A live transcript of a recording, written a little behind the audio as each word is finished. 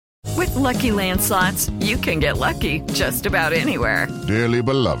Lucky Land Slots, you can get lucky just about anywhere. Dearly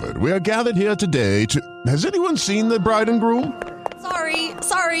beloved, we are gathered here today to... Has anyone seen the bride and groom?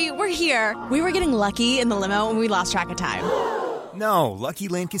 Sorry, we're here. We were getting lucky in the limo and we lost track of time. No, Lucky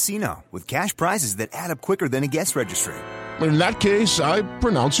Land Casino, with cash prizes that add up quicker than a guest registry. In that case, I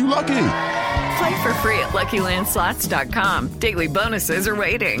pronounce you lucky. Play for free at LuckyLandSlots.com. Daily bonuses are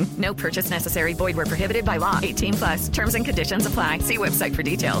waiting. No purchase necessary. Void where prohibited by law. 18+. Terms and conditions apply. See website for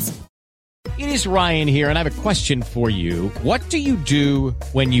details. It is Ryan here, and I have a question for you. What do you do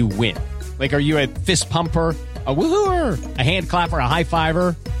when you win? Like, are you a fist pumper, a woohooer, a hand clapper, a high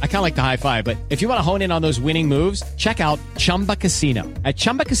fiver? I kind of like the high five, but if you want to hone in on those winning moves, check out Chumba Casino. At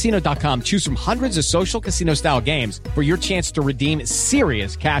ChumbaCasino.com, choose from hundreds of social casino-style games for your chance to redeem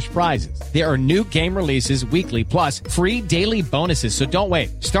serious cash prizes. There are new game releases weekly, plus free daily bonuses, so don't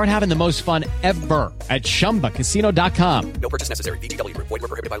wait. Start having the most fun ever at ChumbaCasino.com. No purchase necessary. VGW. Void where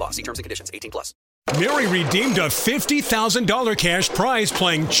prohibited by law. See terms and conditions. 18+. Mary redeemed a $50,000 cash prize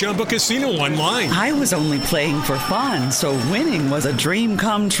playing Chumba Casino online. I was only playing for fun, so winning was a dream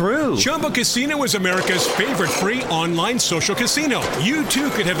come true. Chumba Casino is America's favorite free online social casino. You, too,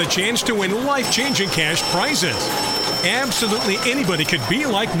 could have the chance to win life-changing cash prizes. Absolutely anybody could be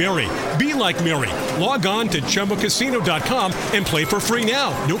like Mary. Be like Mary. Log on to ChumbaCasino.com and play for free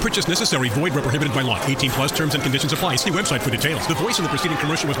now. No purchase necessary. Void where prohibited by law. 18+. Terms and conditions apply. See website for details. The voice in the preceding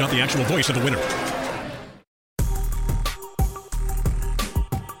commercial was not the actual voice of the winner.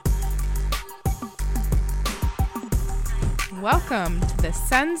 Welcome to the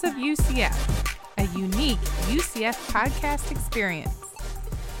Sons of UCF, a unique UCF podcast experience.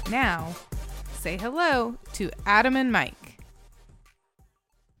 Now, say hello to Adam and Mike.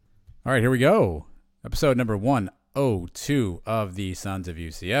 All right, here we go. Episode number 102 of the Sons of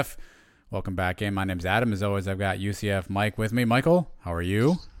UCF. Welcome back in. My name's Adam. As always, I've got UCF Mike with me. Michael, how are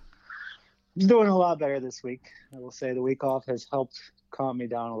you? I'm doing a lot better this week. I will say the week off has helped calm me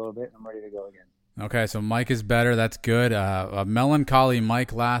down a little bit. I'm ready to go again. Okay, so Mike is better. That's good. A melancholy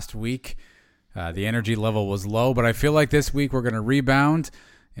Mike last week. The energy level was low, but I feel like this week we're going to rebound,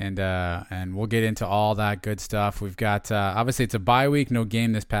 and we'll get into all that good stuff. We've got, obviously it's a bye week, no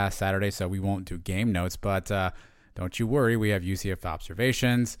game this past Saturday, so we won't do game notes, but don't you worry. We have UCF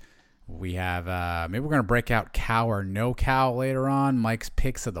observations. We have, maybe we're going to break out cow or no cow later on. Mike's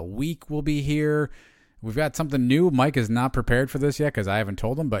picks of the week will be here. We've got something new. Mike is not prepared for this yet because I haven't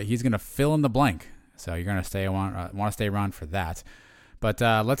told him, but he's going to fill in the blank. So you're going to want to stay around for that. But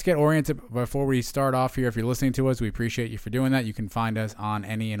let's get oriented before we start off here. If you're listening to us, we appreciate you for doing that. You can find us on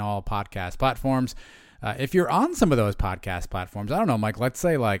any and all podcast platforms. If you're on some of those podcast platforms, I don't know, Mike, let's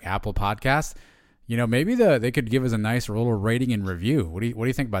say like Apple Podcasts, you know, maybe they could give us a nice little rating and review. What do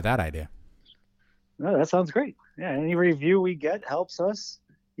you think about that idea? No, that sounds great. Yeah, any review we get helps us.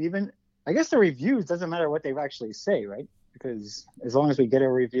 Even I guess the reviews doesn't matter what they actually say, right? Because as long as we get a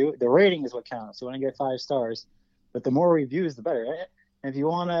review, the rating is what counts. So when I get 5 stars, but the more reviews, the better. Right? And if you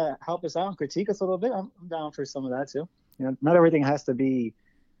want to help us out and critique us a little bit, I'm down for some of that too. You know, not everything has to be,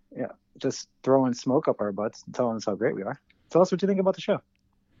 just throwing smoke up our butts and telling us how great we are. Tell us what you think about the show.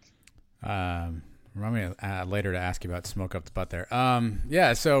 Remind me later to ask you about smoke up the butt there.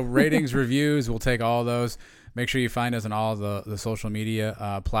 So ratings, reviews, we'll take all those. Make sure you find us on all the social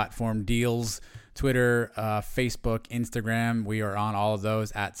media platform deals, Twitter, Facebook, Instagram. We are on all of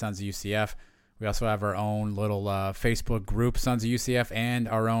those at Sons of UCF. We also have our own little Facebook group, Sons of UCF, and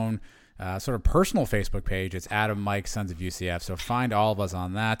our own sort of personal Facebook page. It's Adam Mike, Sons of UCF. So find all of us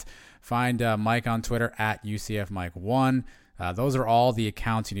on that. Find Mike on Twitter at UCFMike1. Those are all the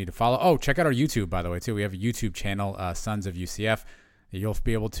accounts you need to follow. Oh, check out our YouTube, by the way, too. We have a YouTube channel, Sons of UCF. You'll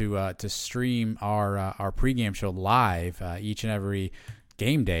be able to stream our pregame show live each and every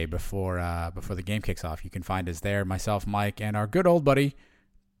game day before the game kicks off. You can find us there, myself, Mike, and our good old buddy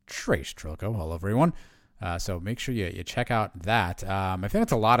Trace Trilko. Hello, everyone. So make sure you check out that. I think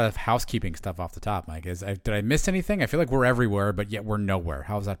that's a lot of housekeeping stuff off the top, Mike. Did I miss anything? I feel like we're everywhere, but yet we're nowhere.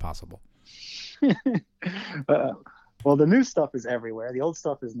 How is that possible? Well, the new stuff is everywhere. The old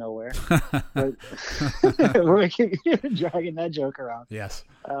stuff is nowhere. But we're dragging that joke around. Yes.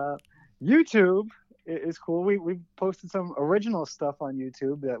 YouTube is cool. We've posted some original stuff on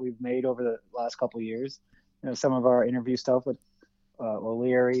YouTube that we've made over the last couple of years. You know, some of our interview stuff with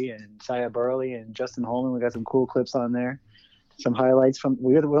O'Leary and Shia Burley and Justin Holman. We got some cool clips on there. Some highlights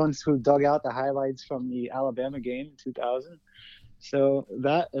we were the ones who dug out the highlights from the Alabama game in 2000. So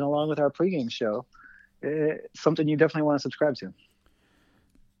that, and along with our pregame show, something you definitely want to subscribe to.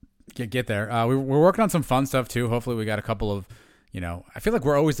 Get there. We're working on some fun stuff too. Hopefully we got a couple of, I feel like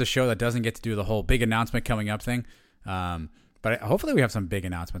we're always the show that doesn't get to do the whole big announcement coming up thing. But hopefully we have some big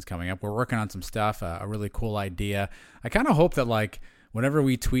announcements coming up. We're working on some stuff, a really cool idea. I kind of hope that like whenever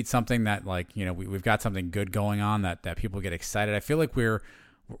we tweet something that like, you know, we've got something good going on that people get excited. I feel like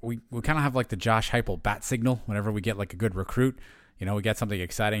we kind of have like the Josh Heupel bat signal whenever we get like a good recruit. You know, we get something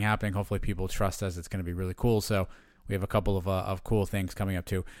exciting happening. Hopefully people trust us. It's going to be really cool. So we have a couple of cool things coming up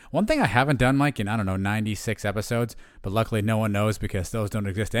too. One thing I haven't done, Mike, in, 96 episodes, but luckily no one knows because those don't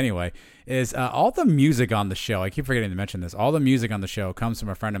exist anyway, is all the music on the show. I keep forgetting to mention this. All the music on the show comes from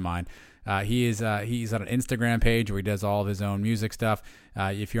a friend of mine. He's on an Instagram page where he does all of his own music stuff.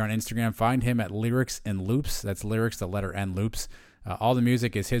 If you're on Instagram, find him at Lyrics and Loops. That's lyrics, the letter N, Loops. All the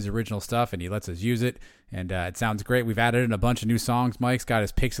music is his original stuff, and he lets us use it, and it sounds great. We've added in a bunch of new songs. Mike's got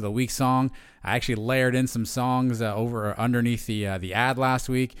his Picks of the Week song. I actually layered in some songs underneath the ad last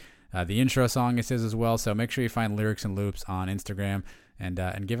week. The intro song is his as well, so make sure you find Lyrics and Loops on Instagram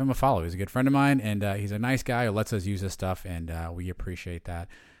and give him a follow. He's a good friend of mine, and he's a nice guy who lets us use his stuff, and we appreciate that.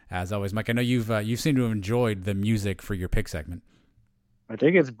 As always, Mike, I know you seem to have enjoyed the music for your pick segment. I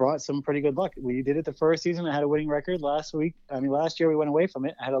think it's brought some pretty good luck. We did it the first season. I had a winning record last year we went away from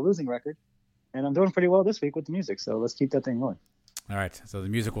it. I had a losing record, and I'm doing pretty well this week with the music. So let's keep that thing going. All right. So the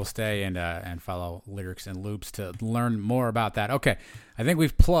music will stay and follow Lyrics and Loops to learn more about that. Okay. I think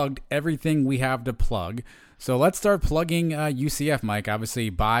we've plugged everything we have to plug. So let's start plugging UCF, Mike. Obviously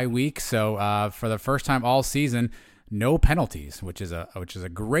bye week. So for the first time all season, no penalties, which is a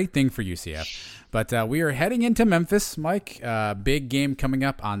great thing for UCF. But we are heading into Memphis, Mike. Big game coming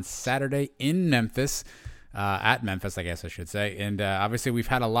up on Saturday in Memphis, at Memphis, I guess I should say. And obviously we've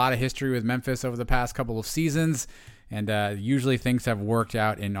had a lot of history with Memphis over the past couple of seasons, and usually things have worked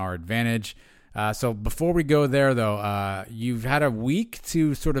out in our advantage. So before we go there, though, you've had a week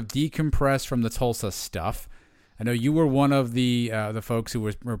to sort of decompress from the Tulsa stuff. I know you were one of the folks who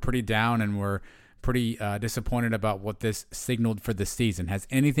were pretty down and were pretty disappointed about what this signaled for the season. Has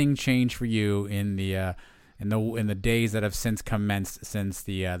anything changed for you in the days that have since commenced since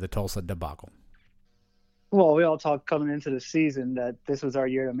the Tulsa debacle? Well, we all talked coming into the season that this was our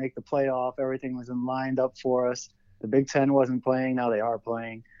year to make the playoff. Everything was lined up for us. The Big Ten wasn't playing. Now they are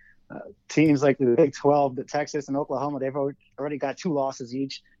playing. Teams like the Big 12, the Texas and Oklahoma, they've already got 2 losses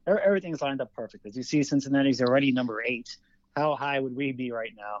each. Everything's lined up perfect. As you see, Cincinnati's already number 8. How high would we be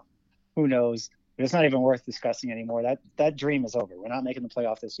right now? Who knows? But it's not even worth discussing anymore. That dream is over. We're not making the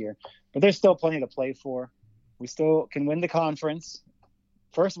playoff this year. But there's still plenty to play for. We still can win the conference.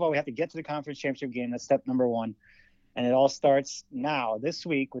 First of all, we have to get to the conference championship game. That's step number 1. And it all starts now, this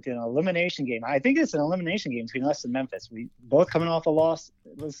week, with an elimination game. I think it's an elimination game between us and Memphis. We both coming off a loss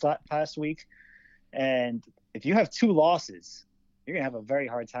this past week. And if you have 2 losses, you're going to have a very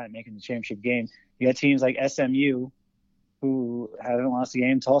hard time making the championship game. You got teams like SMU, who haven't lost a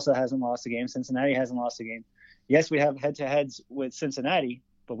game. Tulsa hasn't lost a game. Cincinnati hasn't lost a game. Yes, we have head-to-heads with Cincinnati,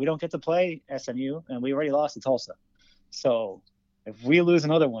 but we don't get to play SMU, and we already lost to Tulsa. So if we lose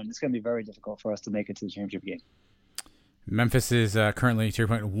another one, it's going to be very difficult for us to make it to the championship game. Memphis is currently, to your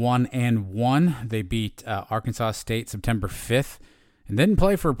point, 1-1. They beat Arkansas State September 5th and didn't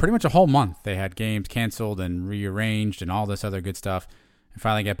play for pretty much a whole month. They had games canceled and rearranged and all this other good stuff, and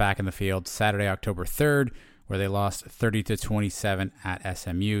finally get back in the field Saturday, October 3rd, where they lost 30-27 at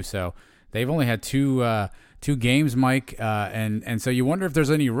SMU. So they've only had two games, Mike, and so you wonder if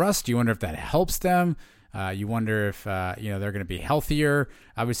there's any rust. You wonder if that helps them. You wonder if they're going to be healthier.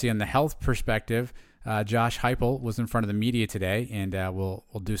 Obviously, on the health perspective, Josh Heupel was in front of the media today, and we'll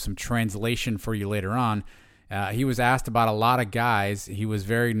do some translation for you later on. He was asked about a lot of guys. He was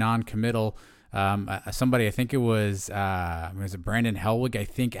very non-committal. Somebody, I think it was Brandon Helwig, I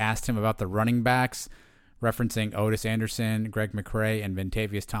think, asked him about the running backs, referencing Otis Anderson, Greg McCrae, and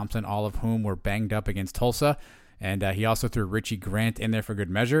Ventavious Thompson, all of whom were banged up against Tulsa. And he also threw Richie Grant in there for good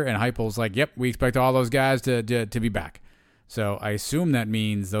measure. And Heupel's like, yep, we expect all those guys to be back. So I assume that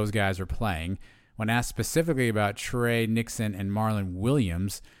means those guys are playing. When asked specifically about Trey Nixon and Marlon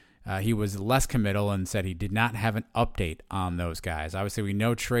Williams, he was less committal and said he did not have an update on those guys. Obviously, we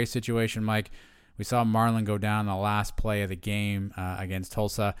know Trey's situation, Mike. We saw Marlon go down the last play of the game against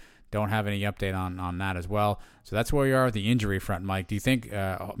Tulsa. Don't have any update on that as well. So that's where we are with the injury front, Mike. Do you think,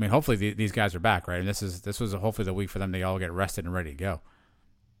 hopefully these guys are back, right? And this was hopefully the week for them to all get rested and ready to go.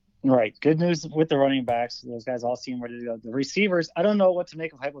 Right. Good news with the running backs. Those guys all seem ready to go. The receivers, I don't know what to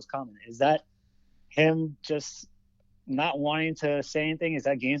make of Heupel's comment. Is that him just not wanting to say anything? Is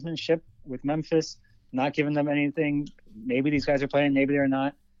that gamesmanship with Memphis, not giving them anything? Maybe these guys are playing, maybe they're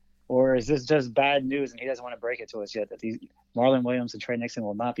not. Or is this just bad news and he doesn't want to break it to us yet that these Marlon Williams and Trey Nixon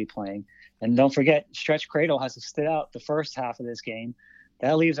will not be playing? And don't forget, Stretch Cradle has to sit out the first half of this game.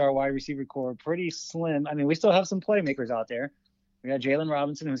 that leaves our wide receiver core pretty slim. I mean, we still have some playmakers out there. We got Jalen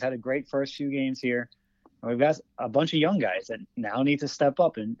Robinson, who's had a great first few games here. And we've got a bunch of young guys that now need to step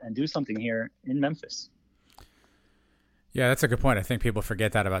up and do something here in Memphis. Yeah, that's a good point. I think people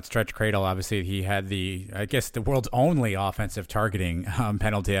forget that about Stretch Cradle. Obviously, he had the world's only offensive targeting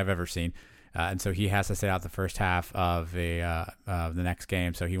penalty I've ever seen. And so he has to sit out the first half of the next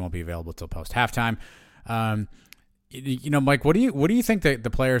game, so he won't be available till post halftime. Mike, what do you think that the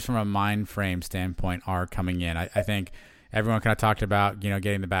players from a mind frame standpoint are coming in? I think everyone kind of talked about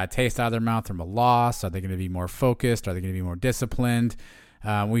getting the bad taste out of their mouth from a loss. Are they going to be more focused? Are they going to be more disciplined?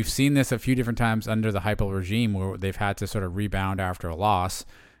 We've seen this a few different times under the Heupel regime where they've had to sort of rebound after a loss.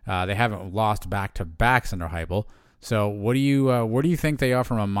 They haven't lost back-to-backs under Heupel. So what do you think they are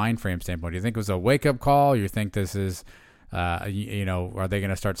from a mind frame standpoint? Do you think it was a wake-up call? Or you think this is, are they going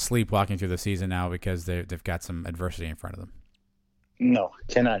to start sleepwalking through the season now because they've got some adversity in front of them? No,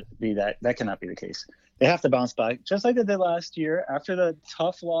 cannot be that. That cannot be the case. They have to bounce back, just like they did last year. After the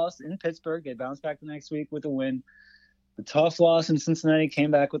tough loss in Pittsburgh, they bounced back the next week with a win. The tough loss in Cincinnati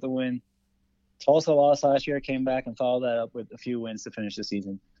came back with a win. Tulsa lost last year, came back and followed that up with a few wins to finish the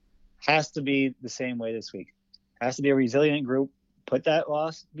season. Has to be the same way this week. Has to be a resilient group. Put that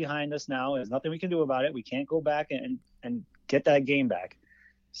loss behind us now. There's nothing we can do about it. We can't go back and get that game back.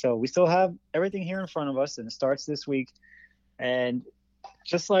 So we still have everything here in front of us, and it starts this week. And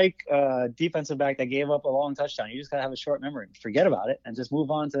just like defensive back that gave up a long touchdown, you just got to have a short memory. Forget about it and just move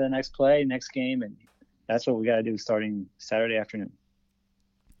on to the next play, next game, and that's what we got to do starting Saturday afternoon.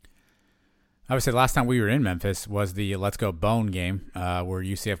 Obviously, the last time we were in Memphis was the Let's Go Bone game where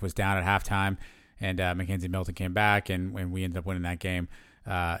UCF was down at halftime and Mackenzie Milton came back, and we ended up winning that game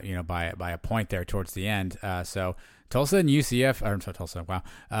by a point there towards the end. So Tulsa and UCF,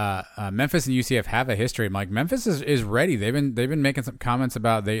 Memphis and UCF have a history. Mike, Memphis is ready. They've been making some comments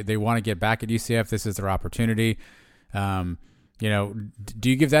about they want to get back at UCF. This is their opportunity. Do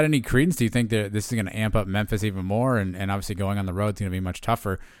you give that any credence? Do you think that this is going to amp up Memphis even more? And obviously going on the road is going to be much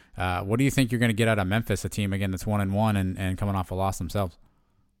tougher. What do you think you're going to get out of Memphis, a team, again, that's 1-1 and coming off a loss themselves?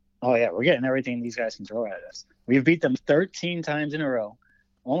 Oh, yeah, we're getting everything these guys can throw at us. We've beat them 13 times in a row.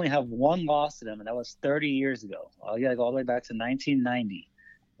 Only have one loss to them, and that was 30 years ago. You got to go all the way back to 1990,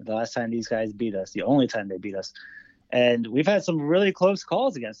 the last time these guys beat us, the only time they beat us. And we've had some really close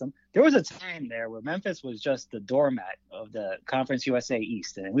calls against them. There was a time there where Memphis was just the doormat of the Conference USA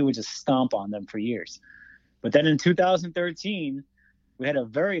East, and we would just stomp on them for years. But then in 2013, we had a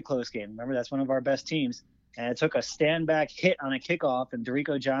very close game. Remember, that's one of our best teams. And it took a stand-back hit on a kickoff, and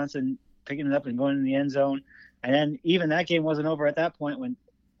Dorico Johnson picking it up and going in the end zone. And then even that game wasn't over at that point when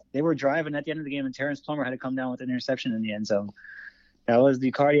they were driving at the end of the game, and Terrence Plummer had to come down with an interception in the end zone. That was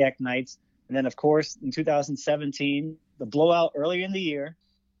the Cardiac Knights. And then, of course, in 2017, the blowout early in the year,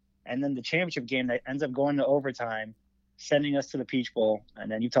 and then the championship game that ends up going to overtime, sending us to the Peach Bowl. And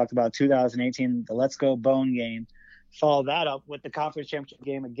then you talked about 2018, the Let's Go Bone game. Follow that up with the conference championship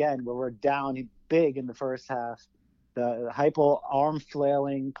game again, where we're down big in the first half. The Heupel arm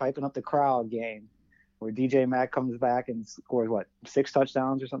flailing, piping up the crowd game, where DJ Mack comes back and scores, 6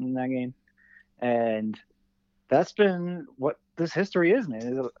 touchdowns or something in that game. And that's been what this history is, man.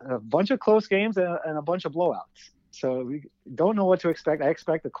 There's a bunch of close games and a bunch of blowouts. So we don't know what to expect. I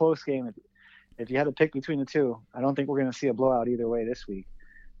expect a close game. If you had to pick between the two, I don't think we're going to see a blowout either way this week.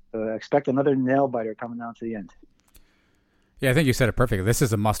 So I expect another nail-biter coming down to the end. Yeah, I think you said it perfectly. This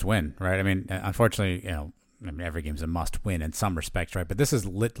is a must-win, right? I mean, unfortunately, every game's a must-win in some respects, right? But this is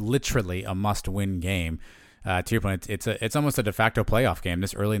literally a must-win game. To your point, it's almost a de facto playoff game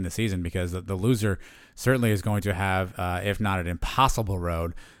this early in the season because the loser certainly is going to have, if not an impossible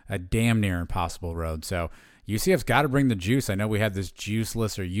road, a damn near impossible road. So UCF's got to bring the juice. I know we had this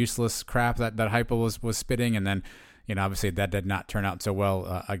juiceless or useless crap that Heupel was spitting, and then obviously that did not turn out so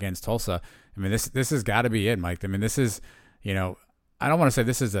well against Tulsa. I mean, this has got to be it, Mike. I mean, this is. I don't want to say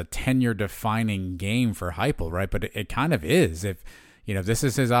this is a tenure-defining game for Heupel, right? But it kind of is. If this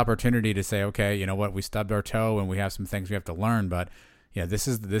is his opportunity to say, okay, you know what, we stubbed our toe and we have some things we have to learn, but this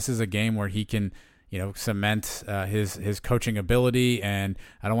is a game where he can cement his coaching ability. And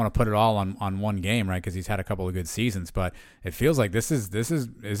I don't want to put it all on one game, right? Because he's had a couple of good seasons, but it feels like is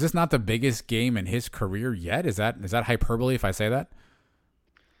this not the biggest game in his career yet? Is that hyperbole if I say that?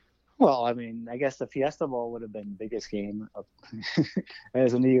 Well, I mean, I guess the Fiesta Bowl would have been the biggest game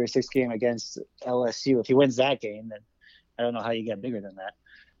as a New Year's Six game against LSU. If he wins that game, then I don't know how you get bigger than that.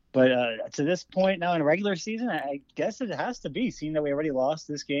 But to this point now in a regular season, I guess it has to be, seeing that we already lost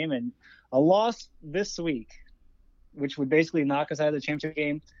this game, and a loss this week, which would basically knock us out of the championship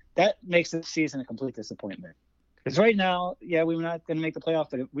game, that makes this season a complete disappointment. Because right now, yeah, we're not going to make the playoff,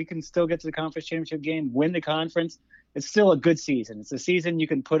 but if we can still get to the conference championship game, win the conference, it's still a good season. It's a season you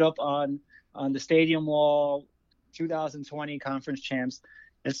can put up on the stadium wall, 2020 conference champs.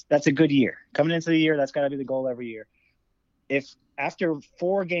 That's a good year. Coming into the year, that's got to be the goal every year. If after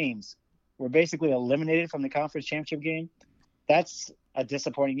 4 games, we're basically eliminated from the conference championship game, that's a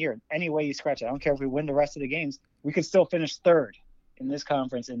disappointing year. Any way you scratch it, I don't care if we win the rest of the games, we could still finish 3rd in this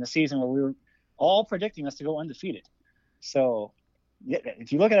conference in the season where we were all predicting us to go undefeated. So yeah,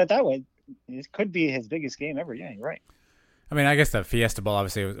 if you look at it that way, it could be his biggest game ever. Yeah, you're right. I mean, I guess the Fiesta Bowl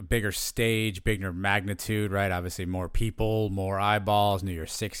obviously was a bigger stage, bigger magnitude, right? Obviously more people, more eyeballs, New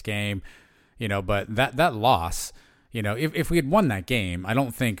Year's Six game, but that loss, if we had won that game, I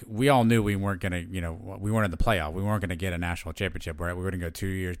don't think we all knew we weren't going to, we weren't in the playoff. We weren't going to get a national championship, right? We were going to go 2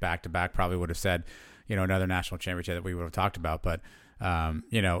 years back to back, probably would have said, another national championship that we would have talked about. But,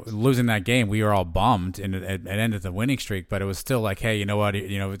 losing that game, we were all bummed and it ended the winning streak, but it was still like, hey, you know what,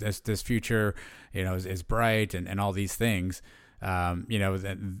 this future, is bright and all these things.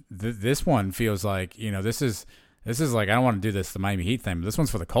 This one feels like, this is like, I don't want to do the Miami Heat thing, but this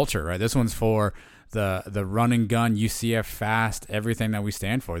one's for the culture, right? This one's for the run and gun UCF fast, everything that we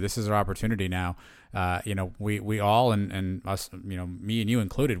stand for. This is our opportunity now. We all, and us, me and you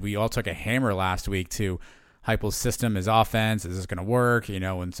included, we all took a hammer last week to Heupel's system, his offense. Is this going to work?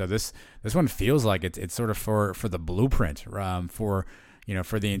 And so this one feels like it's sort of for the blueprint, for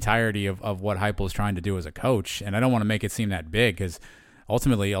the entirety of what Heupel is trying to do as a coach. And I don't want to make it seem that big, because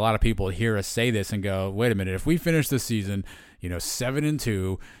ultimately a lot of people hear us say this and go, wait a minute, if we finish this season,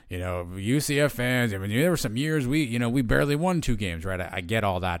 7-2, UCF fans, I mean, there were some years we barely won 2 games, right? I get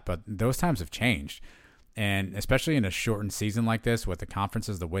all that, but those times have changed. And especially in a shortened season like this, with the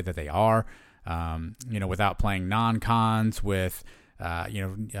conferences the way that they are, without playing non-cons, with,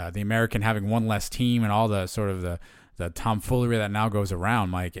 the American having one less team and all the sort of the tomfoolery that now goes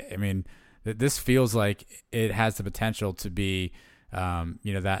around. Like, I mean, this feels like it has the potential to be,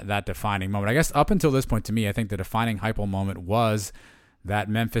 that defining moment. I guess up until this point, to me, I think the defining Heupel moment was that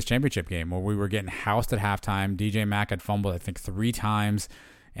Memphis championship game where we were getting housed at halftime. DJ Mack had fumbled, I think, 3 times.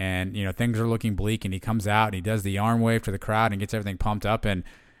 And, things are looking bleak, and he comes out and he does the arm wave to the crowd and gets everything pumped up. And,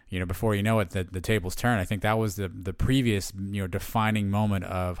 before you know it, the tables turn. I think that was the previous, defining moment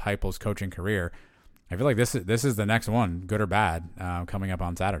of Heupel's coaching career. I feel like this is the next one, good or bad, coming up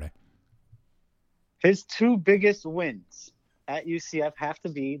on Saturday. His 2 biggest wins at UCF have to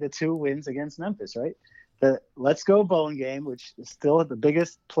be the 2 wins against Memphis, right? The Let's Go Bone game, which is still the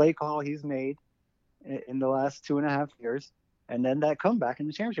biggest play call he's made in the last 2.5 years. And then that comeback in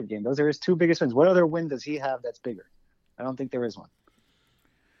the championship game. Those are his 2 biggest wins. What other win does he have that's bigger? I don't think there is one.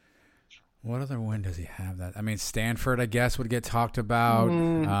 What other win does he have that? I mean, Stanford, I guess, would get talked about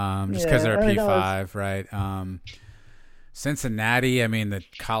just because they're a P5, right? Cincinnati, I mean, the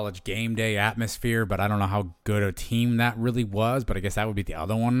college game day atmosphere, but I don't know how good a team that really was, but I guess that would be the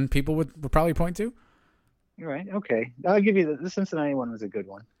other one people would probably point to. Right, okay. I'll give you the Cincinnati one was a good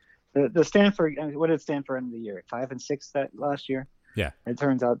one. The Stanford, I mean, what did Stanford end of the year? 5-6 that last year? Yeah. It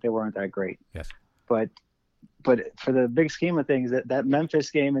turns out they weren't that great. Yes. But for the big scheme of things, that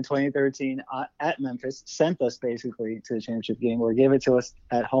Memphis game in 2013 at Memphis sent us basically to the championship game, or gave it to us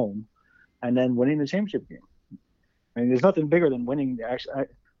at home, and then winning the championship game. I mean, there's nothing bigger than winning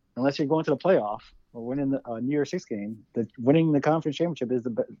unless you're going to the playoff or winning the New Year's Six game. Winning the conference championship is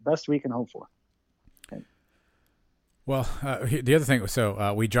the best we can hope for. Okay. Well, the other thing,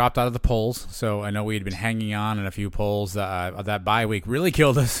 so we dropped out of the polls. So I know we had been hanging on in a few polls. That bye week really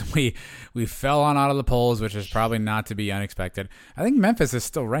killed us. We fell on out of the polls, which is probably not to be unexpected. I think Memphis is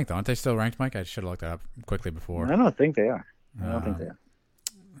still ranked, though. Aren't they still ranked, Mike? I should have looked that up quickly before. I don't think they are. I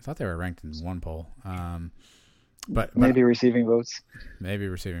thought they were ranked in one poll. But maybe receiving votes. Maybe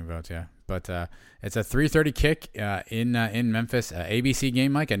receiving votes, yeah. But it's a 3:30 kick in Memphis. ABC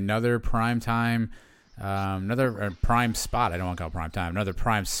game, Mike. Another prime time. Another prime spot. I don't want to call it prime time. Another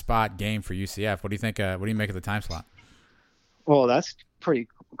prime spot game for UCF. What do you think? What do you make of the time slot? Well, that's pretty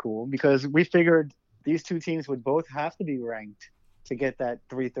cool because we figured these 2 teams would both have to be ranked to get that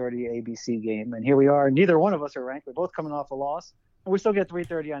 3:30 ABC game, and here we are. Neither one of us are ranked. We're both coming off a loss, and we still get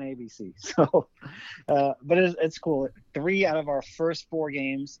 3:30 on ABC. So, but it's cool. 3 out of our first 4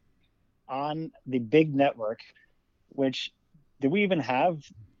 games on the big network. Which did we even have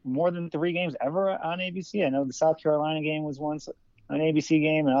more than 3 games ever on ABC? I know the South Carolina game was once an ABC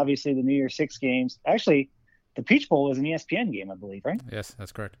game, and obviously the New Year's Six games. Actually, the Peach Bowl was an ESPN game, I believe, right? Yes,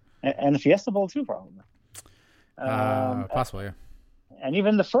 that's correct. And the Fiesta Bowl too, probably. Possibly, yeah. And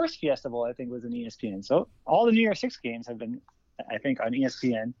even the first Fiesta Bowl, I think, was an ESPN. So all the New Year's Six games have been, I think, on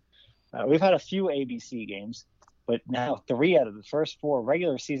ESPN. We've had a few ABC games. but now 3 out of the first 4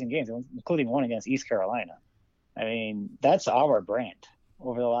 regular season games, including one against East Carolina. I mean, that's our brand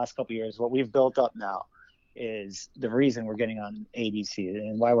over the last couple of years. What we've built up now is the reason we're getting on ABC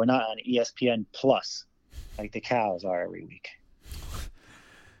and why we're not on ESPN Plus like the Cows are every week.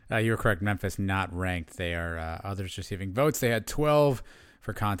 You were correct. Memphis not ranked. They are others receiving votes. They had 12.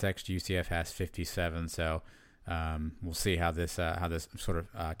 For context, UCF has 57. So we'll see how this sort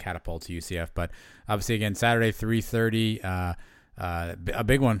of catapults UCF. But obviously, again, Saturday 3:30. A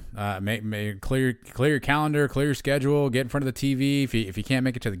big one. Clear your calendar, clear your schedule, get in front of the TV. If you can't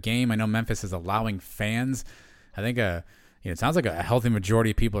make it to the game, I know Memphis is allowing fans. I think it sounds like a healthy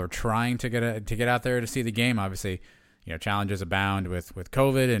majority of people are trying to get out there to see the game. Obviously, challenges abound with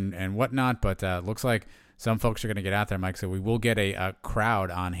COVID and whatnot, but looks like some folks are going to get out there, Mike. So we will get a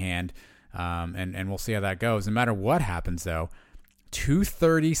crowd on hand, and we'll see how that goes. No matter what happens, though,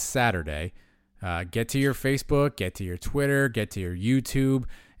 2:30 Saturday. Get to your Facebook, get to your Twitter, get to your YouTube,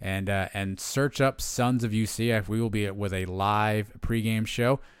 and search up Sons of UCF. We will be with a live pregame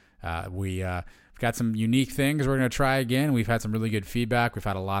show. We've got some unique things we're going to try again. We've had some really good feedback. We've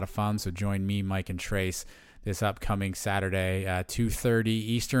had a lot of fun. So join me, Mike, and Trace this upcoming Saturday, 2:30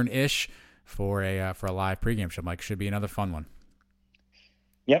 Eastern-ish for a live pregame show. Mike, should be another fun one.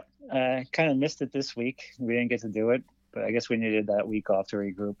 Yep, kind of missed it this week. We didn't get to do it, but I guess we needed that week off to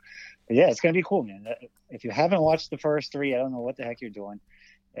regroup. But yeah, it's going to be cool, man. If you haven't watched the first 3, I don't know what the heck you're doing.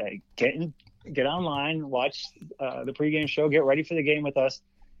 Get online, watch the pregame show, get ready for the game with us.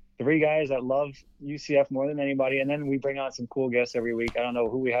 3 guys that love UCF more than anybody, and then we bring on some cool guests every week. I don't know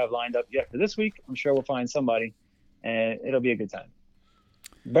who we have lined up yet for this week. I'm sure we'll find somebody, and it'll be a good time.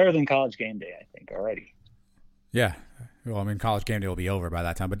 Better than College Game Day, I think, already. Yeah. Well, I mean, College Game Day will be over by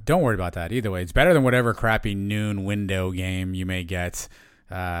that time, but don't worry about that. Either way, it's better than whatever crappy noon window game you may get.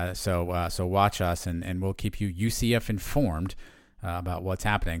 So watch us, and we'll keep you UCF informed about what's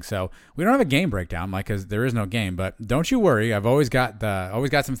happening. So we don't have a game breakdown, Mike, because there is no game. But don't you worry, I've always got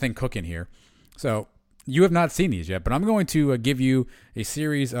something cooking here. So you have not seen these yet, but I'm going to give you a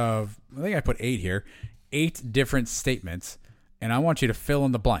series of, I think I put 8 here, 8 different statements. And I want you to fill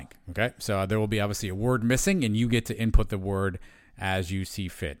in the blank, okay? So there will be obviously a word missing, and you get to input the word as you see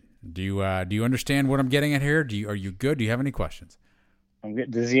fit. Do you understand what I'm getting at here? Are you good? Do you have any questions? I'm good.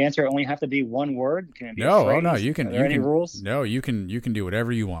 Does the answer only have to be one word? Can it be No, a phrase? Oh no, you can. Are there any rules? No, you can do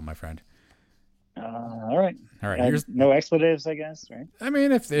whatever you want, my friend. All right. Here's no expletives, I guess, right? I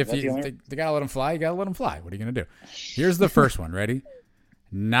mean, if they gotta let them fly, you gotta let them fly. What are you gonna do? Here's the first one. Ready?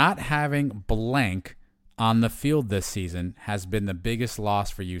 Not having blank on the field this season has been the biggest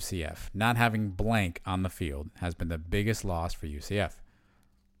loss for UCF. Not having blank on the field has been the biggest loss for UCF.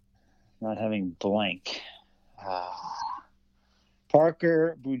 Not having blank.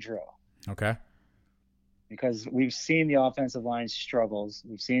 Parker Boudreaux. Okay. Because we've seen the offensive line struggles.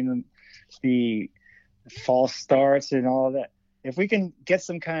 We've seen the false starts and all of that. If we can get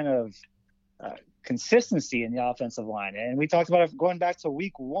some kind of consistency in the offensive line, and we talked about it going back to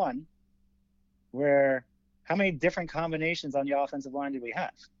week 1, where how many different combinations on the offensive line do we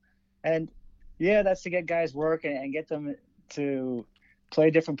have? And yeah, that's to get guys work and get them to play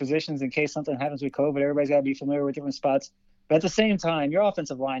different positions in case something happens with COVID. Everybody's got to be familiar with different spots. But at the same time, your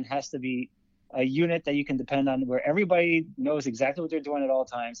offensive line has to be a unit that you can depend on, where everybody knows exactly what they're doing at all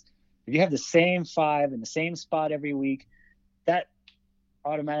times. If you have the same 5 in the same spot every week, that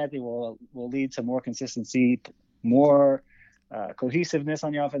automatically will lead to more consistency, more cohesiveness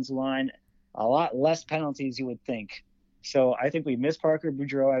on the offensive line, a lot less penalties, you would think. So I think we miss Parker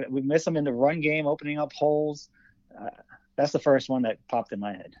Boudreaux. We miss him in the run game, opening up holes. That's the first one that popped in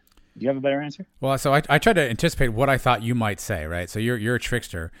my head. Do you have a better answer? Well, so I tried to anticipate what I thought you might say, right? So you're a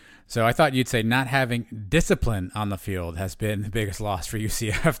trickster. So I thought you'd say not having discipline on the field has been the biggest loss for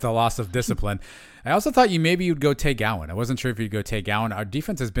UCF, the loss of discipline. I also thought you'd go Tay Gowan. I wasn't sure if you'd go Tay Gowan. Our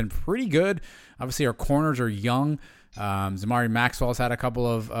defense has been pretty good. Obviously, our corners are young. Zamari Maxwell's had a couple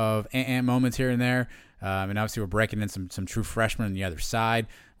of moments here and there. And obviously we're breaking in some true freshmen on the other side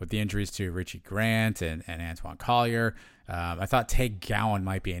with the injuries to Richie Grant and Antoine Collier. I thought Tay Gowan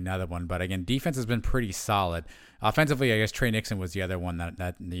might be another one, but again, defense has been pretty solid. Offensively, I guess Trey Nixon was the other one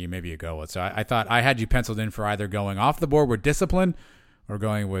that you maybe go with. So I thought I had you penciled in for either going off the board with discipline or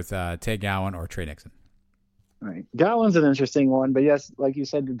going with Tay Gowan or Trey Nixon. All right. Gowan's an interesting one, but yes, like you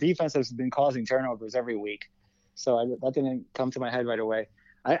said, the defense has been causing turnovers every week. So that didn't come to my head right away.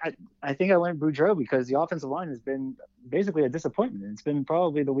 I think I went Boudreaux because the offensive line has been basically a disappointment. It's been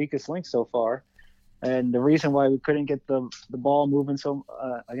probably the weakest link so far. And the reason why we couldn't get the ball moving so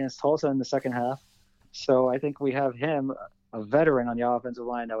against Tulsa in the second half. So I think we have him, a veteran on the offensive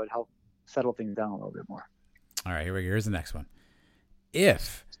line, that would help settle things down a little bit more. All right, here's the next one.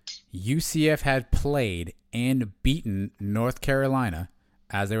 If UCF had played and beaten North Carolina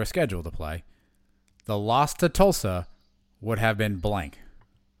as they were scheduled to play, the loss to Tulsa would have been blank.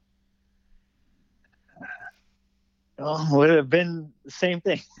 Oh, would have been the same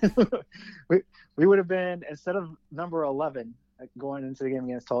thing. we would have been, instead of number 11 going into the game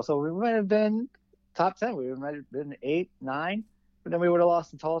against Tulsa, we might have been top 10. We might have been 8, 9, but then we would have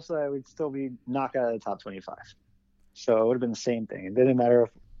lost to Tulsa. We'd still be knocked out of the top 25. So it would have been the same thing. It didn't matter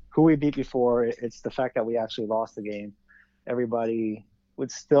who we beat before. It's the fact that we actually lost the game. Everybody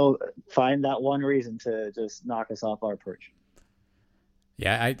would still find that one reason to just knock us off our perch.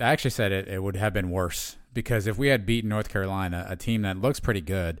 Yeah, I actually said it would have been worse, because if we had beaten North Carolina, a team that looks pretty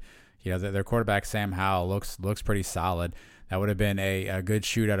good, their quarterback Sam Howell looks pretty solid. That would have been a good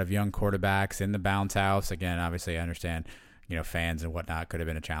shootout of young quarterbacks in the bounce house. Again, obviously I understand, fans and whatnot could have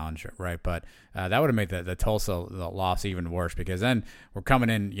been a challenge, right? But that would have made the Tulsa loss even worse, because then we're coming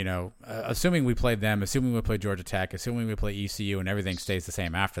in, assuming we played them, assuming we played Georgia Tech, assuming we play ECU, and everything stays the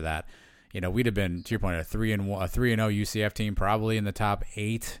same after that. We'd have been, to your point, a 3-0 UCF team, probably in the top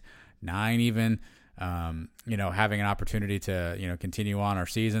 8, 9 even. Having an opportunity to, continue on our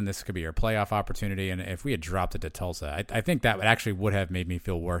season. This could be our playoff opportunity. And if we had dropped it to Tulsa, I think that actually would have made me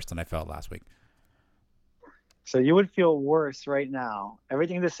feel worse than I felt last week. So you would feel worse right now.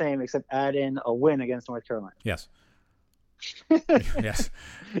 Everything the same except add in a win against North Carolina. Yes. Yes.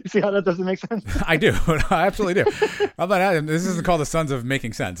 You see how that doesn't make sense? I do. I absolutely do. How about that? This isn't called the Sons of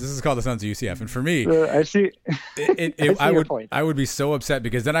Making Sense. This is called the Sons of UCF. And for me, I see. I would be so upset,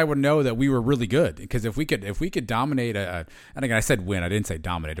 because then I would know that we were really good. Because if we could dominate and again, I said win, I didn't say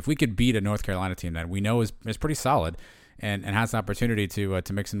dominate. If we could beat a North Carolina team that we know is pretty solid and has an opportunity to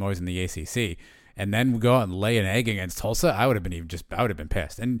make some noise in the ACC, and then we go out and lay an egg against Tulsa, I would have been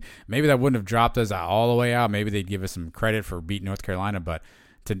pissed. And maybe that wouldn't have dropped us all the way out. Maybe they'd give us some credit for beating North Carolina, but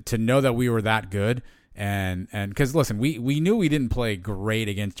to know that we were that good, and because listen, we knew we didn't play great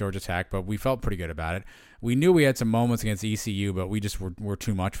against Georgia Tech, but we felt pretty good about it. We knew we had some moments against ECU, but we just were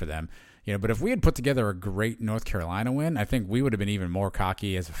too much for them. But if we had put together a great North Carolina win, I think we would have been even more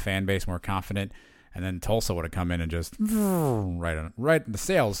cocky as a fan base, more confident. And then Tulsa would have come in and just right. The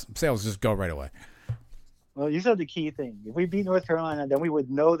sales just go right away. Well, you said the key thing. If we beat North Carolina, then we would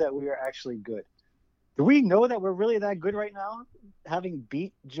know that we are actually good. Do we know that we're really that good right now, having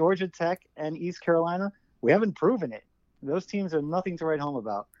beat Georgia Tech and East Carolina? We haven't proven it. Those teams are nothing to write home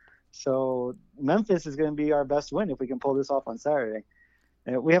about. So Memphis is going to be our best win if we can pull this off on Saturday.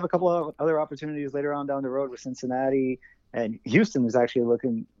 And we have a couple of other opportunities later on down the road with Cincinnati, and Houston is actually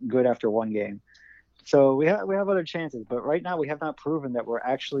looking good after one game. So we have other chances, but right now we have not proven that we're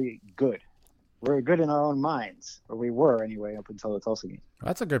actually good. We're good in our own minds, or we were anyway up until the Tulsa game.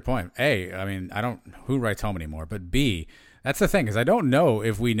 That's a good point. A, I mean, who writes home anymore? But B, that's the thing, is I don't know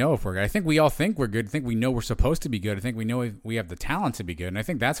if we know if we're good. I think we all think we're good. I think we know we're supposed to be good. I think we know we have the talent to be good. And I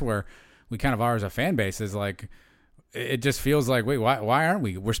think that's where we kind of are as a fan base, is like, it just feels like, wait, why aren't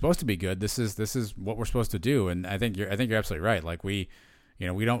we? We're supposed to be good. This is what we're supposed to do. And I think you're absolutely right. Like we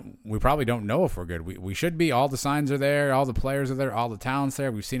probably don't know if we're good. We should be. All the signs are there. All the players are there. All the talent's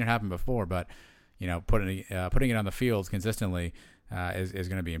there. We've seen it happen before, but putting it on the field consistently is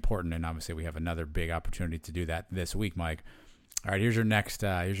going to be important. And obviously, we have another big opportunity to do that this week, Mike. All right, here's your next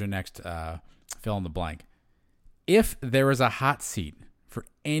fill in the blank. If there is a hot seat for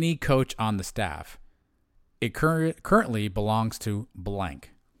any coach on the staff, it currently belongs to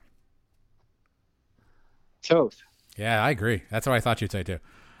blank. Toth. Yeah, I agree. That's what I thought you'd say too.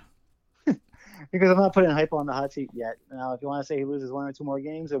 Because I'm not putting hype on the hot seat yet. Now, if you want to say he loses one or two more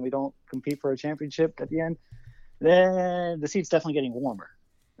games and we don't compete for a championship at the end, then the seat's definitely getting warmer.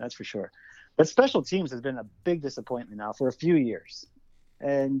 That's for sure. But special teams has been a big disappointment now for a few years.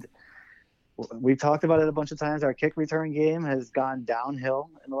 And we've talked about it a bunch of times. Our kick return game has gone downhill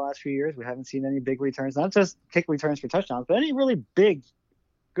in the last few years. We haven't seen any big returns, not just kick returns for touchdowns, but any really big,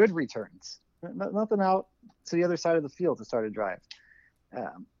 good returns. Nothing out to the other side of the field to start a drive.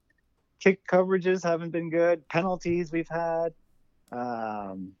 Kick coverages haven't been good. Penalties we've had.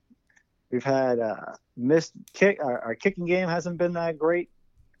 Missed kick. Our kicking game hasn't been that great.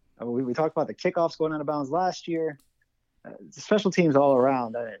 We talked about the kickoffs going out of bounds last year. Special teams all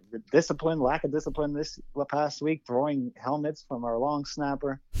around. The discipline, lack of discipline this past week, throwing helmets from our long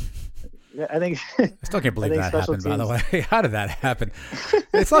snapper. I think. I still can't believe that happened, by the way. How did that happen?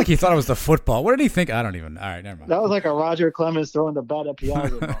 It's like he thought it was the football. What did he think? I don't even. All right, never mind. That was like a Roger Clemens throwing the bat at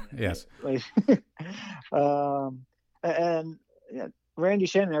Piazza moment. Yes. And Randy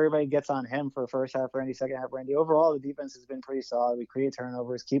Shannon, everybody gets on him for first half, Randy second half, Randy. Overall, the defense has been pretty solid. We create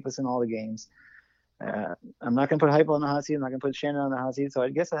turnovers, keep us in all the games. I'm not going to put Heupel on the hot seat. I'm not going to put Shannon on the hot seat. So I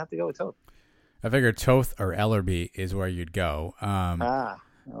guess I have to go with Toth. I figured Toth or Ellerby is where you'd go.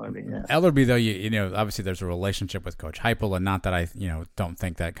 Ellerby, yeah. Ellerby, though, you know, obviously there's a relationship with Coach Heupel, and not that I, don't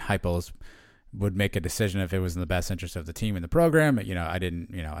think that Heupel would make a decision if it was in the best interest of the team and the program. I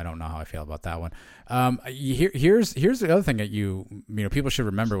don't know how I feel about that one. Here's the other thing that people should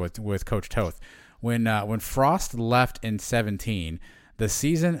remember with Coach Toth. When Frost left in 17, the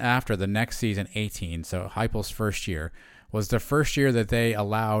season after, the next season, 18, so Heupel's first year, was the first year that they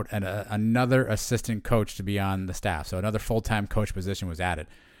allowed another assistant coach to be on the staff. So another full-time coach position was added.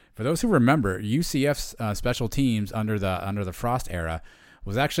 For those who remember, UCF's special teams under the Frost era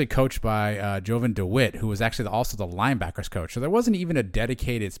was actually coached by Jovan DeWitt, who was actually also the linebackers coach. So there wasn't even a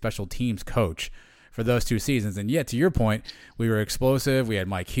dedicated special teams coach for those 2 seasons. And yet, to your point, we were explosive. We had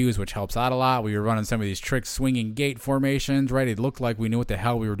Mike Hughes, which helps out a lot. We were running some of these trick swinging gate formations, right? It looked like we knew what the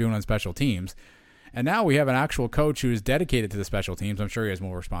hell we were doing on special teams. And now we have an actual coach who is dedicated to the special teams. I'm sure he has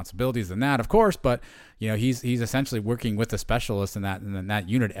more responsibilities than that, of course, but he's essentially working with the specialists in that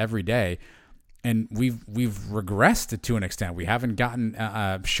unit every day. And we've regressed to an extent. We haven't gotten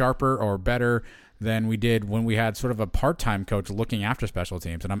sharper or better than we did when we had sort of a part-time coach looking after special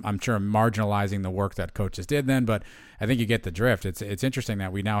teams. And I'm sure I'm marginalizing the work that coaches did then, but I think you get the drift. It's interesting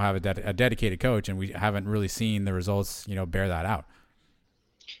that we now have a dedicated coach, and we haven't really seen the results, bear that out.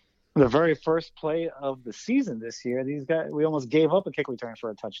 The very first play of the season this year, these guys, we almost gave up a kick return for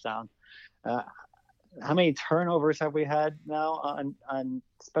a touchdown. How many turnovers have we had now on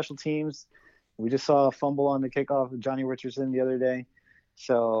special teams? We just saw a fumble on the kickoff of Johnny Richardson the other day.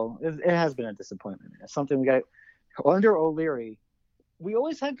 So it has been a disappointment. It's something we got under O'Leary. We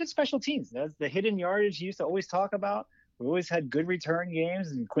always had good special teams. That's the hidden yardage he used to always talk about. We always had good return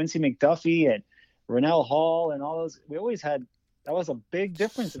games, and Quincy McDuffie and Rennell Hall and all those. We always had. That was a big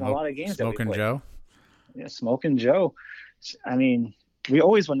difference in a lot of games. Smoking Joe. Yeah, Smoking Joe. I mean, we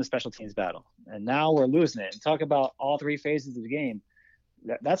always won the special teams battle, and now we're losing it. And talk about all 3 phases of the game.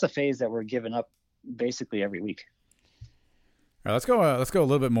 That's a phase that we're giving up basically every week. All right, let's go a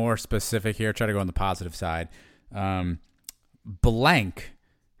little bit more specific here. Try to go on the positive side. Blank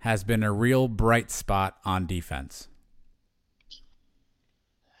has been a real bright spot on defense.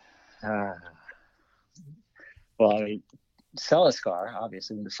 Celiscar,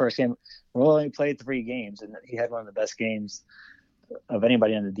 obviously, in the first game, we only played 3 games, and he had one of the best games of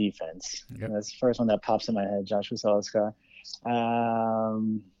anybody on the defense. Yep. That's the first one that pops in my head, Joshua Celiscar.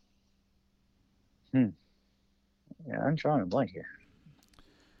 Yeah, I'm drawing a blank here.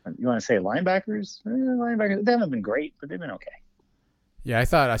 You want to say linebackers? Linebackers, they haven't been great, but they've been okay. Yeah, I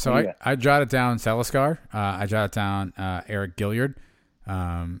thought so. I jotted down Celiscar. I jotted down Eric Gilliard.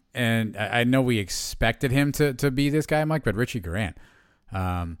 And I know we expected him to be this guy, Mike, but Richie Grant, 2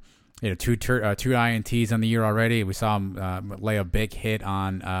 INTs on the year already. We saw him lay a big hit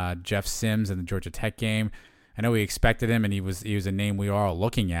on Jeff Sims in the Georgia Tech game. I know we expected him, and he was a name we were all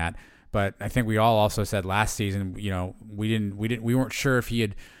looking at. But I think we all also said last season, we weren't sure if he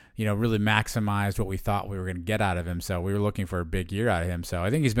had, really maximized what we thought we were going to get out of him. So we were looking for a big year out of him. So I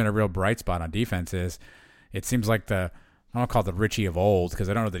think he's been a real bright spot on defenses. It seems like I don't call it the Richie of old, because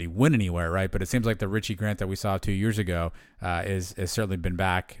I don't know that he went anywhere, right? But it seems like the Richie Grant that we saw 2 years ago has certainly been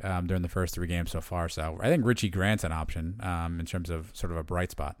back during the first 3 games so far. So I think Richie Grant's an option in terms of sort of a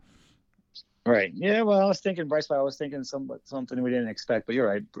bright spot. Right. Yeah, well, I was thinking bright spot. I was thinking something we didn't expect. But you're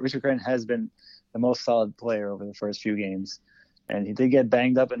right. Richie Grant has been the most solid player over the first few games. And he did get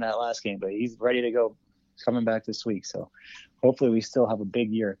banged up in that last game, but he's ready to go coming back this week. So hopefully we still have a big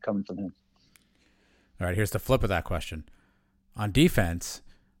year coming from him. All right, here's the flip of that question. On defense,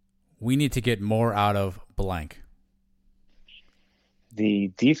 we need to get more out of blank.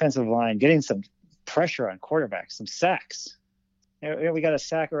 The defensive line getting some pressure on quarterbacks, some sacks. We got a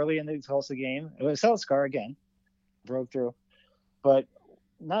sack early in the Tulsa game. It was Celiscar again, broke through, but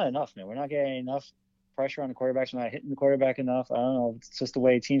not enough, man. We're not getting enough pressure on the quarterbacks. We're not hitting the quarterback enough. I don't know. It's just the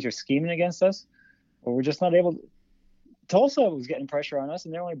way teams are scheming against us, but we're just not able to. Tulsa was getting pressure on us,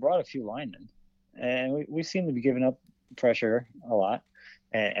 and they only brought a few linemen, and we seem to be giving up pressure a lot,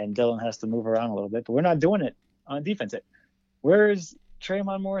 and Dylan has to move around a little bit, but we're not doing it on defense. Where's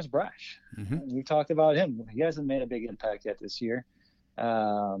Tremont Morris-Brash? Mm-hmm. We talked about him. He hasn't made a big impact yet this year.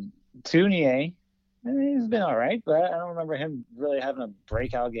 Tunier, he's been all right, but I don't remember him really having a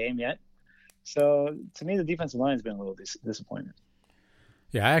breakout game yet. So to me, the defensive line has been a little disappointing.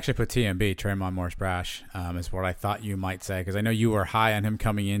 Yeah, I actually put TMB, Tremont Morris-Brash, is what I thought you might say, because I know you were high on him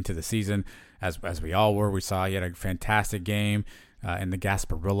coming into the season, as we all were. We saw he had a fantastic game in the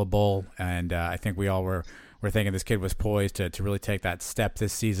Gasparilla Bowl, and I think we all were thinking this kid was poised to really take that step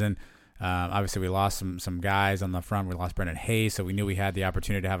this season. Obviously, we lost some guys on the front. We lost Brendan Hayes, so we knew we had the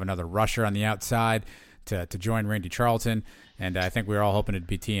opportunity to have another rusher on the outside to join Randy Charlton. And I think we were all hoping it'd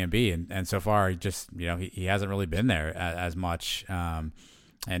be TMB. And so far, he hasn't really been there as much. And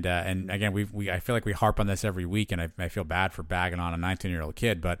again, I feel like we harp on this every week, and I feel bad for bagging on a 19-year-old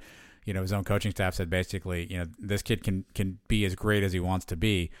kid, but his own coaching staff said basically, this kid can be as great as he wants to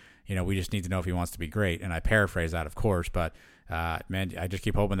be. We just need to know if he wants to be great. And I paraphrase that, of course, but man, I just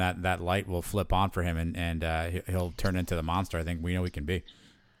keep hoping that light will flip on for him and he'll turn into the monster I think we know he can be.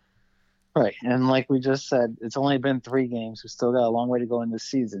 Right. And like we just said, it's only been 3 games. We still got a long way to go in this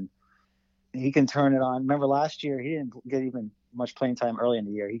season. He can turn it on. Remember last year, he didn't get even much playing time early in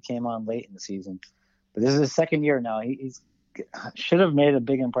the year. He came on late in the season. But this is his second year now. He's should have made a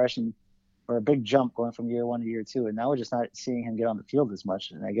big impression or a big jump going from year 1 to year 2. And now we're just not seeing him get on the field as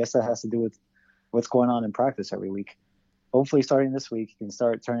much. And I guess that has to do with what's going on in practice every week. Hopefully starting this week, he can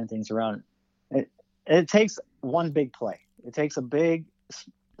start turning things around. It takes one big play. It takes a big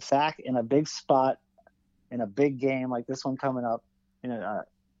sack in a big spot in a big game like this one coming up,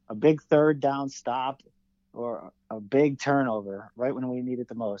 a big third down stop or a big turnover right when we need it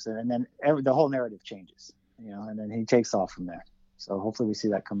the most. And then the whole narrative changes, and then he takes off from there. So hopefully we see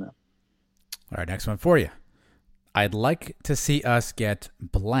that coming up. All right, next one for you. I'd like to see us get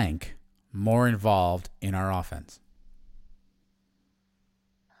blank more involved in our offense.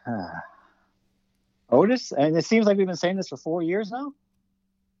 Otis, and it seems like we've been saying this for 4 years now.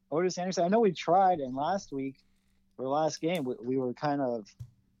 Otis Anderson, I know we tried, and last week, or last game, we were kind of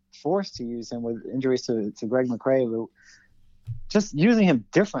forced to use him with injuries to Greg McCray. Just using him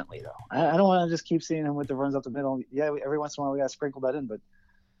differently, though. I don't want to just keep seeing him with the runs up the middle. Yeah, every once in a while we got to sprinkle that in, but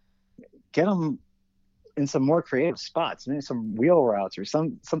get him in some more creative spots, maybe some wheel routes or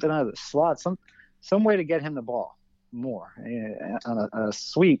something out of the slot, some way to get him the ball more on a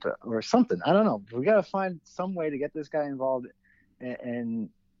sweep or something. I don't know. We got to find some way to get this guy involved, and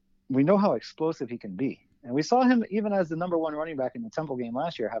we know how explosive he can be. And we saw him even as the number 1 running back in the Temple game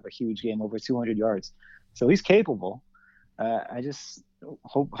last year have a huge game, over 200 yards. So he's capable. I just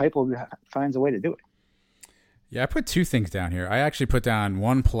hope Heupel finds a way to do it. Yeah, I put 2 things down here. I actually put down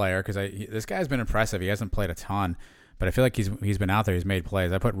one player because this guy's been impressive. He hasn't played a ton, but I feel like he's been out there. He's made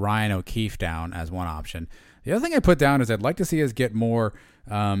plays. I put Ryan O'Keefe down as one option. The other thing I put down is I'd like to see us get more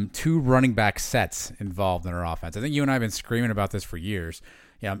 2 running back sets involved in our offense. I think you and I have been screaming about this for years.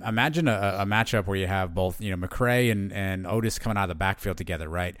 Yeah, imagine a matchup where you have both, McCray and Otis coming out of the backfield together,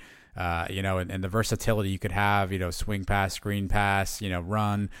 right? And the versatility you could have, swing pass, screen pass,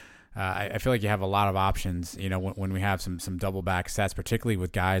 run. I feel like you have a lot of options, when we have some double back sets, particularly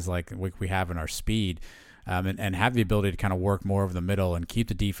with guys like we have in our speed, and have the ability to kind of work more over the middle and keep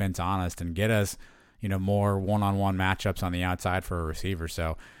the defense honest and get us, more one-on-one matchups on the outside for a receiver.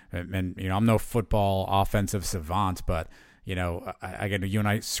 So, and I'm no football offensive savant, but again, you and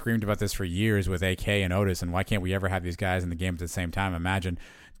I screamed about this for years with AK and Otis, and why can't we ever have these guys in the game at the same time? Imagine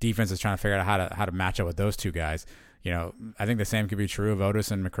defense is trying to figure out how to match up with those 2 guys. I think the same could be true of Otis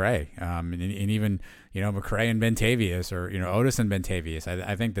and McCray, and even McCray and Bentavious, or Otis and Bentavious.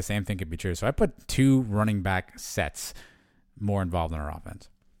 I think the same thing could be true. So I put 2 running back sets more involved in our offense.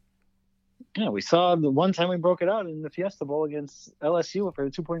 Yeah, we saw the one time we broke it out in the Fiesta Bowl against LSU for a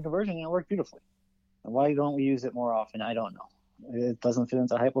 2-point conversion, and it worked beautifully. And why don't we use it more often? I don't know. It doesn't fit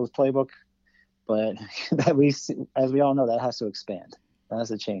into Heupel's playbook, but as we all know, that has to expand. That has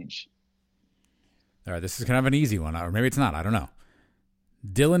to change. All right, this is kind of an easy one, or maybe it's not. I don't know.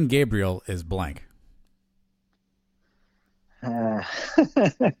 Dylan Gabriel is blank.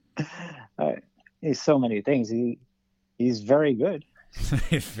 He's so many things. He's very good.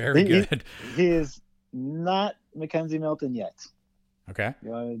 He's very good. He is not Mackenzie Milton yet. Okay. You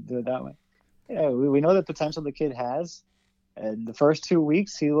want to do it that way? Yeah, we know the potential the kid has. And the first 2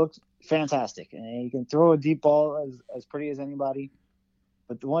 weeks, he looked fantastic. And he can throw a deep ball as pretty as anybody.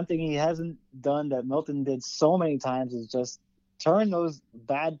 But the one thing he hasn't done that Milton did so many times is just turn those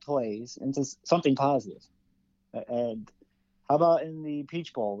bad plays into something positive. And how about in the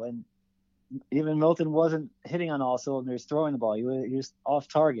Peach Bowl when even Milton wasn't hitting on all cylinders throwing the ball? He was off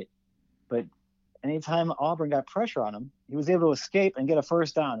target. But anytime Auburn got pressure on him, he was able to escape and get a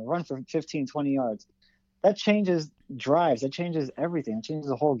first down and run for 15, 20 yards. That changes drives. That changes everything. It changes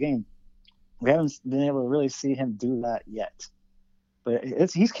the whole game. We haven't been able to really see him do that yet. But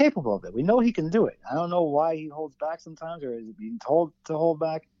he's capable of it. We know he can do it. I don't know why he holds back sometimes, or is he being told to hold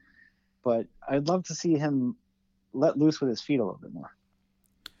back. But I'd love to see him let loose with his feet a little bit more.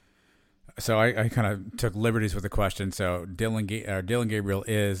 So I kind of took liberties with the question. So Dylan Gabriel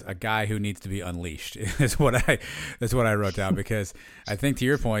is a guy who needs to be unleashed. That's what I wrote down, because I think, to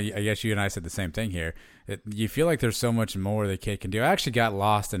your point, I guess you and I said the same thing here. You feel like there's so much more the kid can do. I actually got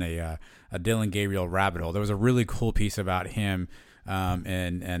lost in a Dylan Gabriel rabbit hole. There was a really cool piece about him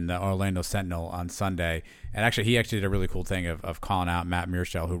in the Orlando Sentinel on Sunday, and actually he did a really cool thing of calling out Matt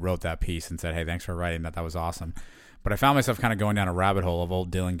Mearshell, who wrote that piece, and said, "Hey, thanks for writing that. That was awesome." But I found myself kind of going down a rabbit hole of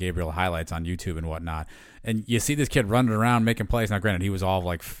old Dylan Gabriel highlights on YouTube and whatnot. And you see this kid running around making plays. Now, granted, he was all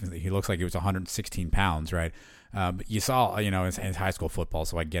he looks like he was 116 pounds, right? But you saw, his high school football,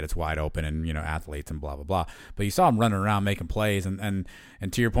 so I get it's wide open and, athletes and blah, blah, blah. But you saw him running around making plays. And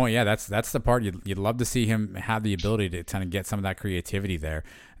to your point, yeah, that's the part you'd love to see him have the ability to kind of get some of that creativity there.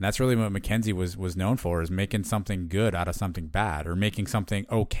 And that's really what Mackenzie was known for, is making something good out of something bad, or making something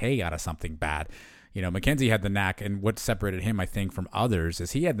okay out of something bad. Mackenzie had the knack, and what separated him, I think, from others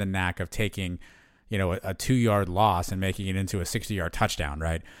is he had the knack of taking, a 2-yard loss and making it into a 60-yard touchdown,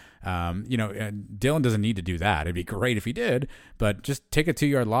 right? Dylan doesn't need to do that. It'd be great if he did, but just take a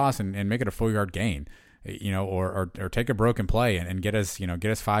 2-yard loss and make it a 4-yard gain, or take a broken play and get us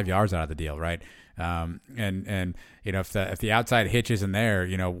 5 yards out of the deal, right? If the outside hitch isn't there,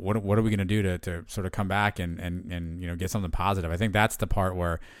 what are we going to do to sort of come back and get something positive? I think that's the part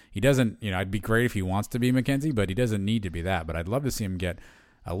where he doesn't, it'd be great if he wants to be Mackenzie, but he doesn't need to be that. But I'd love to see him get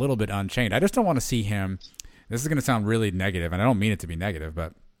a little bit unchained. I just don't want to see him. This is going to sound really negative, and I don't mean it to be negative,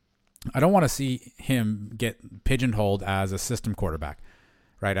 but I don't want to see him get pigeonholed as a system quarterback,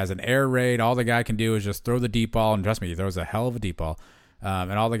 right? As an air raid, all the guy can do is just throw the deep ball, and trust me, he throws a hell of a deep ball.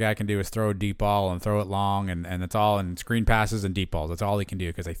 And all the guy can do is throw a deep ball and throw it long, and it's all in screen passes and deep balls. That's all he can do,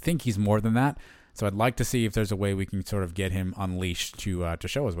 because I think he's more than that. So I'd like to see if there's a way we can sort of get him unleashed to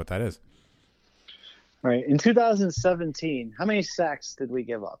show us what that is. Right. In 2017, how many sacks did we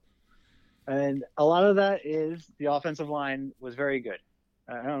give up? And a lot of that is the offensive line was very good.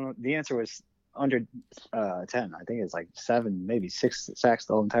 I don't know. The answer was under 10. I think it's like 7, maybe 6 sacks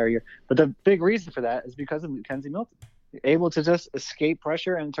the whole entire year. But the big reason for that is because of Mackenzie Milton. Able to just escape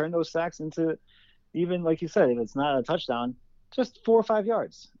pressure and turn those sacks into, even like you said, if it's not a touchdown, just 4 or 5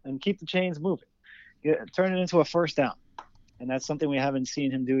 yards and keep the chains moving. Turn it into a first down. And that's something we haven't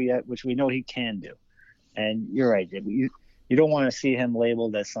seen him do yet, which we know he can do. And you're right. You don't want to see him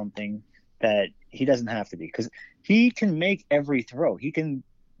labeled as something that he doesn't have to be, because he can make every throw. He can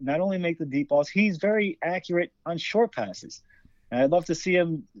not only make the deep balls, he's very accurate on short passes. And I'd love to see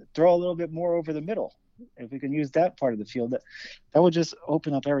him throw a little bit more over the middle. If we can use that part of the field, that would just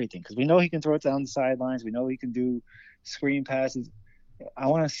open up everything, because we know he can throw it down the sidelines. We know he can do screen passes. I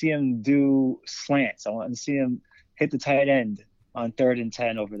want to see him do slants. I want to see him hit the tight end on 3rd and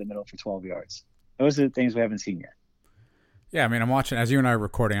 10 over the middle for 12 yards. Those are the things we haven't seen yet. Yeah, I mean, I'm watching, as you and I are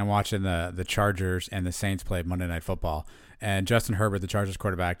recording, I'm watching the Chargers and the Saints play Monday Night Football. And Justin Herbert, the Chargers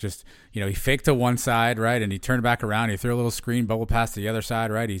quarterback, just, he faked to one side, right? And he turned back around. He threw a little screen bubble pass to the other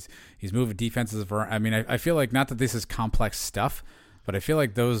side, right? He's moving defenses. I mean, I feel like, not that this is complex stuff, but I feel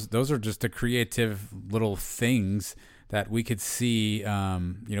like those are just the creative little things that we could see,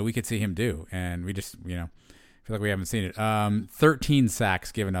 we could see him do. And we just, feel like we haven't seen it. 13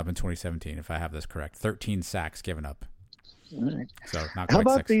 sacks given up in 2017, if I have this correct. 13 sacks given up. All right. So not quite how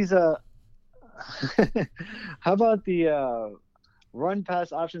about 6. These? How about the run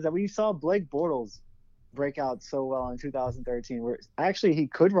pass options that we saw Blake Bortles break out so well in 2013? Where actually he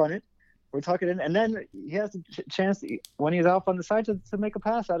could run it. We're talking, and then he has a chance when he's off on the side to make a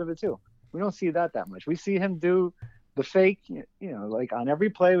pass out of it too. We don't see that much. We see him do the fake, like on every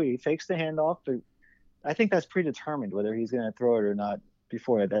play where he fakes the handoff. But I think that's predetermined whether he's going to throw it or not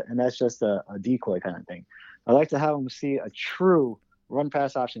before that, and that's just a decoy kind of thing. I like to have him see a true run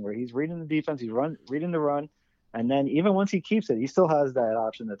pass option where he's reading the defense, he's reading the run, and then even once he keeps it, he still has that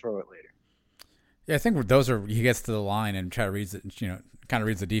option to throw it later. Yeah, I think he gets to the line and kind of reads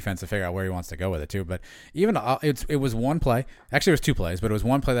the defense to figure out where he wants to go with it too. But even it was one play. Actually, it was 2 plays, but it was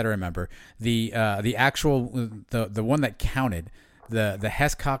one play that I remember. The one that counted, the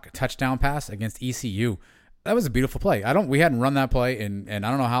Hescock touchdown pass against ECU. That was a beautiful play. We hadn't run that play in I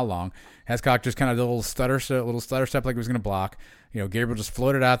don't know how long. Hescock just kind of did a little stutter step like he was going to block. Gabriel just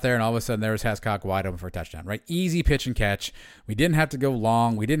floated out there, and all of a sudden there was Hescock wide open for a touchdown. Right, easy pitch and catch. We didn't have to go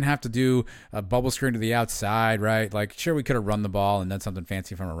long. We didn't have to do a bubble screen to the outside. Right, like sure we could have run the ball and done something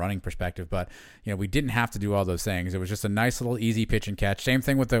fancy from a running perspective, but we didn't have to do all those things. It was just a nice little easy pitch and catch. Same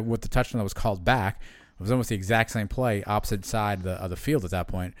thing with the touchdown that was called back. It was almost the exact same play, opposite side of the field at that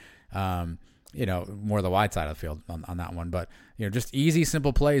point. More the wide side of the field on that one. But, just easy,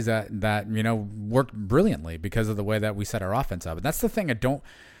 simple plays that worked brilliantly because of the way that we set our offense up. And that's the thing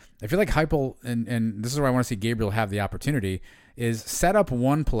I feel like Heupel, and this is where I want to see Gabriel have the opportunity, is set up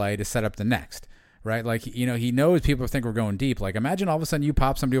one play to set up the next, right? Like, you know, he knows people think we're going deep. Like, imagine all of a sudden you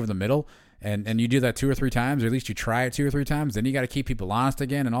pop somebody over the middle and you do that 2 or 3 times, or at least you try it 2 or 3 times. Then you got to keep people honest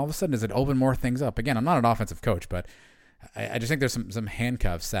again. And all of a sudden, does it open more things up? Again, I'm not an offensive coach, but I just think there's some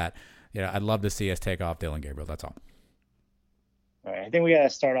handcuffs that, you know, I'd love to see us take off Dillon Gabriel. That's all. All right. I think we got to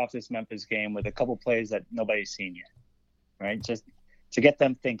start off this Memphis game with a couple plays that nobody's seen yet, right? Just to get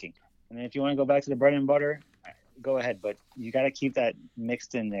them thinking. And then if you want to go back to the bread and butter, go ahead. But you got to keep that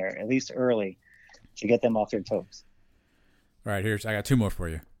mixed in there, at least early, to get them off their toes. All right, I got 2 more for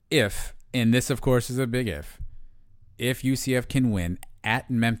you. If, and this, of course, is a big if UCF can win at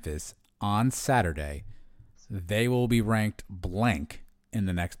Memphis on Saturday, they will be ranked blank in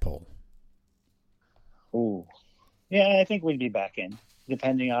the next poll. Ooh. Yeah, I think we'd be back in,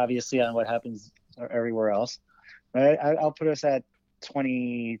 depending, obviously, on what happens everywhere else. But I'll put us at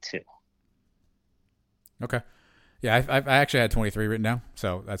 22. Okay. Yeah, I actually had 23 written down,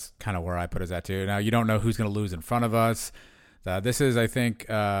 so that's kind of where I put us at too. Now, you don't know who's going to lose in front of us. This is, I think,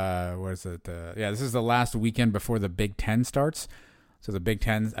 what is it? This is the last weekend before the Big Ten starts. So the Big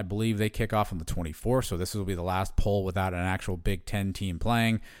Ten, I believe they kick off on the 24th, so this will be the last poll without an actual Big Ten team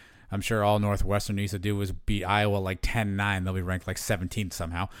playing. I'm sure all Northwestern needs to do is beat Iowa like 10-9. They'll be ranked like 17th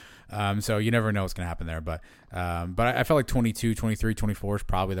somehow. So you never know what's going to happen there. But I felt like 22, 23, 24 is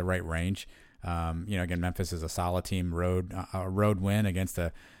probably the right range. Again, Memphis is a solid team, a road win against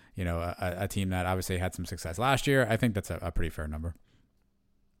a team that obviously had some success last year. I think that's a pretty fair number.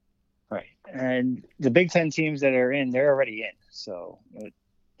 Right. And the Big Ten teams that are in, they're already in. So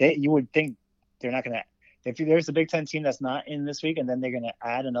you would think they're not going to, if there's a Big Ten team that's not in this week and then they're going to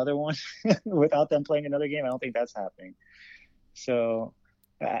add another one without them playing another game, I don't think that's happening. So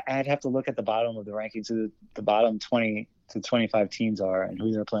I'd have to look at the bottom of the rankings, who the bottom 20 to 25 teams are and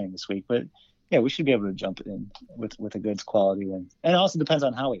who they're playing this week. But yeah, we should be able to jump in with a good quality win. And it also depends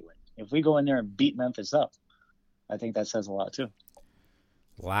on how we win. If we go in there and beat Memphis up, I think that says a lot too.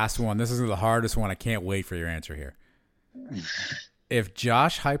 Last one. This is the hardest one. I can't wait for your answer here. If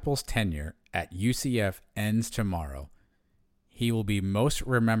Josh Heupel's tenure at UCF ends tomorrow, he will be most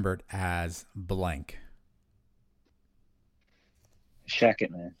remembered as blank. Check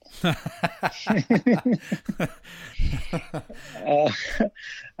it, man.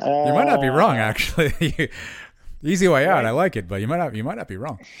 You might not be wrong, actually. Easy way out. I like it, but you might not be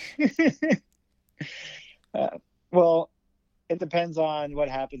wrong. Well, it depends on what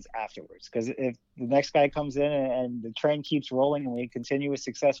happens afterwards. Because if the next guy comes in and the train keeps rolling and we continue with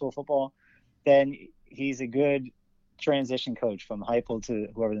successful football, then he's a good transition coach from Heupel to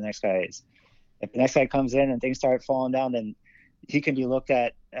whoever the next guy is. If the next guy comes in and things start falling down, then he can be looked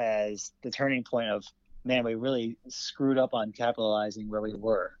at as the turning point of, man, we really screwed up on capitalizing where we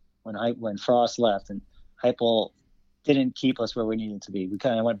were when Frost left and Heupel didn't keep us where we needed to be. We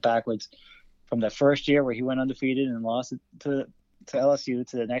kind of went backwards from the first year where he went undefeated and lost to LSU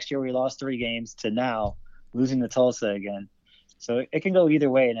to the next year where he lost 3 games to now losing to Tulsa again. So it can go either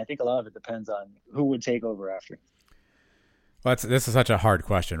way, and I think a lot of it depends on who would take over after. Well, this is such a hard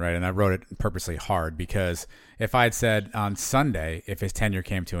question, right? And I wrote it purposely hard because if I had said on Sunday, if his tenure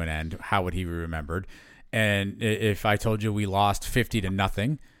came to an end, how would he be remembered? And if I told you we lost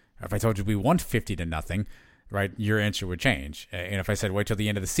 50-0, or if I told you we won 50-0, right, your answer would change. And if I said wait till the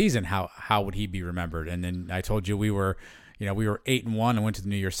end of the season, how would he be remembered? And then I told you we were 8-1 and went to the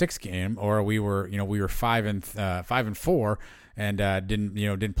New Year's Six game, or we were 5-4 and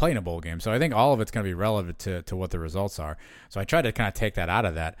didn't play in a bowl game. So I think all of it's going to be relevant to what the results are. So I tried to kind of take that out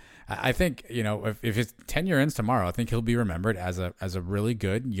of that. I think if his tenure ends tomorrow, I think he'll be remembered as a really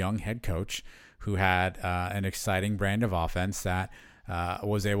good young head coach who had an exciting brand of offense that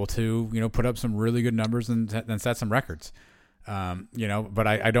was able to put up some really good numbers and set some records. But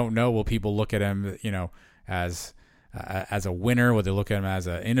I don't know, will people look at him as a winner? Will they look at him as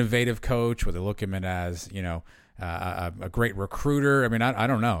an innovative coach? Will they look at him as a great recruiter? I mean, I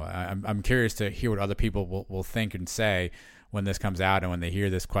don't know. I'm curious to hear what other people will think and say when this comes out and when they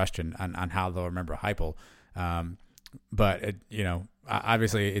hear this question on how they'll remember Heupel. But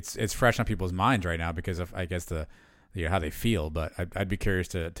obviously it's fresh on people's minds right now because of, I guess, the how they feel. But I'd be curious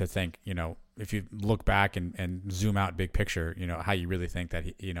to think, if you look back and zoom out big picture, how you really think that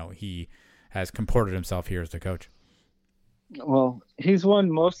he has comported himself here as the coach. Well, he's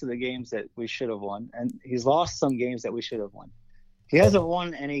won most of the games that we should have won, and he's lost some games that we should have won. He hasn't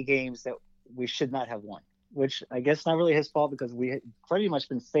won any games that we should not have won, which I guess not really his fault because we had pretty much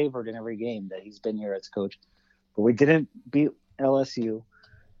been favored in every game that he's been here as coach. But we didn't beat LSU.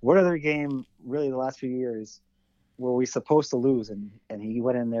 What other game really the last few years were we supposed to lose, and he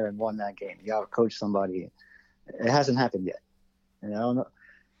went in there and won that game. He out-coached somebody. It hasn't happened yet. And I don't know.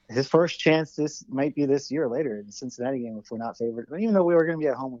 His first chance might be this year later in the Cincinnati game if we're not favored. Even though we were going to be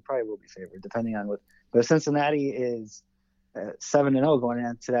at home, we probably will be favored, depending on what. But if Cincinnati is 7-0 going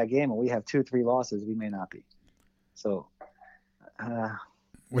into that game, and we have 2-3 losses, we may not be. So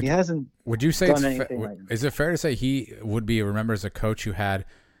he hasn't. Would you say done anything right now. Is it fair to say he would be remembered as a coach who had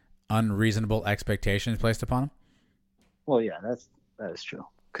unreasonable expectations placed upon him? Well, yeah, that is true.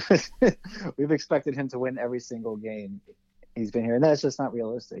 We've expected him to win every single game he's been here, and that's just not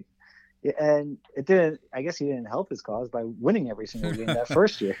realistic. And it didn't. I guess he didn't help his cause by winning every single game that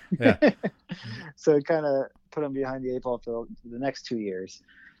first year. So it kind of put him behind the 8 ball for the next 2 years.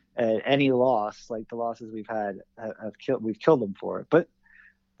 And any loss, like the losses we've had, we've killed them for it. But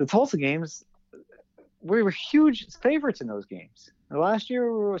the Tulsa games, we were huge favorites in those games. Last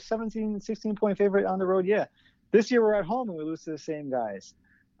year we were a 17, 16-point favorite on the road. Yeah, this year we're at home and we lose to the same guys.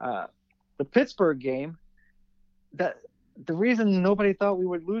 The Pittsburgh game, the reason nobody thought we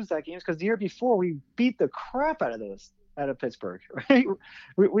would lose that game is because the year before we beat the crap out of Pittsburgh. Right?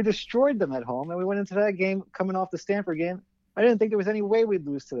 We destroyed them at home, and we went into that game coming off the Stanford game. I didn't think there was any way we'd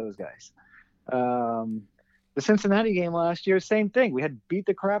lose to those guys. The Cincinnati game last year, same thing. We had beat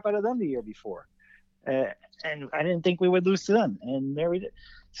the crap out of them the year before, and I didn't think we would lose to them, and there we did.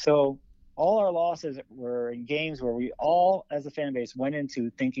 So all our losses were in games where we all, as a fan base, went into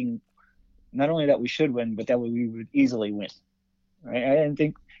thinking not only that we should win, but that we would easily win. Right? I didn't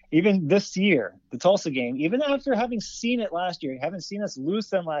think, even this year, the Tulsa game, even after having seen it last year, having seen us lose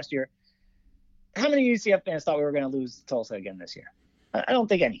them last year, how many UCF fans thought we were going to lose Tulsa again this year? I don't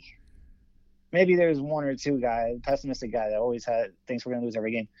think any. Maybe there's one or two pessimistic guy that always thinks we're going to lose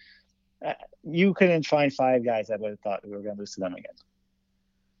every game. You couldn't find 5 guys that would have thought we were going to lose to them again.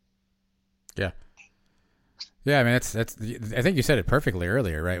 Yeah. Yeah, I mean, that's. I think you said it perfectly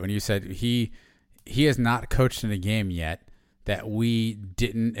earlier, right? When you said he has not coached in a game yet that we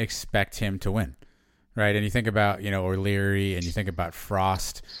didn't expect him to win, right? And you think about, O'Leary, and you think about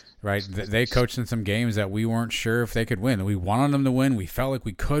Frost, right? They coached in some games that we weren't sure if they could win. We wanted them to win. We felt like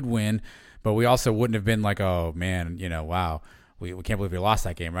we could win, but we also wouldn't have been like, oh man, wow, we can't believe we lost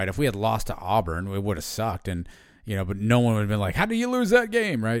that game, right? If we had lost to Auburn, it would have sucked, and but no one would have been like, how do you lose that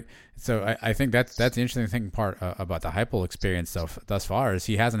game, right? So I think that's the interesting thing part about the Heupel experience thus far is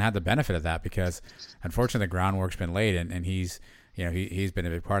he hasn't had the benefit of that because unfortunately the groundwork's been laid, and he's he's been a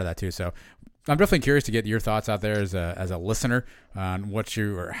big part of that too. So I'm definitely curious to get your thoughts out there as a listener on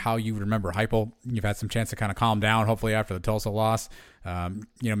how you remember Heupel. You've had some chance to kind of calm down, hopefully after the Tulsa loss.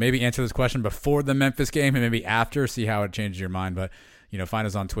 Maybe answer this question before the Memphis game and maybe after, see how it changes your mind. But find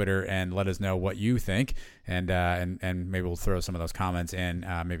us on Twitter and let us know what you think, and maybe we'll throw some of those comments in.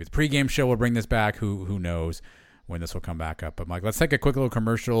 Maybe the pregame show will bring this back. Who knows when this will come back up? But Mike, let's take a quick little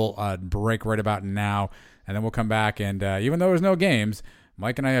commercial break right about now, and then we'll come back. And even though there's no games,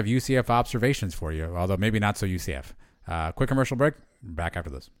 Mike and I have UCF observations for you, although maybe not so UCF. Quick commercial break. Back after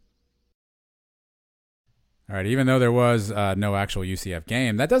this. All right. Even though there was no actual UCF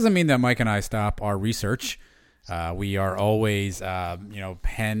game, that doesn't mean that Mike and I stop our research. We are always,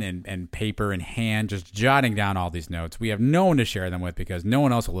 pen and paper in hand, just jotting down all these notes. We have no one to share them with because no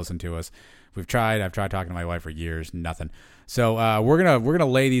one else will listen to us. I've tried talking to my wife for years, nothing. So we're gonna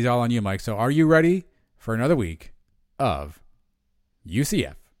lay these all on you, Mike. So are you ready for another week of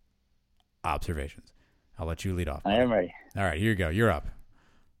UCF observations? I'll let you lead off. I am ready. All right, here you go. You're up.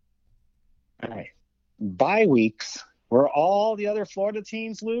 All right. Bye weeks where all the other Florida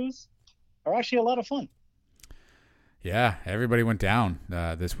teams lose are actually a lot of fun. Yeah, everybody went down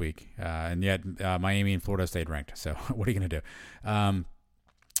this week, and yet Miami and Florida stayed ranked. So what are you going to do?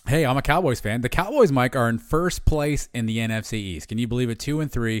 Hey, I'm a Cowboys fan. The Cowboys, Mike, are in first place in the NFC East. Can you believe it?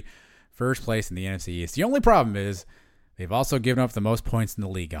 2-3, first place in the NFC East. The only problem is they've also given up the most points in the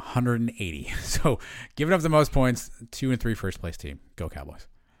league, 180. So giving up the most points, 2-3 first place team. Go Cowboys.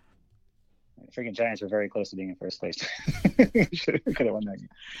 The freaking Giants were very close to being in first place. Could have won that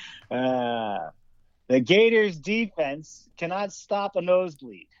game. The Gators defense cannot stop a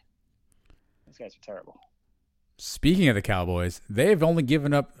nosebleed. These guys are terrible. Speaking of the Cowboys, they've only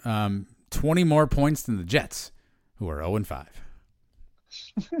given up 20 more points than the Jets, who are 0-5.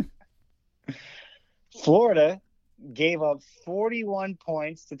 Florida gave up 41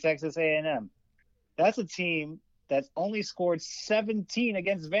 points to Texas A&M. That's a team that's only scored 17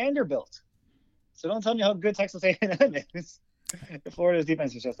 against Vanderbilt. So don't tell me how good Texas A&M is. Florida's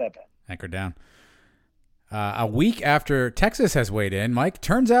defense is just that bad. Anchor down. A week after Texas has weighed in, Mike,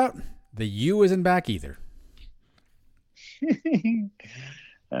 turns out the U isn't back either.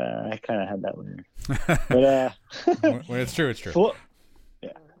 I kind of had that later. But when it's true, it's true.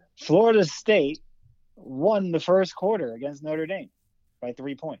 Florida State won the first quarter against Notre Dame by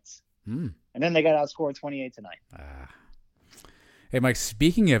 3 points. And then they got outscored 28-9. Hey, Mike,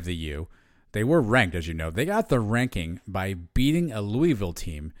 speaking of the U, they were ranked, as you know. They got the ranking by beating a Louisville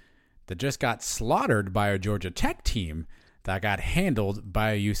team that just got slaughtered by a Georgia Tech team that got handled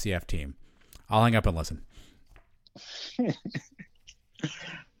by a UCF team. I'll hang up and listen.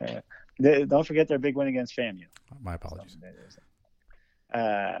 Don't forget their big win against FAMU. My apologies.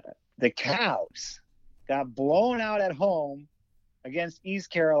 The Cows got blown out at home against East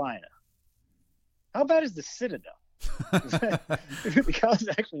Carolina. How bad is the Citadel? The Cows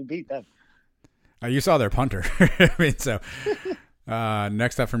actually beat them. You saw their punter.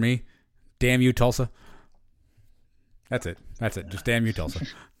 Next up for me, damn you, Tulsa. That's it. Just damn you, Tulsa.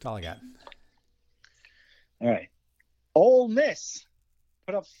 That's all I got. All right. Ole Miss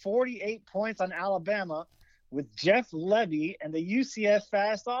put up 48 points on Alabama with Jeff Levy and the UCF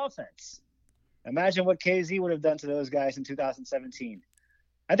fast offense. Imagine what KZ would have done to those guys in 2017.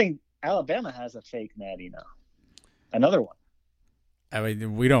 I think Alabama has a fake Natty now. Another one. I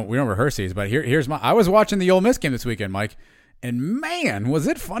mean, we don't rehearse these, but here's my. I was watching the Ole Miss game this weekend, Mike, and man, was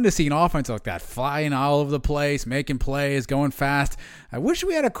it fun to see an offense like that flying all over the place, making plays, going fast. I wish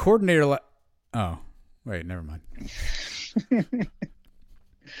we had a coordinator. Oh, wait, never mind.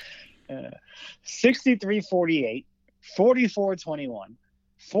 63-48, 44-21,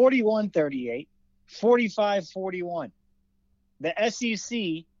 41-38, 45-41. The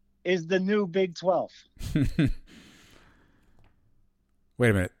SEC is the new Big 12. Wait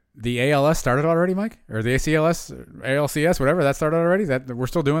a minute. The ALS started already, Mike? Or the ACLS, ALCS, whatever, that started already? That we're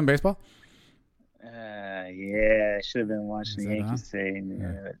still doing baseball? Yeah, I should have been watching the Yankees today.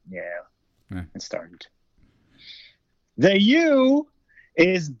 Yeah, it started. The U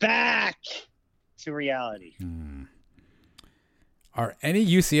is back to reality. Are any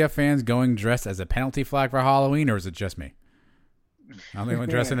UCF fans going dressed as a penalty flag for Halloween, or is it just me? I'm the only one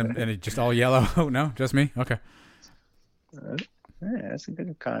dressing and it's just all yellow. Oh, no, just me? Okay. Yeah, that's a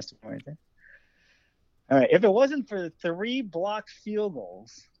good costume right there. All right. If it wasn't for the 3 blocked field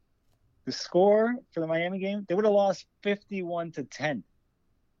goals, the score for the Miami game, they would have lost 51-10.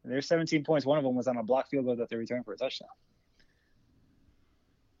 There's 17 points. One of them was on a blocked field goal that they returned for a touchdown.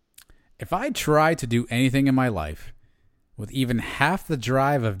 If I tried to do anything in my life with even half the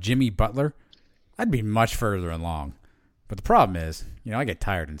drive of Jimmy Butler, I'd be much further along. But the problem is, I get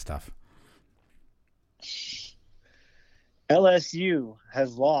tired and stuff. LSU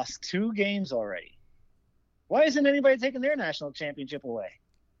has lost 2 games already. Why isn't anybody taking their national championship away?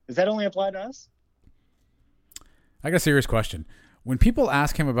 Does that only apply to us? I got a serious question. When people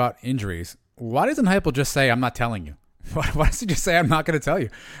ask him about injuries, why doesn't Heupel just say, I'm not telling you? Why does he just say, I'm not going to tell you?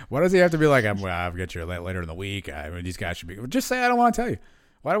 Why does he have to be like, I'll get you later in the week. These guys should be. Just say, I don't want to tell you.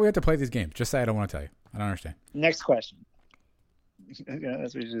 Why do we have to play these games? Just say, I don't want to tell you. I don't understand. Next question.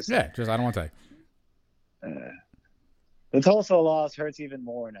 That's what you just said. Yeah, just I don't want to tell you. The Tulsa loss hurts even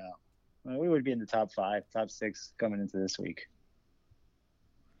more now. We would be in the top 5, top 6 coming into this week.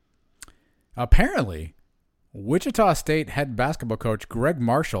 Apparently, Wichita State head basketball coach Greg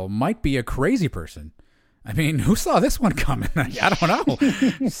Marshall might be a crazy person. I mean, who saw this one coming? I don't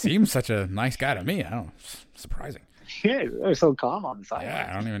know. Seems such a nice guy to me. I don't know. Surprising. Yeah, they're so calm on the side. Yeah,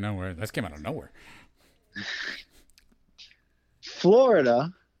 I don't even know where. This came out of nowhere.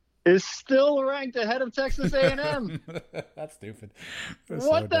 Florida is still ranked ahead of Texas A&M. That's stupid.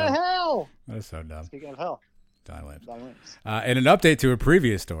 What the hell? That's so dumb. Speaking of hell. Don Williams. And an update to a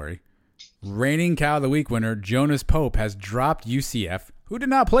previous story. Reigning Cow of the Week winner Jonas Pope has dropped UCF, who did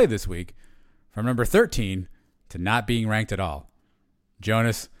not play this week, from number 13 to not being ranked at all.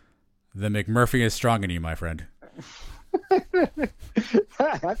 Jonas, the McMurphy is strong in you, my friend.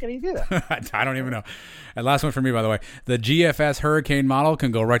 How can he do that? I don't even know. And last one for me, by the way. The GFS Hurricane model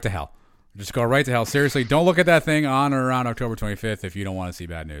can go right to hell. Just go right to hell. Seriously, don't look at that thing on or around October 25th if you don't want to see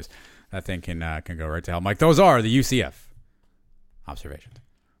bad news. That thing can go right to hell. Mike, those are the UCF observations.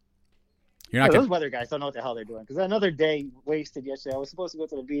 You're not those weather guys don't know what the hell they're doing, because another day wasted yesterday. I was supposed to go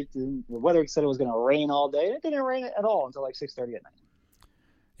to the beach, and the weather said it was going to rain all day. It didn't rain at all until like 6:30 at night.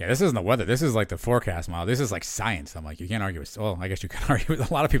 Yeah, this isn't the weather. This is like the forecast model. This is like science. I'm like, you can't argue with. Well, I guess you can argue with.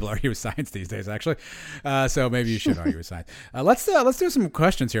 A lot of people argue with science these days, actually. So maybe you should argue with science. Let's do some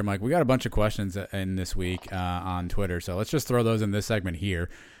questions here, Mike. We got a bunch of questions in this week on Twitter, so let's just throw those in this segment here,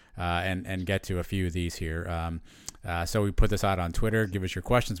 and get to a few of these here. So we put this out on Twitter. Give us your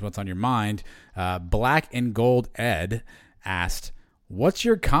questions. What's on your mind? Black and Gold Ed asked, "What's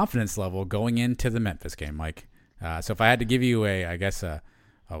your confidence level going into the Memphis game, Mike?" So if I had to give you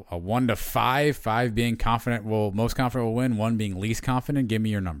a a 1 to 5, 5 being most confident will win, 1 being least confident. Give me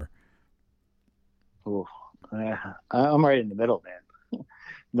your number. Ooh, I'm right in the middle, man.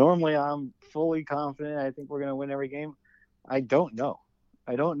 Normally, I'm fully confident. I think we're going to win every game. I don't know.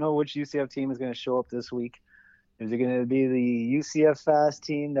 I don't know which UCF team is going to show up this week. Is it going to be the UCF fast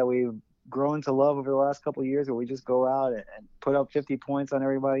team that we've grown to love over the last couple of years, where we just go out and put up 50 points on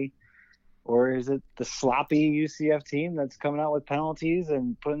everybody? Or is it the sloppy UCF team that's coming out with penalties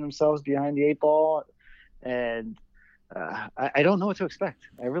and putting themselves behind the 8 ball? And I don't know what to expect.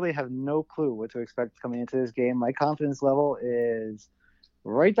 I really have no clue what to expect coming into this game. My confidence level is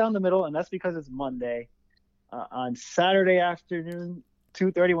right down the middle, and that's because it's Monday. On Saturday afternoon,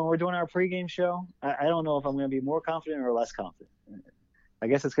 2:30, when we're doing our pregame show, I don't know if I'm going to be more confident or less confident. I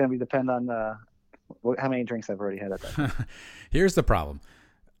guess it's going to depend on how many drinks I've already had at that time. Here's the problem.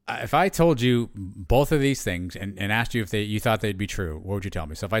 If I told you both of these things and asked you if you thought they'd be true, what would you tell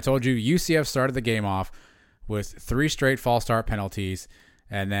me? So if I told you UCF started the game off with 3 straight false start penalties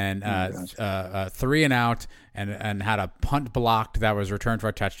and then 3 and out and had a punt blocked that was returned for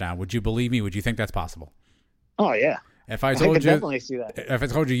a touchdown, would you believe me? Would you think that's possible? Oh, yeah. If I told you, definitely see that. If I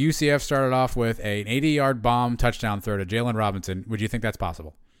told you UCF started off with an 80-yard bomb touchdown throw to Jalen Robinson, would you think that's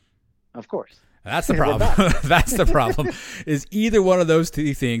possible? Of course. That's the problem. That's the problem. Is either one of those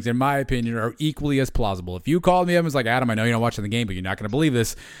 2 things, in my opinion, are equally as plausible. If you called me up and was like, Adam, I know you're not watching the game, but you're not going to believe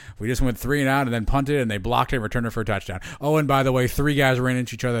this. We just went 3 and out and then punted and they blocked it and returned it for a touchdown. Oh, and by the way, 3 guys ran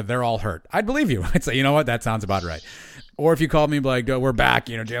into each other. They're all hurt. I'd believe you. I'd say, you know what? That sounds about right. Or if you called me and be like, we're back,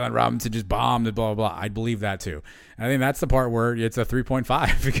 Jalen Robinson just bombed, blah, blah, blah. I'd believe that too. And I think that's the part where it's a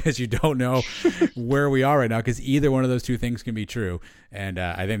 3.5 because you don't know where we are right now, because either one of those 2 things can be true. And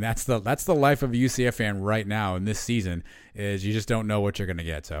I think that's the life of a UCF fan right now in this season, is you just don't know what you're going to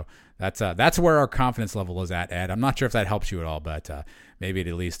get. So that's where our confidence level is at, Ed. I'm not sure if that helps you at all, but maybe it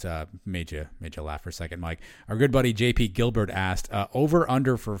at least made you laugh for a second, Mike. Our good buddy JP Gilbert asked, over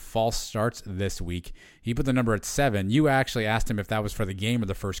under for false starts this week. He put the number at 7. You actually asked him if that was for the game or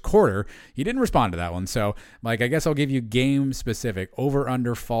the first quarter. He didn't respond to that one. So, Mike, I guess I'll give you game specific. Over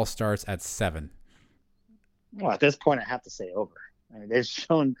under false starts at 7. Well, at this point, I have to say over. I mean, they've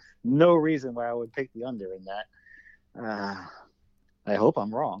shown no reason why I would pick the under in that. I hope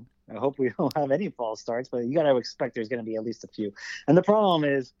I'm wrong. I hope we don't have any false starts, but you got to expect there's going to be at least a few. And the problem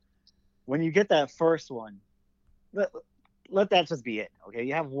is, when you get that first one, let that just be it. Okay,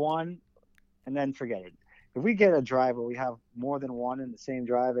 you have one, and then forget it. If we get a drive where we have more than one in the same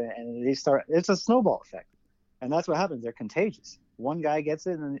drive, and they start, it's a snowball effect, and that's what happens. They're contagious. One guy gets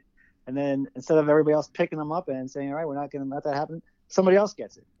it, and then instead of everybody else picking them up and saying, all right, we're not going to let that happen, somebody else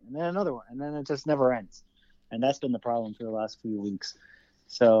gets it, and then another one, and then it just never ends. And that's been the problem for the last few weeks.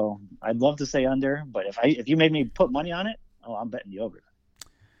 So I'd love to say under, but if you made me put money on it, I'm betting the over.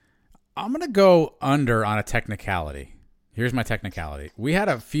 I'm going to go under on a technicality. Here's my technicality. We had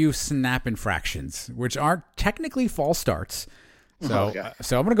a few snap infractions, which aren't technically false starts. So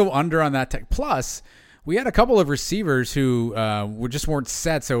so I'm going to go under on that. Plus, we had a couple of receivers who just weren't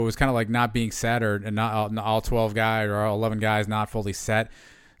set, so it was kind of like not being set, or not all 12 guys or all 11 guys not fully set.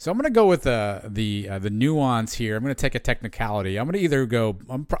 So I'm going to go with the nuance here. I'm going to take a technicality. I'm going to either go.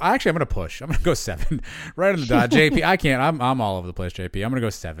 I'm going to push. I'm going to go 7, right on the dot. JP, I can't. I'm all over the place. JP, I'm going to go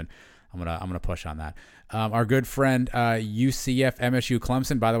 7. I'm gonna push on that. Our good friend UCF MSU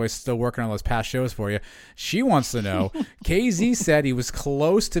Clemson, by the way, still working on those past shows for you. She wants to know. KZ said he was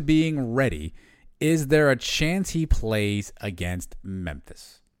close to being ready. Is there a chance he plays against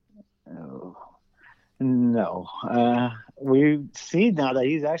Memphis? No. We see now that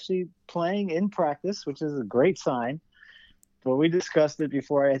he's actually playing in practice, which is a great sign. But we discussed it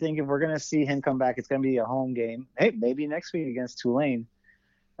before. I think if we're going to see him come back, it's going to be a home game. Hey, maybe next week against Tulane.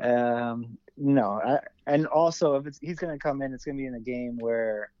 No. And also, if he's going to come in, it's going to be in a game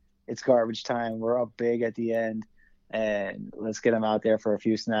where it's garbage time. We're up big at the end, and let's get him out there for a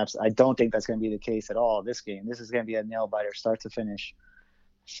few snaps. I don't think that's going to be the case at all this game. This is going to be a nail-biter start to finish.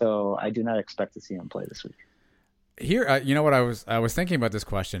 So I do not expect to see him play this week. Here, you know what, I was thinking about this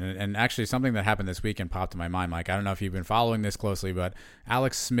question, and actually something that happened this weekend popped in my mind, Mike. I don't know if you've been following this closely, but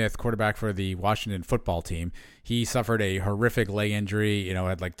Alex Smith, quarterback for the Washington football team, he suffered a horrific leg injury,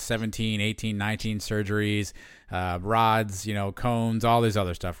 had like 17, 18, 19 surgeries, rods, cones, all this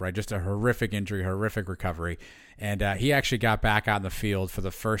other stuff, right? Just a horrific injury, horrific recovery. And he actually got back out in the field for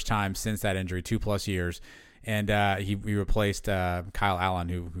the first time since that injury, 2+ years. And he replaced Kyle Allen,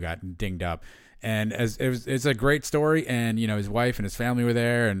 who got dinged up. And it's a great story, and his wife and his family were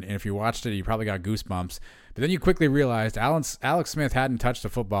there, and if you watched it, you probably got goosebumps. But then you quickly realized Alex Smith hadn't touched a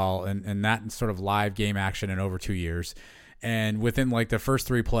football in that sort of live game action in over 2 years. And within like the first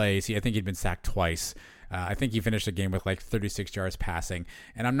 3 plays, I think he'd been sacked twice. I think he finished the game with like 36 yards passing.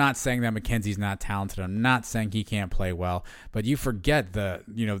 And I'm not saying that McKenzie's not talented. I'm not saying he can't play well. But you forget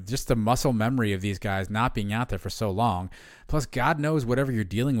just the muscle memory of these guys not being out there for so long. Plus, God knows whatever you're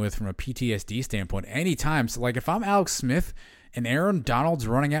dealing with from a PTSD standpoint. Anytime. So, like, if I'm Alex Smith and Aaron Donald's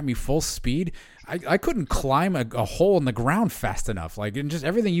running at me full speed, I couldn't climb a hole in the ground fast enough. Like, and just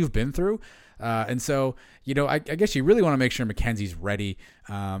everything you've been through. And so, I guess you really want to make sure McKenzie's ready.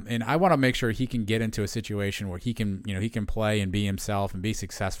 And I want to make sure he can get into a situation where he can play and be himself and be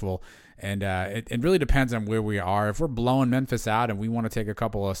successful. And it really depends on where we are. If we're blowing Memphis out and we want to take a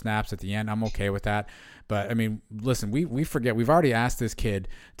couple of snaps at the end, I'm okay with that. But, I mean, listen, we forget. We've already asked this kid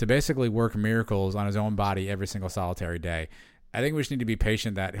to basically work miracles on his own body every single solitary day. I think we just need to be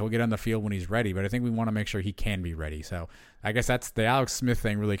patient that he'll get on the field when he's ready, but I think we want to make sure he can be ready. So I guess that's the Alex Smith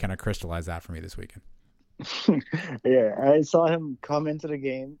thing really kind of crystallized that for me this weekend. Yeah, I saw him come into the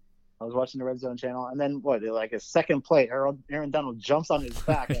game. I was watching the Red Zone channel, and then like a second play, Aaron Donald jumps on his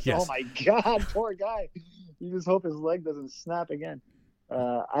back. Yes. Oh my God, poor guy. You just hope his leg doesn't snap again.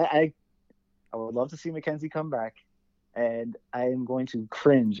 I would love to see McKenzie come back. And I am going to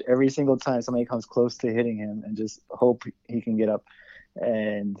cringe every single time somebody comes close to hitting him and just hope he can get up.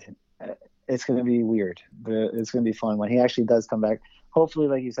 And it's going to be weird. It's going to be fun when he actually does come back. Hopefully,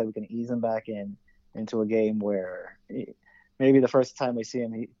 like you said, we can ease him back into a game where maybe the first time we see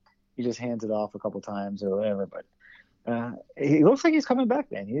him, he just hands it off a couple times or whatever. But he looks like he's coming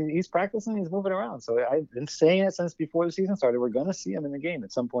back, man. He's practicing. He's moving around. So I've been saying it since before the season started. We're going to see him in the game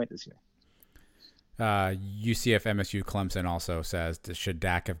at some point this year. UCF, MSU, Clemson also says, should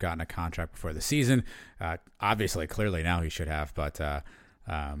Dak have gotten a contract before the season? Obviously, clearly now he should have, but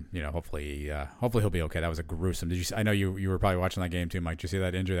hopefully he'll be okay. That was a gruesome. I know you were probably watching that game too, Mike. Did you see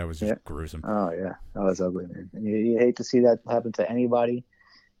that injury? That was just gruesome. Oh yeah, that was ugly, man. You hate to see that happen to anybody,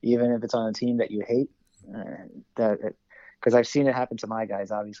 even if it's on a team that you hate. Because I've seen it happen to my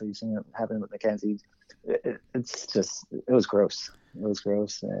guys. Obviously, you've seen it happen with McKenzie. It was gross. It was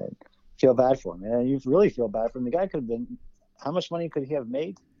gross. And feel bad for him, and you really feel bad for him. The guy could have been, how much money could he have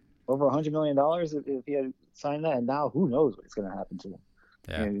made? Over $100 million if he had signed that, and now who knows what's going to happen to him.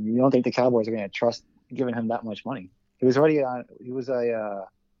 Yeah. You don't think the Cowboys are going to trust giving him that much money? He was already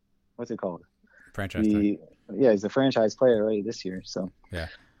what's it called? Franchise tag. Yeah, he's a franchise player already this year, so yeah.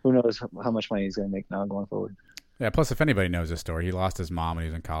 Who knows how much money he's going to make now going forward. Yeah, plus if anybody knows his story, he lost his mom when he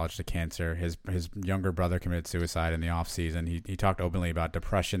was in college to cancer. His younger brother committed suicide in the offseason. He talked openly about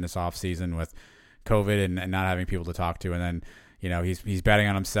depression this offseason with COVID and not having people to talk to. And then, he's betting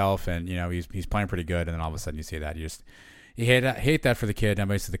on himself and, he's playing pretty good. And then all of a sudden you see that. You hate that for the kid. And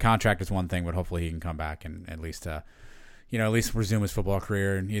basically the contract is one thing, but hopefully he can come back and at least resume his football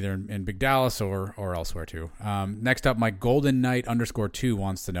career either in Big Dallas or elsewhere too. Next up, Mike Golden Knight _2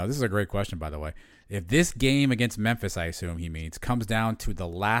 wants to know. This is a great question, by the way. If this game against Memphis, I assume he means, comes down to the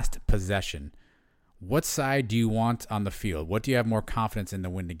last possession, what side do you want on the field? What do you have more confidence in to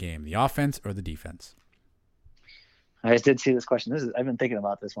win the game, the offense or the defense? I did see this question. I've been thinking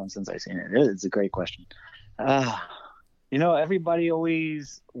about this one since I've seen it. It's a great question. Everybody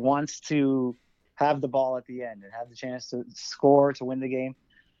always wants to have the ball at the end and have the chance to score to win the game.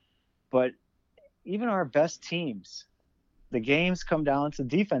 But even our best teams, the games come down to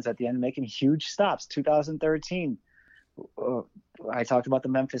defense at the end, making huge stops. 2013, I talked about the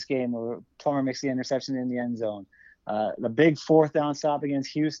Memphis game where Plummer makes the interception in the end zone. The big 4th down stop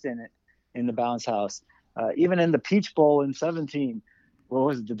against Houston in the bounce house. Even in the Peach Bowl in 17,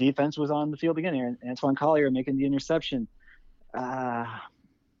 the defense was on the field again. Antoine Collier making the interception.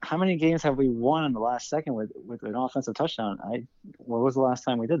 How many games have we won in the last second with an offensive touchdown? When was the last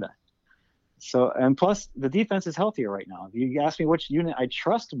time we did that? So, and plus the defense is healthier right now. If you ask me which unit I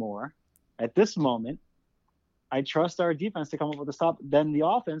trust more at this moment, I trust our defense to come up with a stop than the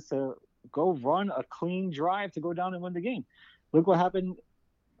offense to go run a clean drive to go down and win the game. Look what happened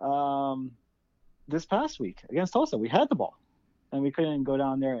this past week against Tulsa. We had the ball and we couldn't go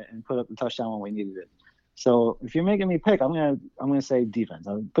down there and put up the touchdown when we needed it. So if you're making me pick, I'm gonna say defense.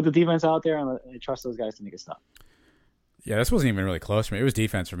 I'll put the defense out there and I trust those guys to make a stop. Yeah, this wasn't even really close for me. It was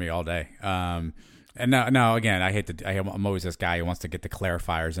defense for me all day. And now again, I'm always this guy who wants to get the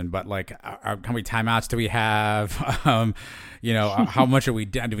clarifiers in, but like, how many timeouts do we have? How much are we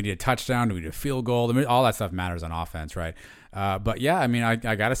down? Do we need a touchdown? Do we need a field goal? I mean, all that stuff matters on offense, right? But yeah, I mean, I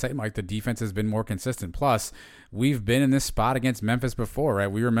got to say, Mike, the defense has been more consistent. Plus, we've been in this spot against Memphis before, right?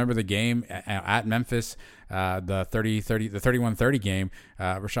 We remember the game at Memphis, the 31-30 game.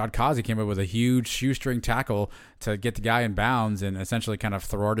 Rashad Kazi came up with a huge shoestring tackle to get the guy in bounds and essentially kind of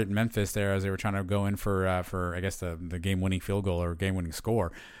thwarted Memphis there as they were trying to go in for I guess the game-winning field goal or game-winning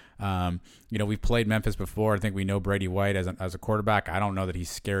score. We've played Memphis before. I think we know Brady White as a quarterback. I don't know that he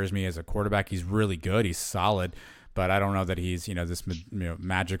scares me as a quarterback. He's really good. He's solid. But I don't know that he's, this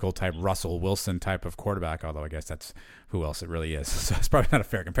magical type Russell Wilson type of quarterback, although I guess that's who else it really is. So it's probably not a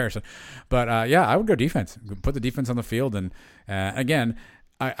fair comparison. But, I would go defense. Put the defense on the field. And, again,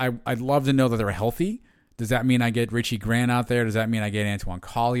 I'd love to know that they're healthy. Does that mean I get Richie Grant out there? Does that mean I get Antoine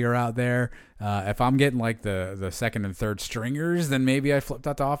Collier out there? If I'm getting like the second and third stringers, then maybe I flipped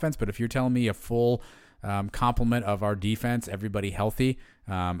out to offense. But if you're telling me a full complement of our defense, everybody healthy,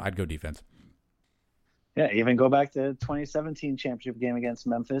 I'd go defense. Yeah, even go back to 2017 championship game against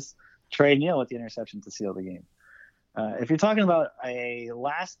Memphis. Trey Neal with the interception to seal the game. If you're talking about a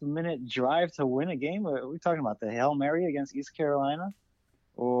last-minute drive to win a game, are we talking about the Hail Mary against East Carolina?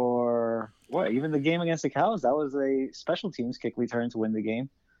 Or what? Even the game against the Cows, that was a special teams kick return to win the game.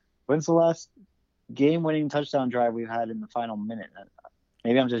 When's the last game-winning touchdown drive we've had in the final minute?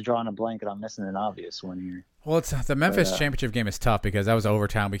 Maybe I'm just drawing a blank and I'm missing an obvious one here. Well, it's the Memphis championship game is tough because that was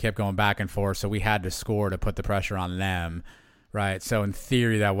overtime. We kept going back and forth, so we had to score to put the pressure on them, right? So in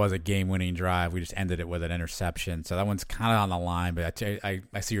theory, that was a game-winning drive. We just ended it with an interception. So that one's kind of on the line, but I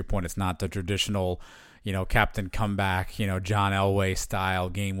see your point. It's not the traditional, captain comeback, John Elway style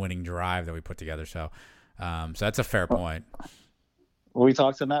game-winning drive that we put together. So that's a fair point. Well, we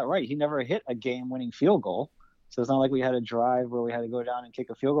talked to Matt Wright. He never hit a game-winning field goal. So it's not like we had a drive where we had to go down and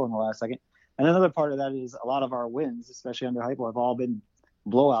kick a field goal in the last second. And another part of that is a lot of our wins, especially under Heupel, have all been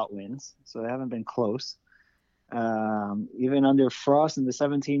blowout wins. So they haven't been close. Even under Frost in the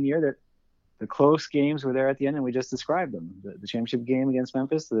 17 year, the close games were there at the end, and we just described them. The championship game against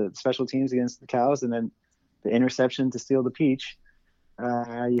Memphis, the special teams against the Cows, and then the interception to steal the peach.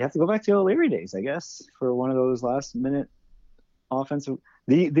 You have to go back to O'Leary days, I guess, for one of those last-minute offensive.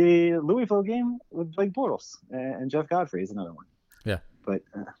 The Louisville game with Blake Bortles and Jeff Godfrey is another one. Yeah. But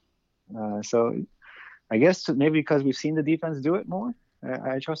so I guess maybe because we've seen the defense do it more,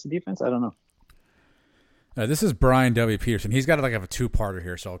 I trust the defense. I don't know. This is Brian W. Peterson. He's got like a two-parter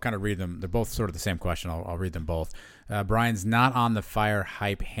here, so I'll kind of read them. They're both sort of the same question. I'll read them both. Brian's not on the fire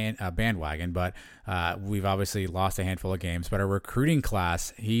hype bandwagon, but we've obviously lost a handful of games. But our recruiting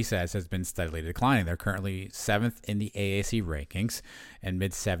class, he says, has been steadily declining. They're currently 7th in the AAC rankings and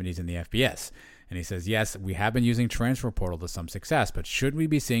mid-70s in the FBS. And he says, yes, we have been using transfer portal to some success, but should we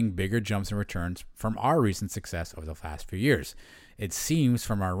be seeing bigger jumps in returns from our recent success over the last few years? It seems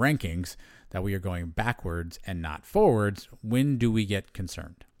from our rankings that we are going backwards and not forwards. When do we get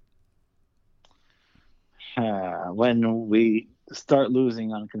concerned? When we start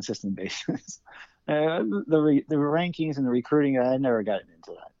losing on a consistent basis. The rankings and the recruiting, I never got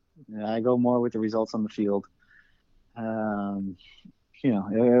into that. I go more with the results on the field.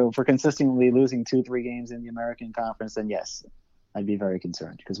 If we're consistently losing 2-3 games in the American Conference, then yes, I'd be very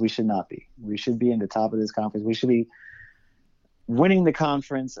concerned because we should not be. We should be in the top of this conference. We should be winning the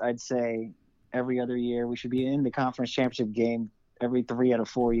conference, I'd say, every other year. We should be in the conference championship game every 3 out of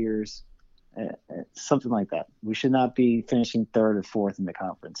 4 years, something like that. We should not be finishing 3rd or 4th in the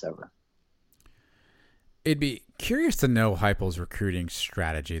conference ever. It'd be curious to know Heupel's recruiting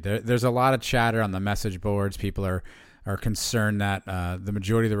strategy. There's a lot of chatter on the message boards. People are concerned that the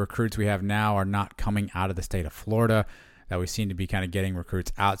majority of the recruits we have now are not coming out of the state of Florida, that we seem to be kind of getting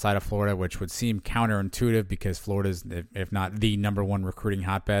recruits outside of Florida, which would seem counterintuitive because Florida is, if not the number one recruiting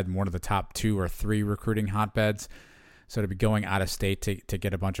hotbed, one of the top 2 or 3 recruiting hotbeds. So to be going out of state to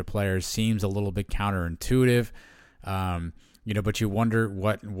get a bunch of players seems a little bit counterintuitive. But you wonder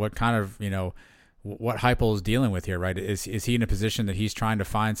what kind of, what Heupel is dealing with here, right? Is he in a position that he's trying to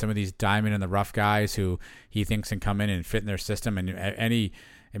find some of these diamond in the rough guys who he thinks can come in and fit in their system? And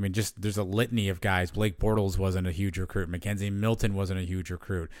there's a litany of guys. Blake Bortles wasn't a huge recruit. Mackenzie Milton wasn't a huge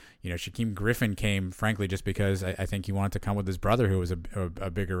recruit. Shaquem Griffin came, frankly, just because I think he wanted to come with his brother, who was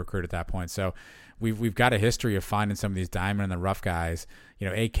a bigger recruit at that point. So we've got a history of finding some of these diamond in the rough guys.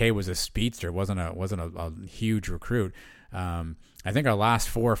 AK was a speedster, wasn't a huge recruit. I think our last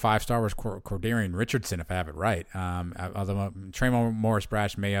 4 or 5 star was Cordarian Richardson, if I have it right. Although Tremont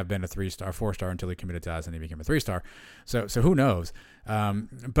Morris-Brash may have been a 3-star, 4-star until he committed to us and he became a 3-star. So who knows?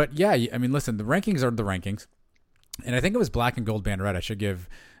 But yeah, listen, the rankings are the rankings. And I think it was Black and Gold Band Red. I should give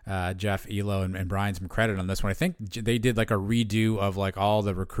Jeff, Elo, and Brian some credit on this one. I think they did like a redo of like all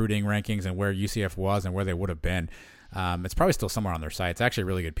the recruiting rankings and where UCF was and where they would have been. It's probably still somewhere on their site. It's actually a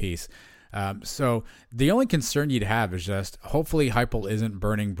really good piece. So the only concern you'd have is just hopefully Heupel isn't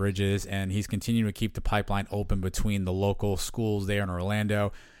burning bridges and he's continuing to keep the pipeline open between the local schools there in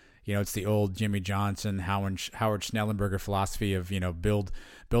Orlando. It's the old Jimmy Johnson, Howard Schnellenberger philosophy of, build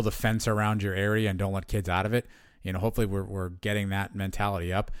a fence around your area and don't let kids out of it. Hopefully we're getting that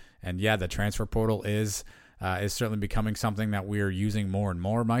mentality up. And yeah, the transfer portal is certainly becoming something that we are using more and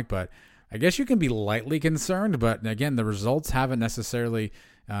more, Mike, but I guess you can be lightly concerned, but again, the results haven't necessarily,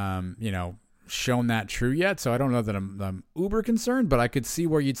 shown that true yet. So I don't know that I'm uber concerned, but I could see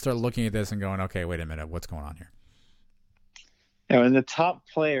where you'd start looking at this and going, okay, wait a minute, what's going on here? And the top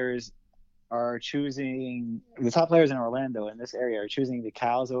players in Orlando in this area are choosing the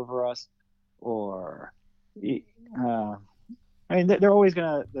Cows over us, or, they're always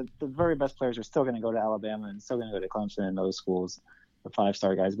the very best players are still going to go to Alabama and still going to go to Clemson and those schools, the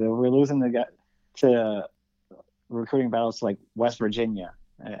 5-star guys. But we're losing to recruiting battles to like West Virginia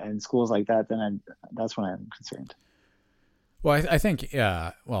and schools like that. Then that's when I'm concerned. Well, I think, they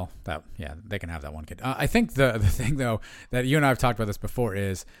can have that one kid. I think the thing, though, that you and I have talked about this before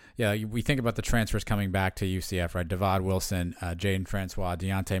is, we think about the transfers coming back to UCF, right? Devad Wilson, Jaden Francois,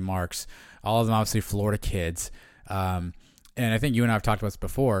 Deontay Marks, all of them obviously Florida kids. And I think you and I have talked about this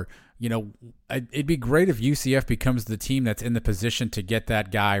before. It'd be great if UCF becomes the team that's in the position to get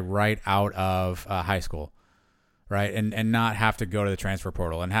that guy right out of high school. Right, and not have to go to the transfer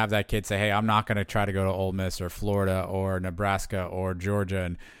portal and have that kid say, hey, I'm not going to try to go to Ole Miss or Florida or Nebraska or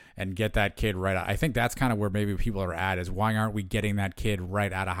Georgia and get that kid right out. I think that's kind of where maybe people are at, is why aren't we getting that kid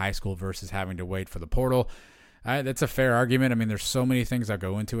right out of high school versus having to wait for the portal? That's a fair argument. I mean, there's so many things that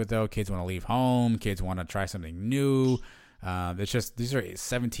go into it, though. Kids want to leave home. Kids want to try something new. It's just these are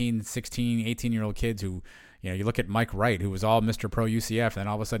 17, 16, 18-year-old kids who, you look at Mike Wright, who was all Mr. Pro UCF, and then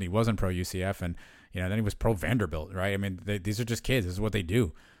all of a sudden he wasn't Pro UCF, and then he was Pro Vanderbilt, right? I mean, these are just kids. This is what they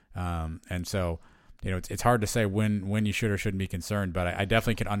do. And so, it's hard to say when you should or shouldn't be concerned, but I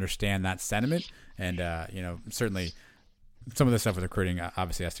definitely can understand that sentiment. And, certainly some of the stuff with recruiting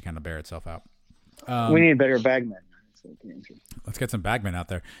obviously has to kind of bear itself out. We need better bagmen. Let's get some bagmen out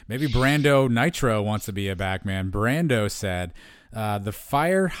there. Maybe Brando Nitro wants to be a bagman. Brando said, the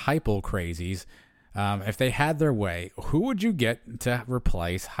fire Heupel crazies, if they had their way, who would you get to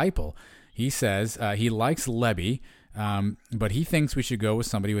replace Heupel? He says he likes Lebby, but he thinks we should go with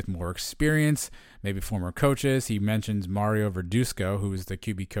somebody with more experience, maybe former coaches. He mentions Mario Verduzco, who is the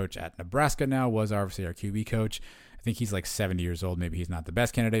QB coach at Nebraska now, was obviously our QB coach. I think he's like 70 years old. Maybe he's not the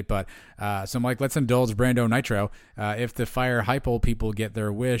best candidate, but so Mike, let's indulge Brando Nitro. If the fire Heupel people get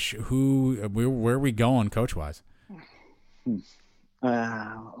their wish, where are we going coach-wise?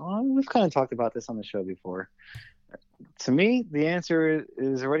 Well, we've kind of talked about this on the show before. To me, the answer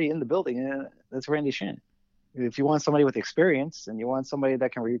is already in the building, and that's Randy Shannon. If you want somebody with experience and you want somebody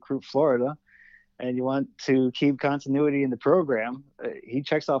that can recruit Florida and you want to keep continuity in the program, he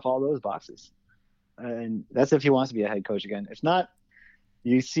checks off all those boxes. And that's if he wants to be a head coach again. If not,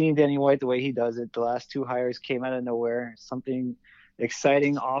 you've seen Danny White, the way he does it. The last two hires came out of nowhere. Something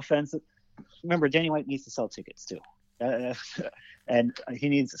exciting, offensive. Remember, Danny White needs to sell tickets too. And he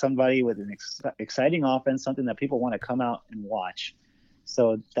needs somebody with an exciting offense, something that people want to come out and watch.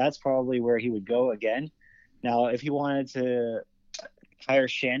 So that's probably where he would go again. Now, if he wanted to hire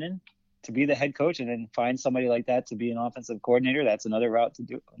Shannon to be the head coach and then find somebody like that to be an offensive coordinator, that's another route to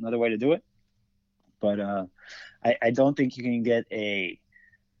do, another way to do it. But I don't think you can get a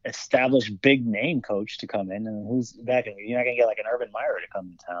established big name coach to come in. And who's that? You're not going to get like an Urban Meyer to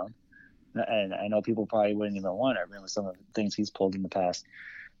come to town. And I know people probably wouldn't even want to. I remember some of the things he's pulled in the past.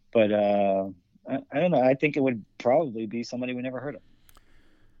 But I don't know. I think it would probably be somebody we never heard of.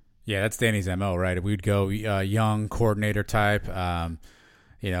 Yeah, that's Danny's MO, right? We'd go young coordinator type. Some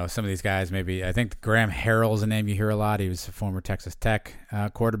of these guys maybe. I think Graham Harrell's a name you hear a lot. He was a former Texas Tech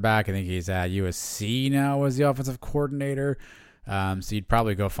quarterback. I think he's at USC now as the offensive coordinator. So you'd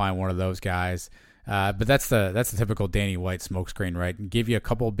probably go find one of those guys. But that's the typical Danny White smokescreen, right? Give you a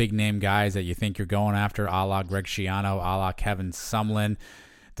couple of big name guys that you think you're going after, a la Greg Schiano, a la Kevin Sumlin.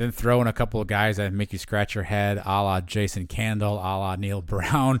 Then throw in a couple of guys that make you scratch your head, a la Jason Candle, a la Neil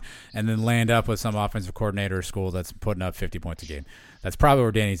Brown, and then land up with some offensive coordinator or school that's putting up 50 points a game. That's probably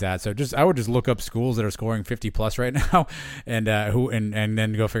where Danny's at. So I would just look up schools that are scoring 50 plus right now, and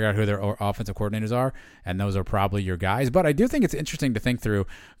then go figure out who their offensive coordinators are, and those are probably your guys. But I do think it's interesting to think through: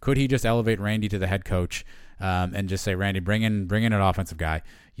 could he just elevate Randy to the head coach, and just say, Randy, bring in an offensive guy.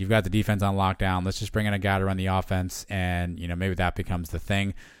 You've got the defense on lockdown. Let's just bring in a guy to run the offense, and maybe that becomes the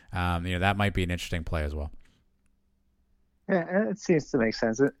thing. That might be an interesting play as well. Yeah, it seems to make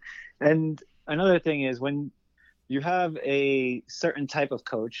sense. And another thing is when you have a certain type of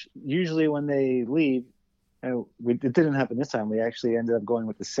coach. Usually when they leave, it didn't happen this time. We actually ended up going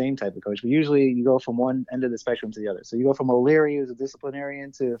with the same type of coach. But usually you go from one end of the spectrum to the other. So you go from O'Leary, who's a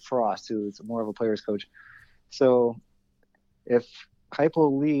disciplinarian, to Frost, who's more of a player's coach. So if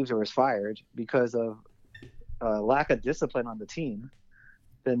Heupel leaves or is fired because of lack of discipline on the team,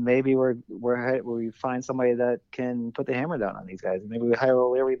 then maybe we find somebody that can put the hammer down on these guys. Maybe we hire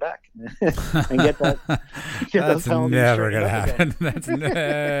O'Leary back and get that. That's never gonna happen. That's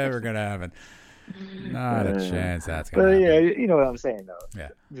never gonna happen. Not a chance. That's gonna happen. Yeah, you know what I'm saying, though.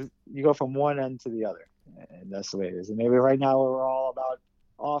 Yeah. You go from one end to the other, and that's the way it is. And maybe right now we're all about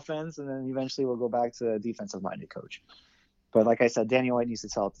offense, and then eventually we'll go back to a defensive-minded coach. But like I said, Danny White needs to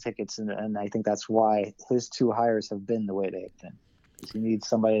sell tickets, and I think that's why his 2 hires have been the way they've been. You need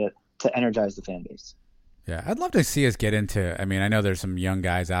somebody to energize the fan base. Yeah, I'd love to see us get into. I mean, I know there's some young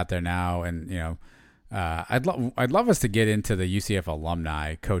guys out there now, and I'd love us to get into the UCF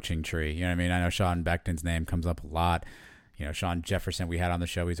alumni coaching tree. You know what I mean? I know Sean Beckton's name comes up a lot. Sean Jefferson we had on the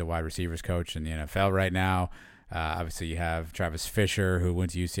show. He's a wide receivers coach in the NFL right now. Obviously, you have Travis Fisher, who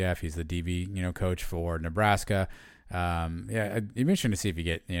went to UCF. He's the DB coach for Nebraska. It'd be interesting to see if you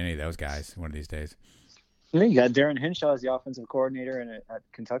get any of those guys one of these days. You got Darren Hinshaw as the offensive coordinator at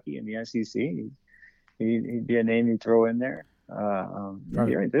Kentucky in the SEC. He'd be a name you throw in there.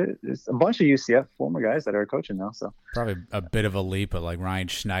 There's a bunch of UCF former guys that are coaching now. So probably a bit of a leap, but like Ryan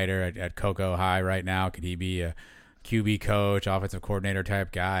Schneider at Cocoa High right now, could he be a QB coach, offensive coordinator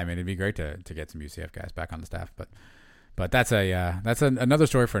type guy? I mean, it'd be great to get some UCF guys back on the staff, but that's another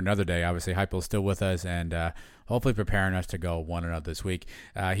story for another day. Obviously, Heupel's still with us and hopefully preparing us to go 1-0 this week.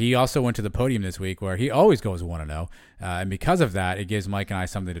 He also went to the podium this week where he always goes 1-0, and because of that, it gives Mike and I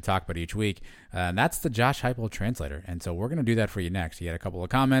something to talk about each week, and that's the Josh Heupel translator. And so we're going to do that for you next. He had a couple of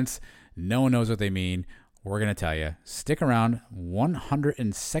comments. No one knows what they mean. We're going to tell you. Stick around.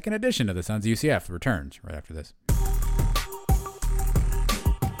 102nd edition of the Sons of UCF returns right after this.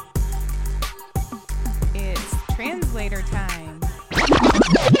 Translator time.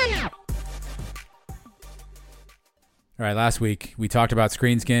 All right, last week we talked about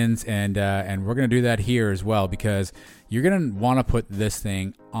screen skins, and we're going to do that here as well because you're going to want to put this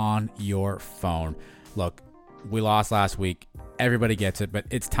thing on your phone. Look, we lost last week. Everybody gets it, but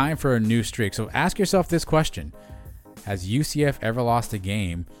it's time for a new streak. So ask yourself this question. Has UCF ever lost a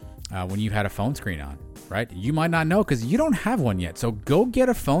game when you had a phone screen on, right? You might not know because you don't have one yet. So go get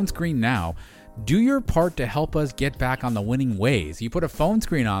a phone screen now. Do your part to help us get back on the winning ways. You put a phone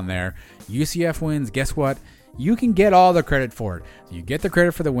screen on there, UCF wins, guess what? You can get all the credit for it. So you get the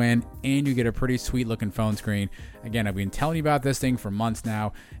credit for the win, and you get a pretty sweet looking phone screen. Again, I've been telling you about this thing for months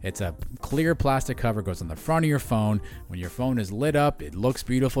now. It's a clear plastic cover, goes on the front of your phone. When your phone is lit up, it looks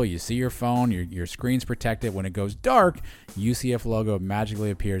beautiful. You see your phone, your screen's protected. When it goes dark, UCF logo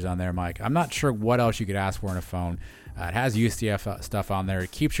magically appears on there, Mike. I'm not sure what else you could ask for in a phone. It has UCF stuff on there.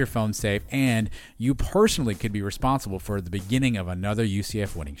 It keeps your phone safe, and you personally could be responsible for the beginning of another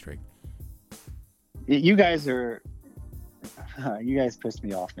UCF winning streak. You guys pissed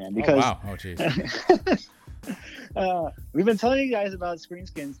me off, man. Because jeez. We've been telling you guys about screen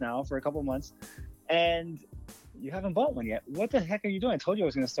skins now for a couple months, and you haven't bought one yet. What the heck are you doing? I told you I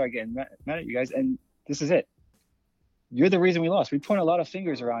was going to start getting mad at you guys, and this is it. You're the reason we lost. We point a lot of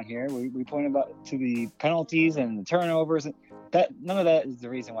fingers around here. We point to the penalties and the turnovers. None of that is the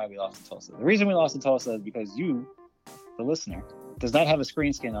reason why we lost to Tulsa. The reason we lost to Tulsa is because you, the listener, does not have a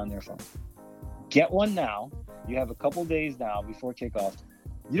screen skin on their phone. Get one now. You have a couple days now before kickoff.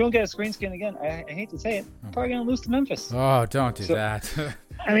 You don't get a screen skin again, I hate to say it, you're probably going to lose to Memphis. Oh, don't do that.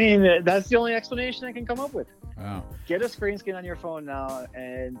 I mean, that's the only explanation I can come up with. Wow. Get a screen skin on your phone now,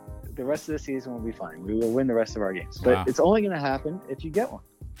 and the rest of the season will be fine. We will win the rest of our games. But It's only going to happen if you get one.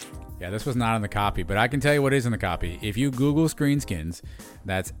 Yeah, this was not in the copy, but I can tell you what is in the copy. If you Google screen skins,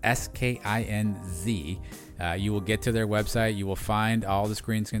 that's SKINZ, you will get to their website. You will find all the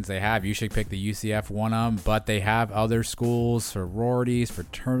screen skins they have. You should pick the UCF one of them, but they have other schools, sororities,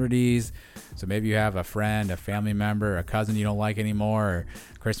 fraternities. So maybe you have a friend, a family member, a cousin you don't like anymore, or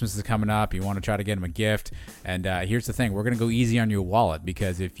Christmas is coming up. You want to try to get them a gift. And here's the thing. We're going to go easy on your wallet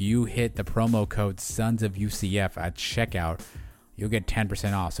because if you hit the promo code Sons of UCF at checkout, you'll get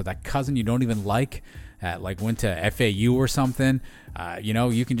 10% off. So that cousin you don't even like went to FAU or something,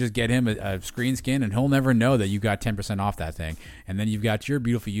 you can just get him a screen skin and he'll never know that you got 10% off that thing. And then you've got your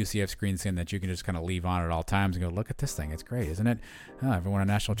beautiful UCF screen skin that you can just kind of leave on at all times and go, look at this thing. It's great, isn't it? Ever won a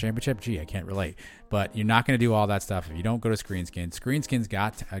national championship? Gee, I can't relate. But you're not going to do all that stuff if you don't go to Screenskins.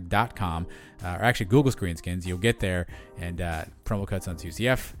 Screenskins.com, or actually Google Screenskins. You'll get there and promo code Sons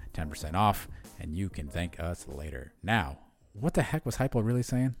UCF, 10% off. and you can thank us later. Now, what the heck was Heupel really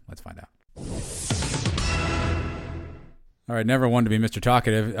saying? Let's find out. All right, never one to be Mr.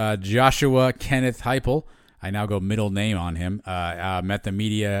 Talkative. Joshua Kenneth Heupel, I now go middle name on him, met the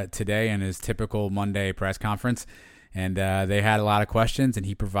media today in his typical Monday press conference, and they had a lot of questions, and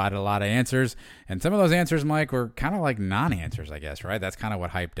he provided a lot of answers. And some of those answers, Mike, were kind of like non-answers, I guess, right? That's kind of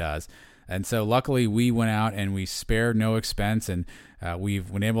what Hype does. And so luckily we went out and we spared no expense, and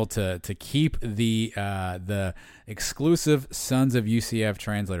we've been able to keep the exclusive Sons of UCF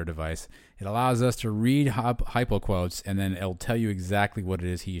translator device. It allows us to read Heupel quotes, and then it'll tell you exactly what it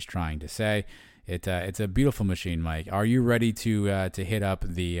is he's trying to say. It's a beautiful machine, Mike. Are you ready to hit up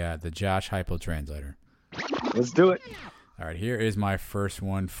the Josh Heupel translator? Let's do it. All right, here is my first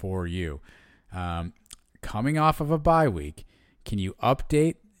one for you. Coming off of a bye week, can you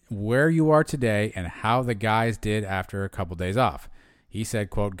update where you are today and how the guys did after a couple days off? He said,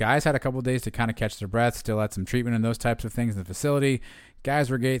 quote, guys had a couple days to kind of catch their breath, still had some treatment and those types of things in the facility. Guys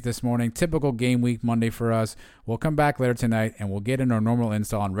were great this morning. Typical game week Monday for us. We'll come back later tonight and we'll get in our normal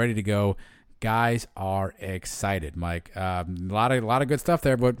install and ready to go. Guys are excited, Mike. A lot of good stuff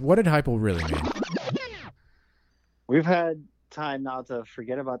there, but what did Heupel really mean? We've had time now to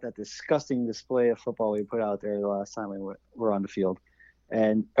forget about that disgusting display of football we put out there the last time we were on the field.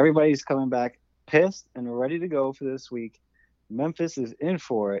 And everybody's coming back pissed and ready to go for this week. Memphis is in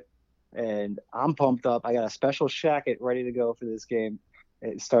for it, and I'm pumped up. I got a special shacket ready to go for this game.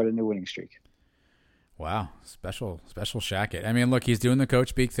 It started a new winning streak. Wow, special shacket. I mean, look, he's doing the coach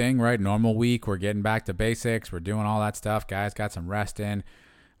speak thing, right? Normal week, we're getting back to basics. We're doing all that stuff. Guys got some rest in,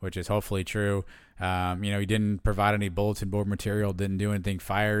 which is hopefully true. He didn't provide any bulletin board material, didn't do anything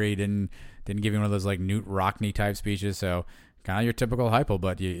fiery, didn't give you one of those like Newt Rockne type speeches. So kind of your typical Heupel,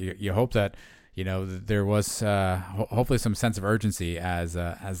 but you hope that there was hopefully some sense of urgency as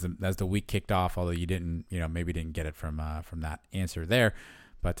the week kicked off. Although you didn't get it from that answer there,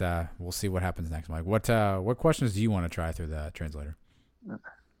 but we'll see what happens next, Mike. What questions do you want to try through the translator?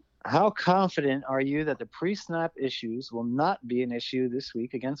 How confident are you that the pre-snap issues will not be an issue this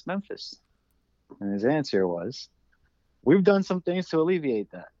week against Memphis? And his answer was, we've done some things to alleviate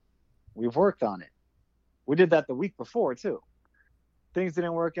that. We've worked on it. We did that the week before, too. Things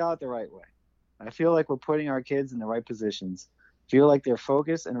didn't work out the right way. I feel like we're putting our kids in the right positions. Feel like they're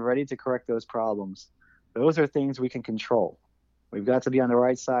focused and ready to correct those problems. Those are things we can control. We've got to be on the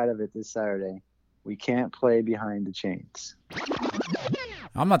right side of it this Saturday. We can't play behind the chains.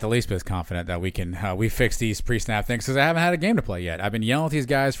 I'm not the least bit confident that we fix these pre-snap things because I haven't had a game to play yet. I've been yelling at these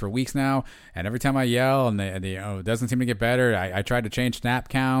guys for weeks now, and every time I yell and it doesn't seem to get better, I tried to change snap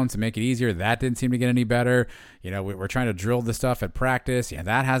counts and make it easier. That didn't seem to get any better. We're trying to drill this stuff at practice. Yeah,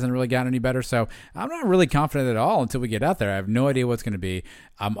 that hasn't really gotten any better. So I'm not really confident at all until we get out there. I have no idea what's going to be.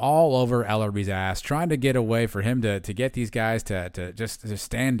 I'm all over Ellerby's ass, trying to get a way for him to get these guys to just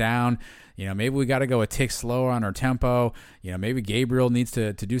stand down. Maybe we got to go a tick slower on our tempo. Maybe Gabriel needs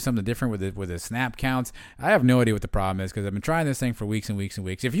to do something different with his snap counts. I have no idea what the problem is because I've been trying this thing for weeks and weeks and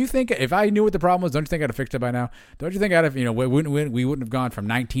weeks. If I knew what the problem was, don't you think I'd have fixed it by now? Don't you think we wouldn't have gone from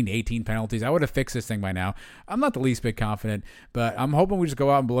 19 to 18 penalties? I would have fixed this thing by now. I'm not the least bit confident, but I'm hoping we just go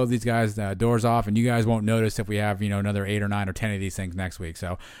out and blow these guys' doors off, and you guys won't notice if we have another 8 or 9 or 10 of these things next week.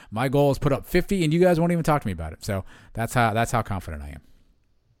 So my goal is put up 50, and you guys won't even talk to me about it. So that's how confident I am.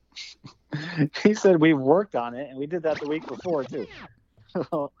 He said we've worked on it, and we did that the week before too.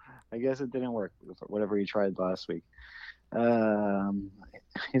 Well, I guess it didn't work. Whatever he tried last week,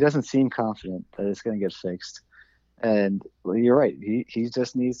 he doesn't seem confident that it's going to get fixed. And you're right. He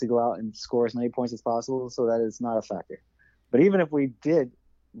just needs to go out and score as many points as possible, so that is not a factor. But even if we did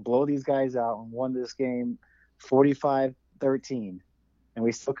blow these guys out and won this game 45-13, and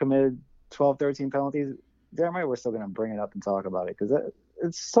we still committed 12, 13 penalties, damn right we're still going to bring it up and talk about it because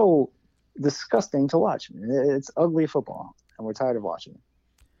it's so disgusting to watch. It's ugly football, and we're tired of watching it.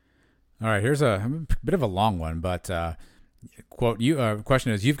 All right, here's a bit of a long one, but quote,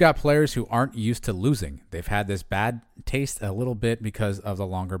 question is, you've got players who aren't used to losing. They've had this bad taste a little bit because of the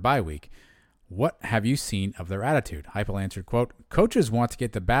longer bye week. What have you seen of their attitude? Heupel answered, quote, coaches want to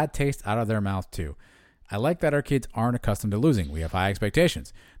get the bad taste out of their mouth too. I like that our kids aren't accustomed to losing. We have high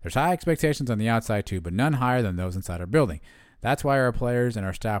expectations. There's high expectations on the outside too, but none higher than those inside our building. That's why our players and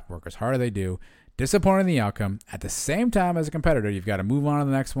our staff work as hard as they do. Disappointed in the outcome. At the same time, as a competitor, you've got to move on to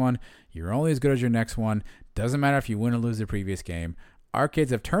the next one. You're only as good as your next one. Doesn't matter if you win or lose the previous game. Our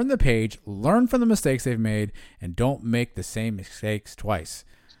kids have turned the page, learned from the mistakes they've made, and don't make the same mistakes twice.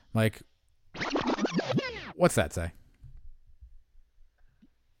 Like, what's that say?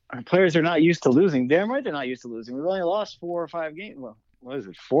 Our players are not used to losing. Damn right they're not used to losing. We've only lost 4 or 5 games. Well, what is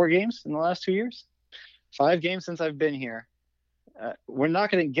it, 4 games in the last 2 years? 5 games since I've been here. We're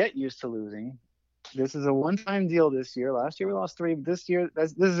not going to get used to losing. This is a one-time deal this year. Last year we lost 3. This year,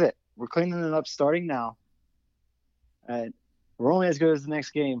 this is it. We're cleaning it up starting now. We're only as good as the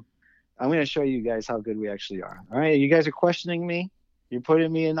next game. I'm going to show you guys how good we actually are. All right, you guys are questioning me. You're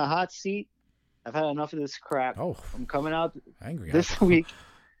putting me in the hot seat. I've had enough of this crap. I'm coming out this week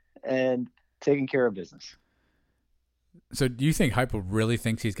and taking care of business. So do you think Hypo really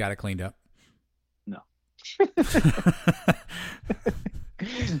thinks he's got it cleaned up? No.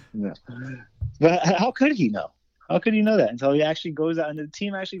 No. But how could he know? How could he know that until he actually goes out and the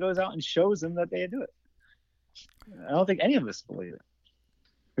team actually goes out and shows him that they do it? I don't think any of us believe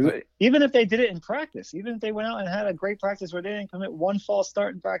it. Even if they did it in practice, even if they went out and had a great practice where they didn't commit one false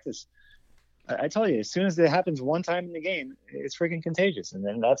start in practice, I tell you, as soon as it happens one time in the game, it's freaking contagious, and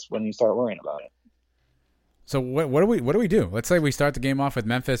then that's when you start worrying about it. So what do we do? Let's say we start the game off with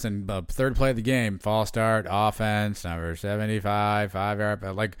Memphis and third play of the game, false start, offense, number 75, 5-yard.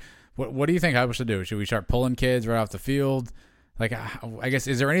 Like, what do you think Hypo should do? Should we start pulling kids right off the field? Like, I guess,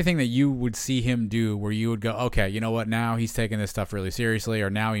 is there anything that you would see him do where you would go, okay, you know what, now he's taking this stuff really seriously, or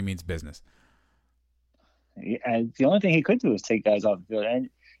now he means business? And the only thing he could do is take guys off the field. And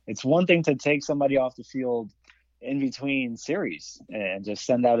it's one thing to take somebody off the field in between series and just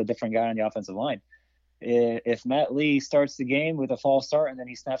send out a different guy on the offensive line. If Matt Lee starts the game with a false start and then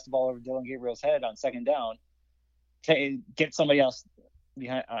he snaps the ball over Dylan Gabriel's head on second down, get somebody else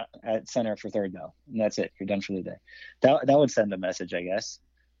behind at center for third down, and that's it. You're done for the day. That would send a message, I guess.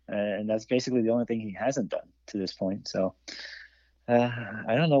 And that's basically the only thing he hasn't done to this point. So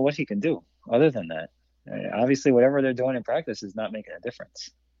I don't know what he can do other than that. Obviously, whatever they're doing in practice is not making a difference.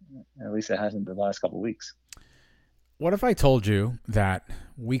 At least it hasn't the last couple of weeks. What if I told you that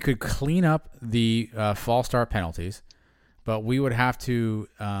we could clean up the false start penalties, but we would have to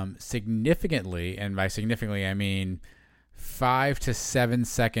significantly, and by significantly I mean 5 to 7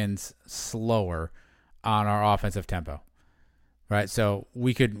 seconds slower on our offensive tempo, right? So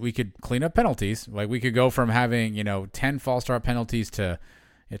we could clean up penalties. Like, we could go from having 10 false start penalties to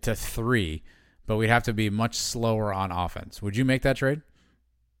 3, but we'd have to be much slower on offense. Would you make that trade?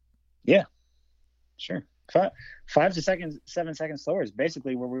 Yeah, sure. 5 to 7 seconds slower is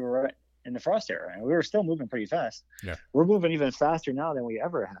basically where we were at in the Frost era. And we were still moving pretty fast. Yeah. We're moving even faster now than we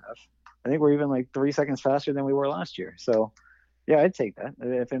ever have. I think we're even like 3 seconds faster than we were last year. So, yeah, I'd take that.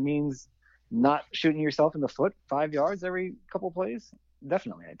 If it means not shooting yourself in the foot 5 yards every couple plays,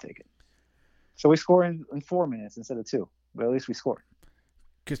 definitely I'd take it. So we score in 4 minutes instead of 2, but at least we scored.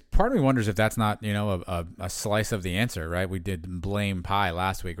 Because part of me wonders if that's not, a slice of the answer, right? We did blame pie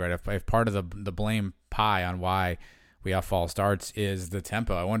last week, right? If part of the blame pie on why we have false starts is the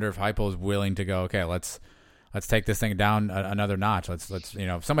tempo, I wonder if Hypo is willing to go, okay, let's take this thing down another notch. Let's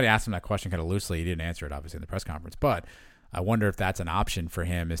if somebody asked him that question kind of loosely, he didn't answer it obviously in the press conference, but I wonder if that's an option for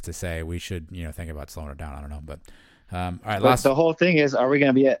him, is to say we should, think about slowing it down. I don't know, but all right. The whole thing is, are we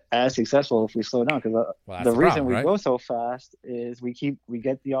going to be as successful if we slow down? Because the reason we go so fast is we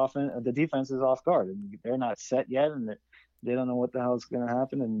get the defenses off guard, and they're not set yet, and they don't know what the hell is going to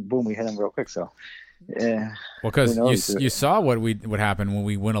happen, and boom, we hit them real quick. So, yeah. Well, because you saw what happened when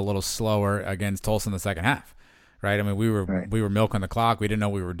we went a little slower against Tulsa in the second half, right? I mean, we were milking the clock. We didn't know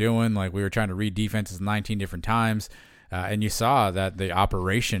what we were doing. Like, we were trying to read defenses 19 different times, and you saw that the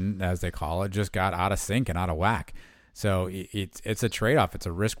operation, as they call it, just got out of sync and out of whack. So it's a trade-off. It's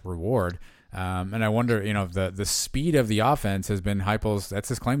a risk-reward. And I wonder, the speed of the offense has been Hypo's. That's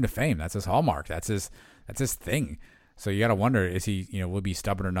his claim to fame. That's his hallmark. That's his thing. So you got to wonder, is he, will be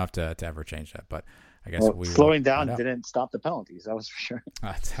stubborn enough to ever change that? But I guess slowing down didn't stop the penalties. That was for sure.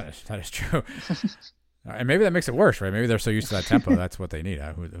 That is true. And maybe that makes it worse, right? Maybe they're so used to that tempo. That's what they need.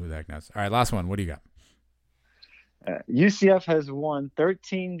 Who the heck knows? All right, last one. What do you got? UCF has won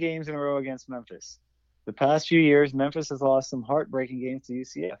 13 games in a row against Memphis. The past few years, Memphis has lost some heartbreaking games to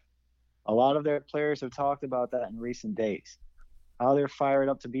UCF. A lot of their players have talked about that in recent days, how they're fired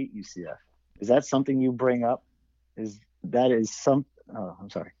up to beat UCF. Is that something you bring up? That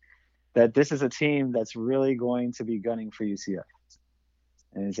this is a team that's really going to be gunning for UCF?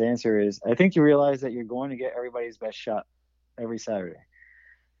 And his answer is, I think you realize that you're going to get everybody's best shot every Saturday.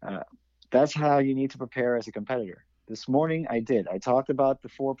 That's how you need to prepare as a competitor. This morning I talked about the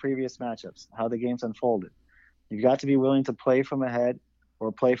 4 previous matchups, how the games unfolded. You've got to be willing to play from ahead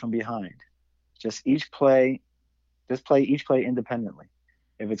or play from behind. Just play each play independently.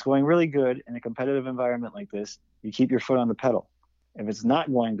 If it's going really good in a competitive environment like this, you keep your foot on the pedal. If it's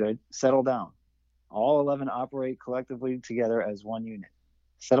not going good, settle down. All 11 operate collectively together as one unit.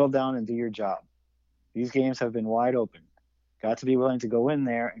 Settle down and do your job. These games have been wide open. got to be willing to go in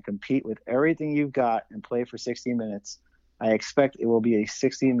there and compete with everything you've got and play for 60 minutes. I expect it will be a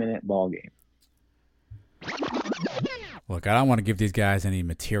 60-minute ball game. Look, I don't want to give these guys any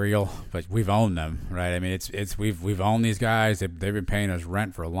material, but we've owned them, right? I mean, we've owned these guys. They've been paying us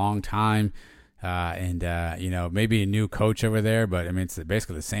rent for a long time, and maybe a new coach over there, but I mean, it's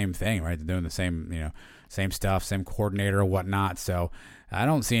basically the same thing, right? They're doing the same stuff, same coordinator or whatnot. So I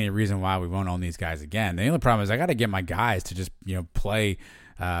don't see any reason why we won't own these guys again. The only problem is I got to get my guys to just play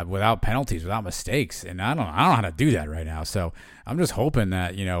without penalties, without mistakes, and I don't know how to do that right now. So I'm just hoping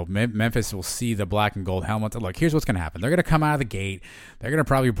that Memphis will see the black and gold helmet. Look, here's what's going to happen. They're going to come out of the gate. They're going to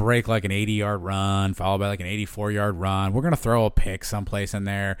probably break like an 80-yard run, followed by like an 84-yard run. We're going to throw a pick someplace in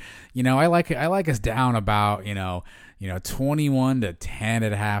there. I like us down about 21-10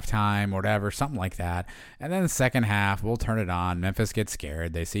 at halftime or whatever, something like that. And then the second half, we'll turn it on. Memphis gets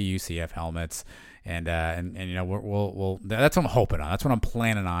scared. They see UCF helmets. And we'll that's what I'm hoping on. That's what I'm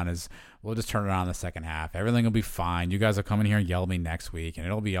planning on is we'll just turn it on in the second half. Everything will be fine. You guys will come in here and yell at me next week, and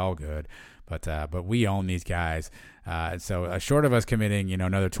it'll be all good. But we own these guys. So short of us committing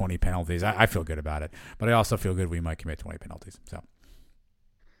another 20 penalties, I feel good about it. But I also feel good we might commit 20 penalties. So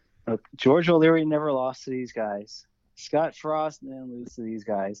look, George O'Leary never lost to these guys. Scott Frost didn't lose to these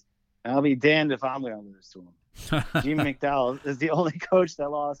guys. And I'll be damned if I'm going to lose to them. Jim McDowell is the only coach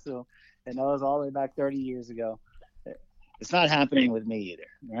that lost to him. And that was all the way back 30 years ago. It's not happening with me either.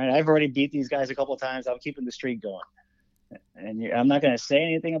 All right, I've already beat these guys a couple of times. I'm keeping the streak going. And I'm not going to say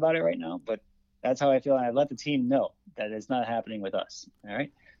anything about it right now, but that's how I feel. And I let the team know that it's not happening with us. All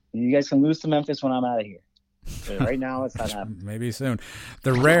right. And you guys can lose to Memphis when I'm out of here. But right now, it's not happening. Maybe soon.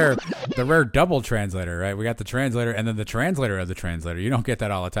 The rare double translator, right? We got the translator and then the translator of the translator. You don't get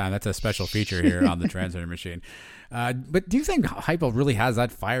that all the time. That's a special feature here on the translator machine. But do you think Heupel really has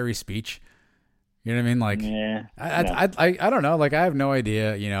that fiery speech? You know what I mean? Like, yeah. I don't know. Like, I have no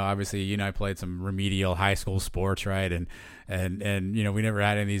idea. Obviously, I played some remedial high school sports, right? And we never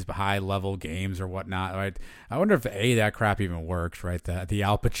had any of these high level games or whatnot, right? I wonder if that crap even works, right? The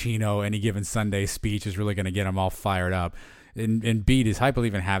Al Pacino any given Sunday speech is really going to get them all fired up. And B, does Heupel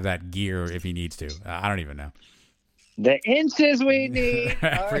even have that gear if he needs to? I don't even know. The inches we need.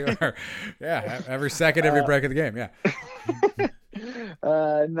 Every second, every break of the game, yeah.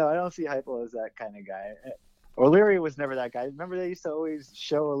 No, I don't see Heupel as that kind of guy. O'Leary was never that guy. Remember they used to always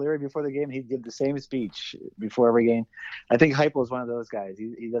show O'Leary before the game. He'd give the same speech before every game. I think Heupel is one of those guys.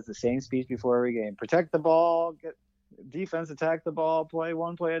 He does the same speech before every game. Protect the ball, get defense, attack the ball, play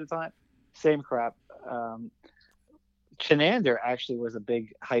one play at a time. Same crap. Chenander actually was a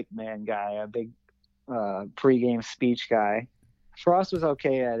big hype man guy, a big pregame speech guy. Frost was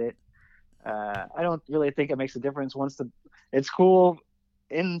okay at it. I don't really think it makes a difference it's cool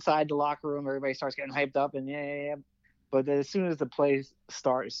inside the locker room. Everybody starts getting hyped up and yeah. But as soon as the play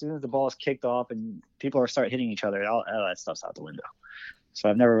starts, as soon as the ball is kicked off and people start hitting each other, all that stuff's out the window. So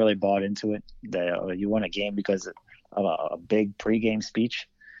I've never really bought into it that you won a game because of a big pregame speech.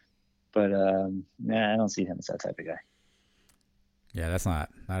 But I don't see him as that type of guy. Yeah,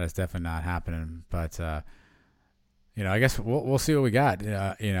 that is definitely not happening. But I guess we'll see what we got.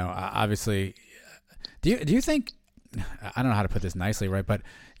 Obviously, do you think? I don't know how to put this nicely, right? But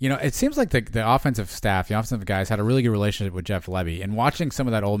it seems like the offensive staff, the offensive guys, had a really good relationship with Jeff Lebby. And watching some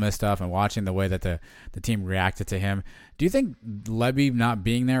of that Ole Miss stuff and watching the way that the team reacted to him, do you think Lebby not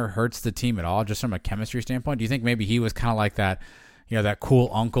being there hurts the team at all, just from a chemistry standpoint? Do you think maybe he was kind of like that, that cool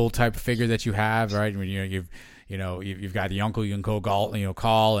uncle type figure that you have, right? When you've got the uncle you can call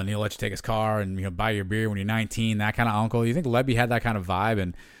and he'll let you take his car and buy your beer when you're 19, that kind of uncle. You think Lebby had that kind of vibe,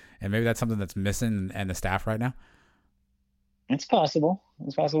 and maybe that's something that's missing and the staff right now? It's possible.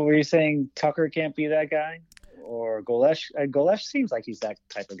 Were you saying Tucker can't be that guy? Or Golesh? Golesh seems like he's that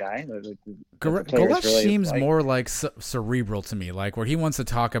type of guy. Golesh really seems more like cerebral to me, like where he wants to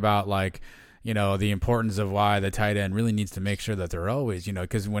talk about the importance of why the tight end really needs to make sure that they're always,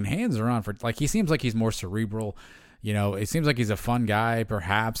 because when hands are on he seems like he's more cerebral. It seems like he's a fun guy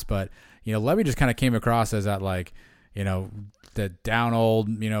perhaps, but Lebby just kind of came across as that the down old,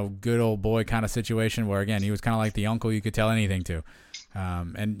 good old boy kind of situation where, again, he was kind of like the uncle you could tell anything to.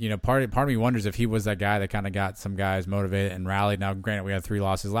 And part of me wonders if he was that guy that kind of got some guys motivated and rallied. Now, granted, we had 3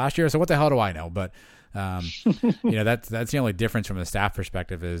 losses last year, so what the hell do I know? But, that's the only difference from the staff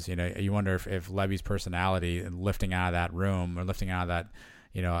perspective is, you wonder if Lebby's personality and lifting out of that room or lifting out of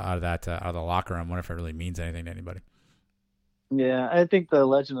that, out of the locker room, I wonder if it really means anything to anybody. Yeah, I think the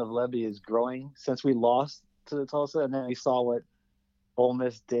legend of Lebby is growing since we lost to Tulsa, and then we saw what Ole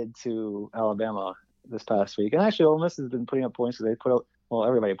Miss did to Alabama this past week. And actually, Ole Miss has been putting up points. So they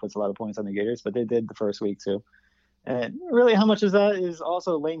everybody puts a lot of points on the Gators, but they did the first week too. And really, how much of that is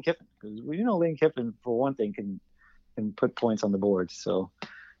also Lane Kiffin? Because Lane Kiffin, for one thing, can put points on the board. So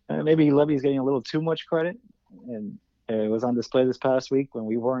maybe Levy's getting a little too much credit, and it was on display this past week when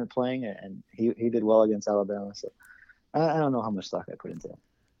we weren't playing, and he did well against Alabama. So I don't know how much stock I put into it.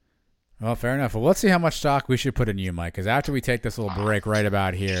 Well, fair enough. Well, let's see how much stock we should put in you, Mike, because after we take this little break right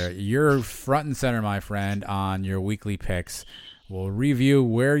about here, you're front and center, my friend, on your weekly picks. We'll review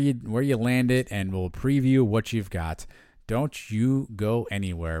where you landed, and we'll preview what you've got. Don't you go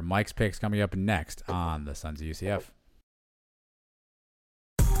anywhere. Mike's picks coming up next on the Sons of UCF.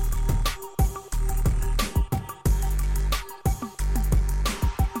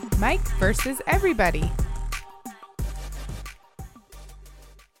 Mike versus everybody.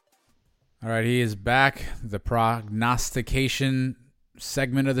 All right, he is back. The prognostication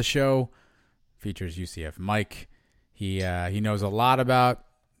segment of the show features UCF Mike. He knows a lot about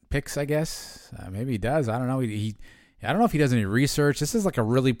picks, I guess. Maybe he does. I don't know. I don't know if he does any research. This is like a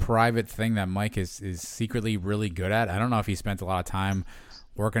really private thing that Mike is secretly really good at. I don't know if he spent a lot of time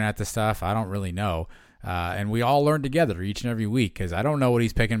working at this stuff. I don't really know. And we all learn together each and every week because I don't know what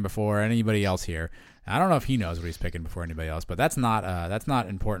he's picking before anybody else here. I don't know if he knows what he's picking before anybody else, but that's not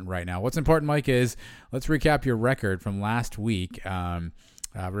important right now. What's important, Mike, is let's recap your record from last week.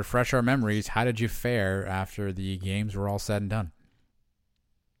 Refresh our memories. How did you fare after the games were all said and done?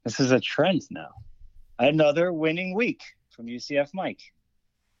 This is a trend now. Another winning week from UCF Mike.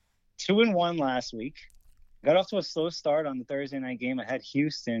 2-1 last week. Got off to a slow start on the Thursday night game. I had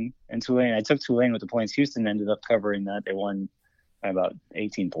Houston and Tulane. I took Tulane with the points. Houston ended up covering that. They won by about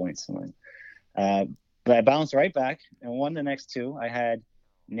 18 points. But I bounced right back and won the next two. I had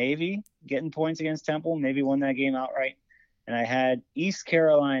Navy getting points against Temple. Navy won that game outright. And I had East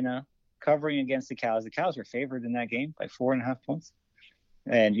Carolina covering against the Cows. The Cows were favored in that game by 4.5 points.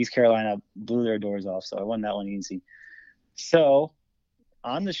 And East Carolina blew their doors off, so I won that one easy. So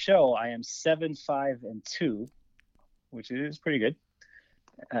on the show, I am 7-5-2, which is pretty good.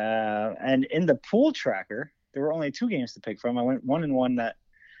 And in the pool tracker, there were only 2 games to pick from. I went 1-1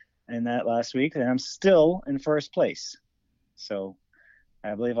 in that last week, and I'm still in first place. So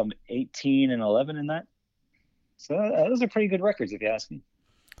I believe I'm 18-11 in that. So those are pretty good records, if you ask me.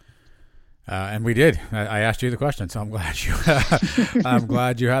 And we did. I asked you the question, so I'm glad you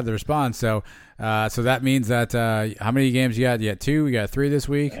had the response. So that means that how many games you got? You got 2. We got 3 this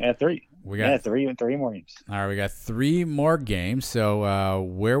week. I got 3. We got 3 more games. All right, we got 3 more games. So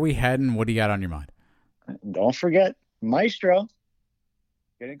where are we heading? What do you got on your mind? Don't forget Maestro.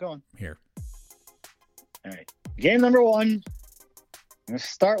 Get it going. Here. All right. Game number 1. I'm going to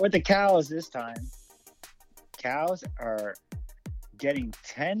start with the Cows this time. Cows are getting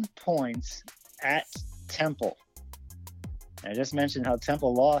 10 points at Temple. I just mentioned how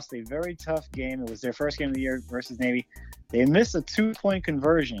Temple lost a very tough game. It was their first game of the year versus Navy. They missed a 2-point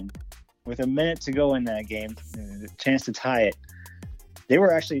conversion with a minute to go in that game, a chance to tie it. They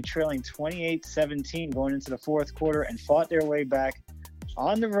were actually trailing 28-17 going into the fourth quarter and fought their way back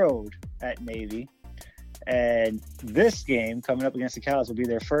on the road at Navy. And this game coming up against the Cows will be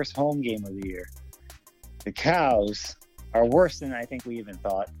their first home game of the year. The Cows are worse than I think we even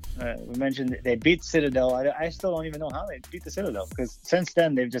thought. We mentioned they beat Citadel. I still don't even know how they beat the Citadel because since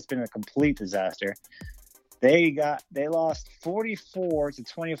then they've just been a complete disaster. They lost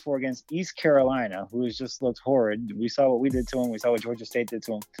 44-24 against East Carolina, who has just looked horrid. We saw what we did to them. We saw what Georgia State did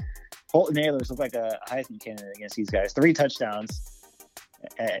to them. Holton Ahlers looked like a Heisman candidate against these guys. 3 touchdowns.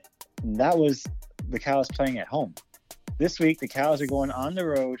 And that was the Cows playing at home. This week, the Cows are going on the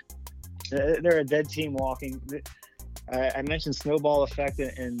road. They're a dead team walking. I mentioned snowball effect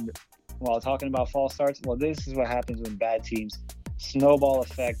while talking about false starts. Well, this is what happens when bad teams. Snowball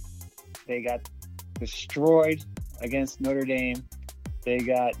effect. They got destroyed against Notre Dame. They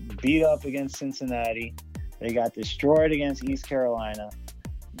got beat up against Cincinnati. They got destroyed against East Carolina.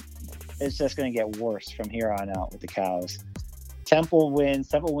 It's just going to get worse from here on out with the Cows. Temple wins.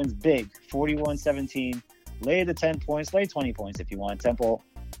 Temple wins big, 41-17. Lay the 10 points. Lay 20 points if you want. Temple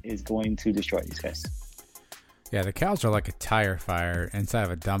is going to destroy these guys. Yeah, the Cows are like a tire fire inside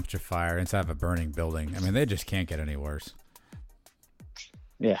of a dumpster fire inside of a burning building. I mean, they just can't get any worse.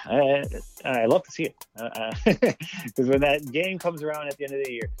 Yeah, I love to see it. Because when that game comes around at the end of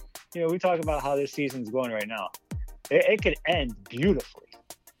the year, we talk about how this season's going right now. It could end beautifully.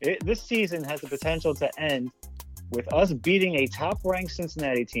 This season has the potential to end with us beating a top-ranked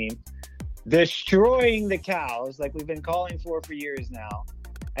Cincinnati team, destroying the Cows like we've been calling for years now,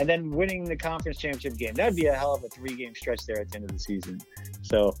 and then winning the conference championship game. That'd be a hell of a 3-game stretch there at the end of the season.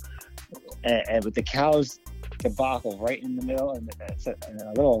 So, and with the Cows debacle right in the middle and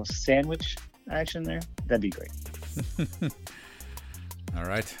a little sandwich action there, that'd be great. All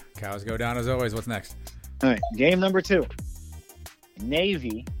right. Cows go down as always. What's next? All right. Game number 2.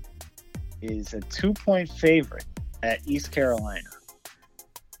 Navy is a 2-point favorite at East Carolina.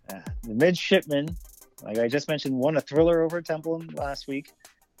 The midshipmen, like I just mentioned, won a thriller over Temple last week.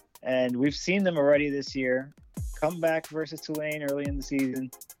 And we've seen them already this year come back versus Tulane early in the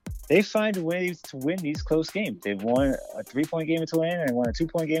season. They find ways to win these close games. They've won a 3-point game at Tulane and won a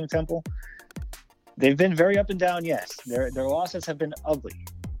 2-point game at Temple. They've been very up and down, yes. Their losses have been ugly.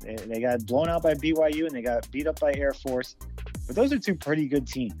 They got blown out by BYU and they got beat up by Air Force. But those are 2 pretty good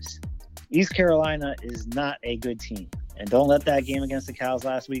teams. East Carolina is not a good team. And don't let that game against the Cows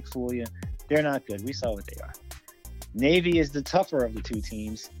last week fool you. They're not good. We saw what they are. Navy is the tougher of the 2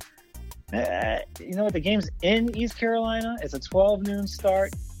 teams. You know what? The game's in East Carolina. It's a 12 noon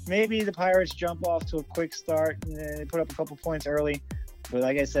start. Maybe the Pirates jump off to a quick start and they put up a couple points early. But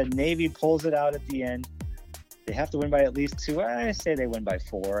like I said, Navy pulls it out at the end. They have to win by at least 2. I say they win by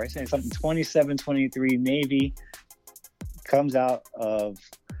 4. I say something 27-23. Navy comes out of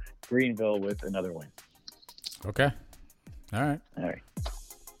Greenville with another win. Okay. All right.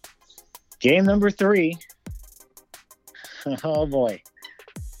 Game number 3. Oh, boy.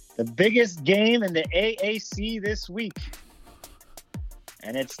 The biggest game in the AAC this week.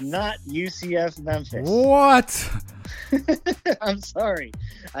 And it's not UCF Memphis. What? I'm sorry.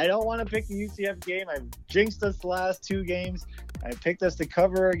 I don't want to pick the UCF game. I've jinxed us the last 2 games. I picked us to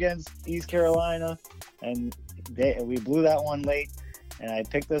cover against East Carolina, and we blew that one late. And I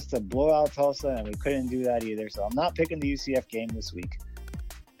picked us to blow out Tulsa, and we couldn't do that either. So I'm not picking the UCF game this week.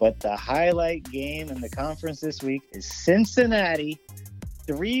 But the highlight game in the conference this week is Cincinnati,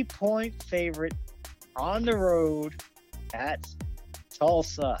 3-point favorite on the road at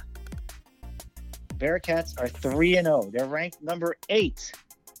Tulsa. Bearcats are 3-0. They're ranked number 8.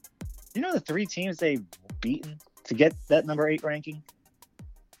 You know the 3 teams they've beaten to get that number 8 ranking?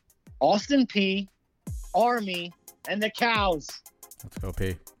 Austin Peay, Army, and the Cows. Let's go,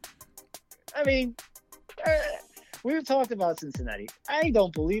 P. I mean, we've talked about Cincinnati. I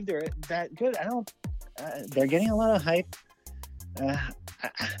don't believe they're that good. They're getting a lot of hype.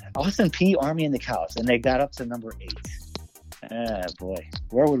 Austin Peay, Army, and the Cows, and they got up to number 8. Boy,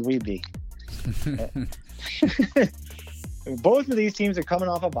 where would we be? Both of these teams are coming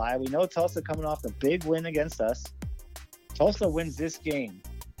off a bye. We know Tulsa coming off the big win against us. Tulsa wins this game.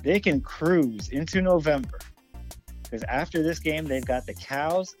 They can cruise into November. Because after this game, they've got the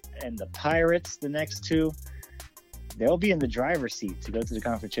Cows and the Pirates, the next 2. They'll be in the driver's seat to go to the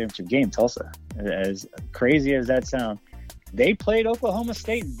conference championship game, Tulsa. As crazy as that sounds. They played Oklahoma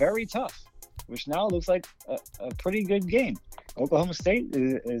State very tough, which now looks like a pretty good game. Oklahoma State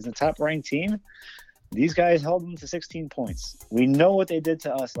is a top-ranked team. These guys held them to 16 points. We know what they did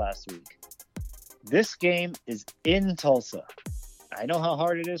to us last week. This game is in Tulsa. I know how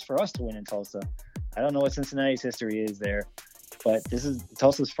hard it is for us to win in Tulsa. I don't know what Cincinnati's history is there, but this is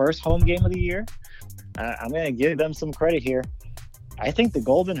Tulsa's first home game of the year. I'm going to give them some credit here. I think the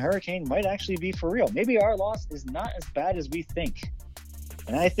Golden Hurricane might actually be for real. Maybe our loss is not as bad as we think.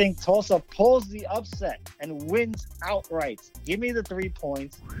 And I think Tulsa pulls the upset and wins outright. Give me the 3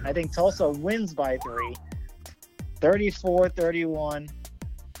 points. I think Tulsa wins by 3. 34-31.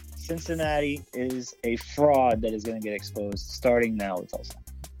 Cincinnati is a fraud that is going to get exposed starting now with Tulsa.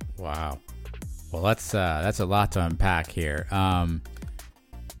 Wow. Well, that's a lot to unpack here.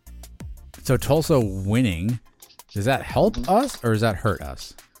 So Tulsa winning, does that help us or does that hurt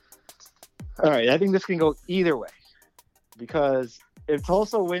us? All right, I think this can go either way. Because if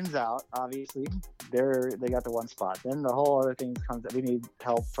Tulsa wins out, obviously, they got the 1 spot. Then the whole other thing comes that we need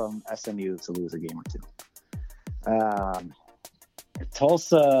help from SMU to lose a game or 2.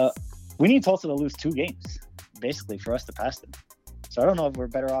 We need Tulsa to lose 2 games, basically, for us to pass them. So I don't know if we're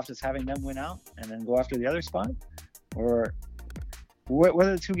better off just having them win out and then go after the other spot, or what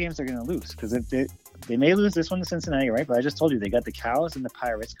are the 2 games they're going to lose? Because if they may lose this one to Cincinnati, right? But I just told you they got the Cows and the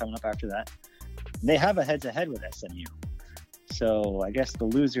Pirates coming up after that. They have a head-to-head with SMU. So I guess the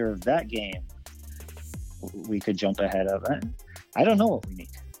loser of that game we could jump ahead of. I don't know what we need.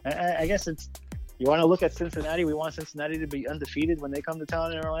 I guess it's, you want to look at Cincinnati. We want Cincinnati to be undefeated when they come to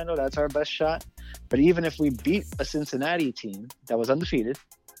town in Orlando. That's our best shot. But even if we beat a Cincinnati team that was undefeated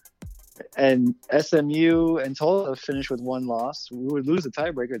and SMU and Tulsa finish with 1 loss, we would lose the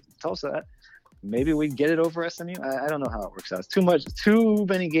tiebreaker to Tulsa. Maybe we'd get it over SMU. I don't know how it works out. It's too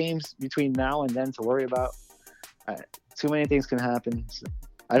many games between now and then to worry about. Too many things can happen. So,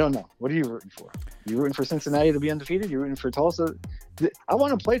 I don't know. What are you rooting for? You rooting for Cincinnati to be undefeated? You rooting for Tulsa? I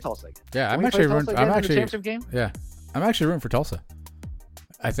want to play Tulsa again. Yeah, I'm actually rooting for Tulsa.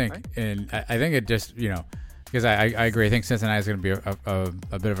 I think, right? And I think it just, Because I agree. I think Cincinnati is going to be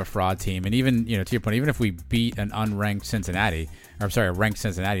a bit of a fraud team. And even, to your point, even if we beat an unranked Cincinnati, or I'm sorry, a ranked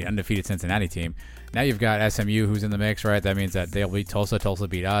Cincinnati, undefeated Cincinnati team, now you've got SMU who's in the mix, right? That means that they'll beat Tulsa. Tulsa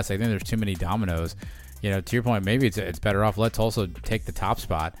beat us. I think there's too many dominoes. To your point, maybe it's better off let Tulsa take the top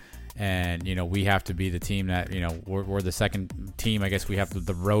spot. And, we have to be the team that, we're the second team. I guess we have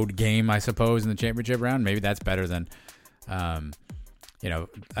the road game, I suppose, in the championship round. Maybe that's better than,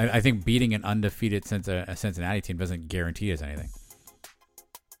 I think beating an undefeated Cincinnati team doesn't guarantee us anything.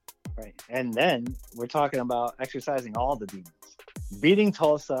 Right. And then we're talking about exercising all the demons. Beating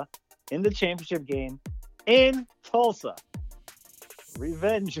Tulsa in the championship game in Tulsa.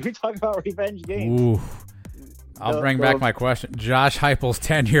 Revenge. We talk about revenge games. Ooh. I'll bring back my question. Josh Heupel's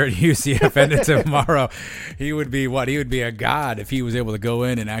tenure at UCF ended tomorrow. He would be what? He would be a god if he was able to go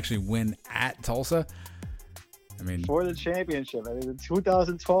in and actually win at Tulsa. I mean, for the championship. I mean, the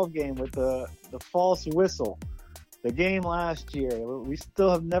 2012 game with the false whistle. The game last year. We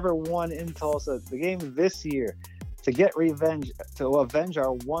still have never won in Tulsa. The game this year to get revenge, to avenge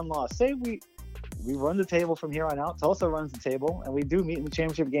our one loss. Say we run the table from here on out. Tulsa runs the table, and we do meet in the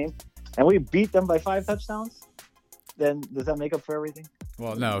championship game, and we beat them by 5 touchdowns. Then does that make up for everything?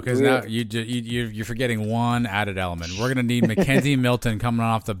 Well, no, because now you're forgetting one added element. We're going to need Mackenzie Milton coming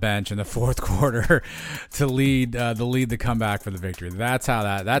off the bench in the fourth quarter to lead the comeback for the victory. That's how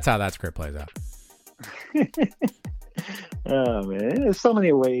that script plays out. Oh man, there's so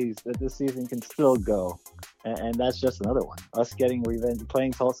many ways that this season can still go, and that's just another one. Us getting revenge,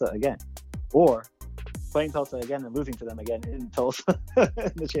 playing Tulsa again, or playing Tulsa again and losing to them again in Tulsa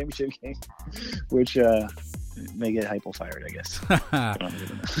in the championship game, which may get Heupel fired, I guess.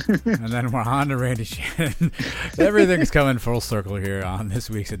 And then we're on to Randy Shannon. Everything's coming full circle here on this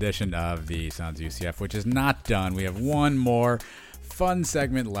week's edition of the Suns UCF, which is not done. We have one more fun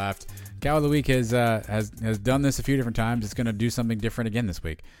segment left. Cow of the Week has done this a few different times. It's going to do something different again this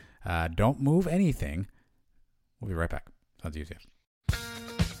week. Don't move anything. We'll be right back. Suns UCF.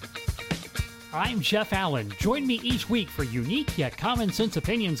 I'm Jeff Allen. Join me each week for unique yet common sense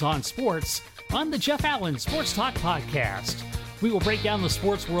opinions on sports on the Jeff Allen Sports Talk Podcast. We will break down the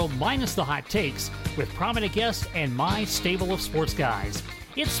sports world minus the hot takes with prominent guests and my stable of sports guys.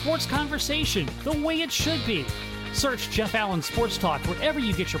 It's sports conversation the way it should be. Search Jeff Allen Sports Talk wherever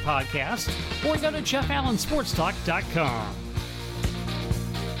you get your podcasts or go to JeffAllenSportsTalk.com.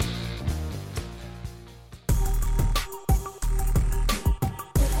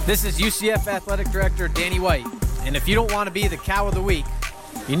 This is UCF Athletic Director Danny White, and if you don't want to be the cow of the week,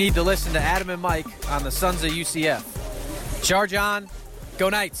 you need to listen to Adam and Mike on the Sons of UCF. Charge on, go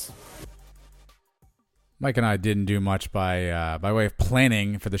Knights! Mike and I didn't do much by way of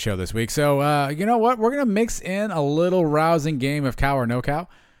planning for the show this week, so you know what? We're gonna mix in a little rousing game of cow or no cow.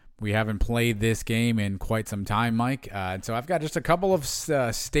 We haven't played this game in quite some time, Mike, and so I've got just a couple of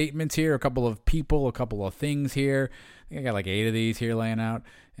statements here, a couple of people, a couple of things here. I think I got like 8 of these here laying out,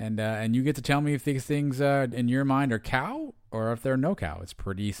 and you get to tell me if these things in your mind are cow or if they're no cow. It's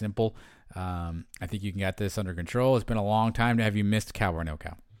pretty simple. I think you can get this under control. It's been a long time. Have you missed cow or no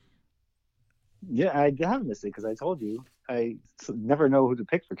cow? Yeah, I have missed it because I told you I never know who to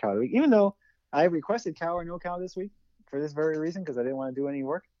pick for cow of the week, even though I requested cow or no cow this week for this very reason because I didn't want to do any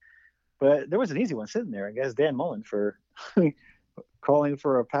work. But there was an easy one sitting there, I guess, Dan Mullen for calling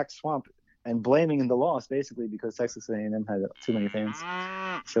for a packed swamp and blaming the loss basically because Texas A&M had too many fans.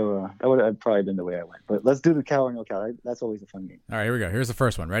 So that would have probably been the way I went. But let's do the cow or no cow. That's always a fun game. All right, here we go. Here's the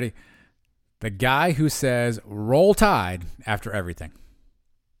first one. Ready? The guy who says "Roll Tide" after everything.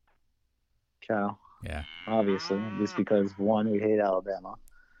 Cow. Yeah. Obviously, just because one, we hate Alabama,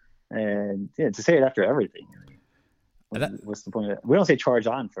 and yeah, to say it after everything. What's the point of that? We don't say charge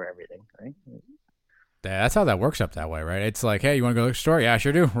on for everything, right? Yeah, that's how that works up that way, right? It's like, hey, you want to go to the store? Yeah,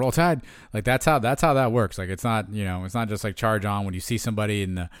 sure do. Roll Tide. Like that's how that works. Like it's not just like charge on when you see somebody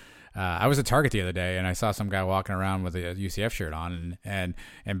in the. I was at Target the other day and I saw some guy walking around with a UCF shirt on and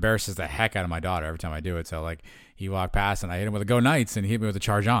embarrasses the heck out of my daughter every time I do it. So like he walked past and I hit him with a "Go Knights" and he hit me with a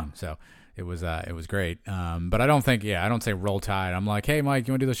 "Charge on." So it was great. But I don't say Roll Tide. I'm like, hey Mike,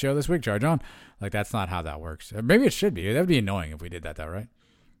 you want to do the show this week? Charge on. Like that's not how that works. Maybe it should be. That would be annoying if we did that though, right?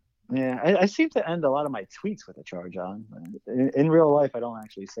 Yeah, I seem to end a lot of my tweets with a charge on. In real life, I don't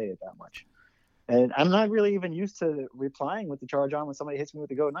actually say it that much. And I'm not really even used to replying with the charge on when somebody hits me with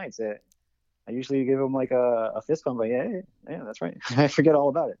the "Go Knights." I usually give them like a fist bump, like, yeah, that's right. I forget all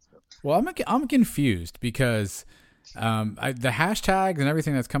about it. So. Well, I'm confused because the hashtags and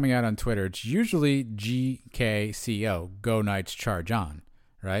everything that's coming out on Twitter, it's usually GKCO, Go Knights Charge On,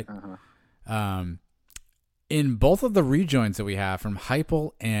 right? Uh-huh. In both of the rejoins that we have from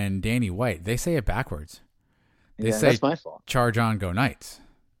Heupel and Danny White, they say it backwards. They say that's my fault. Charge on, go Knights.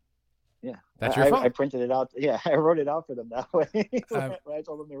 Yeah, that's your fault. I printed it out. Yeah, I wrote it out for them that way when I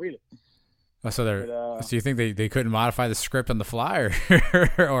told them to read it. So so you think they couldn't modify the script on the fly,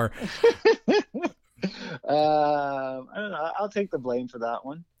 or? I don't know. I'll take the blame for that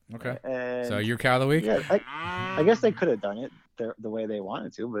one. Okay. And so you're cow of the week? Yeah, I guess they could have done it the way they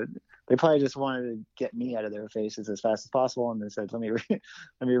wanted to, but they probably just wanted to get me out of their faces as fast as possible, and they said, "Let me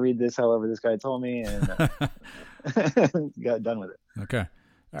read this however this guy told me," and got done with it. Okay.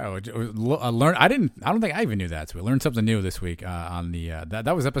 I learned. I don't think I even knew that. So we learned something new this week on the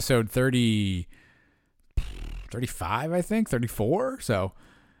that was episode 35, I think, 34. So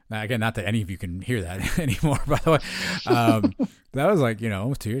now, again, not that any of you can hear that anymore. By the way, that was like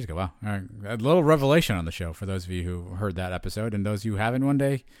almost 2 years ago. Wow, all right. A little revelation on the show for those of you who heard that episode, and those of you who haven't one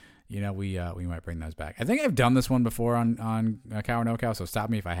day. We might bring those back. I think I've done this one before on Cow or No Cow. So stop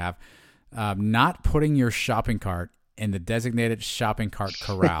me if I have. Not putting your shopping cart in the designated shopping cart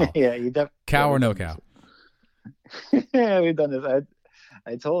corral. Yeah, you cow or no cow? Yeah, we've done this.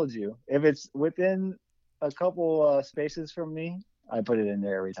 I told you, if it's within a couple spaces from me, I put it in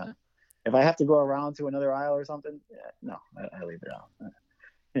there every time. If I have to go around to another aisle or something, no, I leave it out.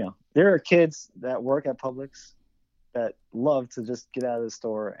 There are kids that work at Publix that love to just get out of the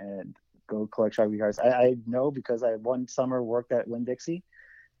store and go collect shopping carts. I know because I one summer worked at Winn-Dixie,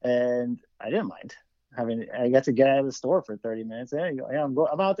 and I didn't mind. I got to get out of the store for 30 minutes. There you go. Yeah,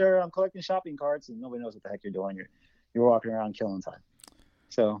 I'm out there. I'm collecting shopping carts, and nobody knows what the heck you're doing. You're walking around killing time.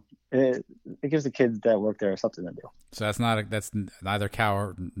 So it gives the kids that work there something to do. So that's neither cow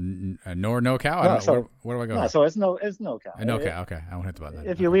or nor no cow. No, where do I go? No, so it's no cow. No cow. Okay, I won't hit the button.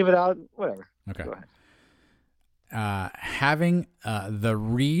 If you leave it out, whatever. Okay. Go ahead. Having the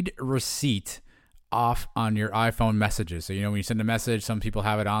read receipt off on your iPhone messages. So, when you send a message, some people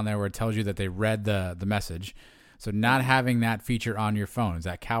have it on there where it tells you that they read the message. So not having that feature on your phone, is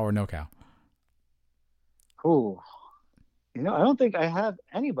that cow or no cow? Oh, I don't think I have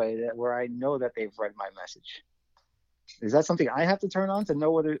anybody where I know that they've read my message. Is that something I have to turn on to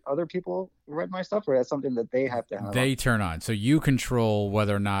know whether other people read my stuff, or that's something that they have to have They turn on. So you control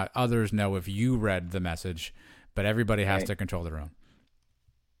whether or not others know if you read the message, but everybody has to control their own.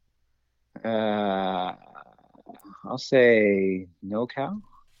 I'll say no cow.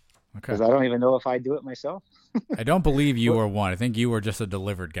 Okay. Because I don't even know if I do it myself. I don't believe you are one. I think you were just a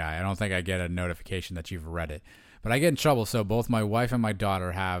delivered guy. I don't think I get a notification that you've read it. But I get in trouble. So both my wife and my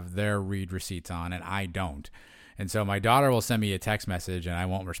daughter have their read receipts on, and I don't. And so my daughter will send me a text message, and I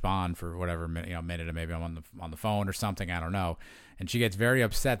won't respond for whatever minute, or maybe I'm on the phone or something. I don't know. And she gets very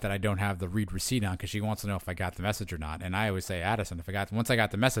upset that I don't have the read receipt on because she wants to know if I got the message or not. And I always say, Addison, once I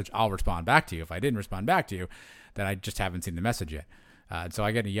got the message, I'll respond back to you. If I didn't respond back to you, then I just haven't seen the message yet. So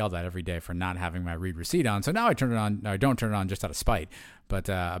I get yelled at every day for not having my read receipt on. So now I turn it on. I don't turn it on just out of spite. But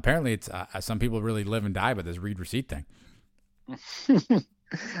apparently, it's some people really live and die by this read receipt thing.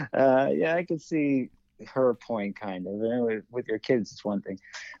 Yeah, I could see her point, kind of. With your kids, it's one thing.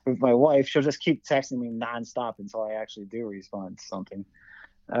 With my wife, she'll just keep texting me nonstop until I actually do respond to something.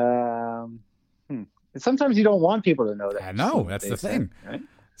 Sometimes you don't want people to know that. I know, that's the thing. Right?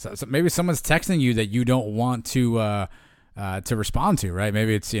 So maybe someone's texting you that you don't want to respond to, right?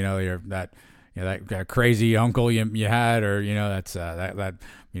 Maybe it's that crazy uncle you had, or that's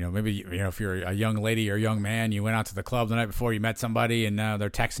maybe if you're a young lady or a young man, you went out to the club the night before, you met somebody, and now they're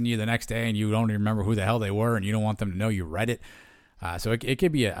texting you the next day, and you don't even remember who the hell they were, and you don't want them to know you read it. So it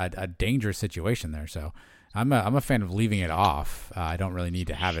could be a dangerous situation there. So I'm a fan of leaving it off. I don't really need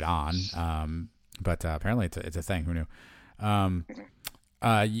to have it on, but apparently it's a thing. Who knew?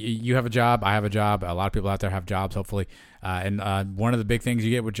 You have a job. I have a job. A lot of people out there have jobs, hopefully. And one of the big things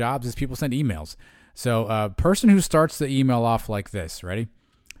you get with jobs is people send emails. So a person who starts the email off like this, ready?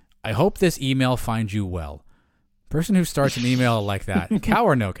 I hope this email finds you well. Person who starts an email like that, cow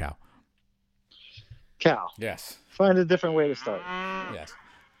or no cow? Cow. Yes. Find a different way to start. Yes.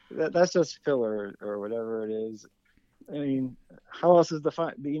 That's just filler or whatever it is. I mean, how else is the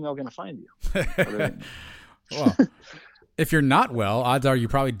email going to find you? Well, if you're not well, odds are you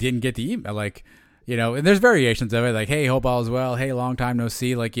probably didn't get the email. And there's variations of it, like, hey, hope all is well. Hey, long time no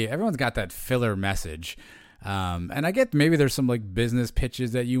see. Everyone's got that filler message. And I get maybe there's some business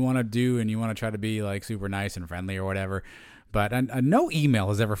pitches that you want to do and you want to try to be super nice and friendly or whatever. But no email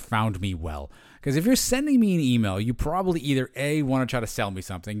has ever found me well. Because if you're sending me an email, you probably either A, want to try to sell me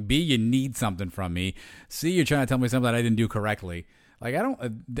something, B, you need something from me, C, you're trying to tell me something that I didn't do correctly. I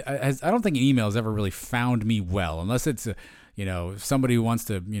don't think an email has ever really found me well, unless it's somebody who wants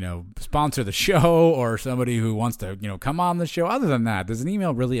to sponsor the show or somebody who wants to come on the show. Other than that, does an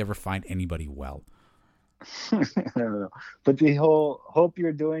email really ever find anybody well? I don't know. But the whole "hope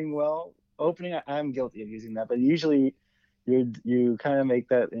you're doing well" opening, I'm guilty of using that. But usually, you kind of make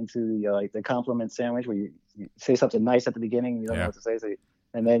that into the compliment sandwich where you say something nice at the beginning, and you don't know what to say,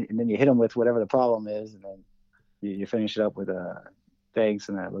 and then you hit them with whatever the problem is, and then you finish it up with thanks,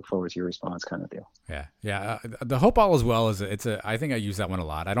 and I look forward to your response, kind of deal. Yeah. The hope all is well I think I use that one a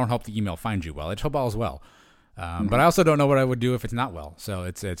lot. I don't hope the email finds you well. It's hope all is well. But I also don't know what I would do if it's not well. So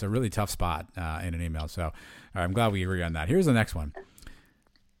it's a really tough spot in an email. So I'm glad we agree on that. Here's the next one.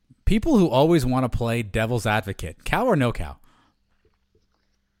 People who always want to play devil's advocate, cow or no cow?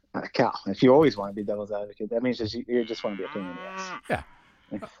 Cow. If you always want to be devil's advocate, that means you just want to be a pain in the ass. Yeah.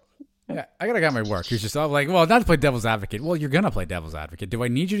 Yeah, I got a guy at my work who's just like, well, not to play devil's advocate. Well, you're going to play devil's advocate. Do I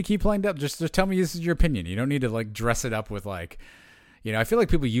need you to keep playing Just tell me this is your opinion. You don't need to dress it up with I feel like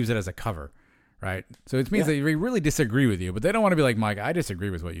people use it as a cover, right? So it means they really disagree with you, but they don't want to be like, Mike, I disagree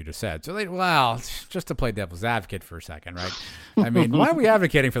with what you just said. So just to play devil's advocate for a second, right? I mean, why are we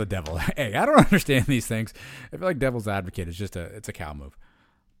advocating for the devil? Hey, I don't understand these things. I feel like devil's advocate is it's a cow move.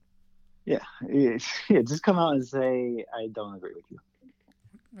 Yeah. Just come out and say, I don't agree with you.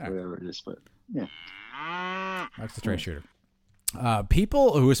 Whatever it is, but yeah. That's the straight shooter.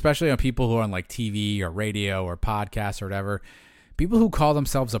 People who, especially on people who are on TV or radio or podcasts or whatever, people who call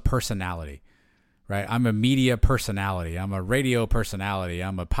themselves a personality, right? I'm a media personality. I'm a radio personality.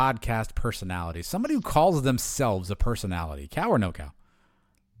 I'm a podcast personality. Somebody who calls themselves a personality. Cow or no cow?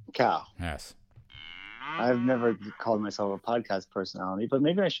 Cow. Yes. I've never called myself a podcast personality, but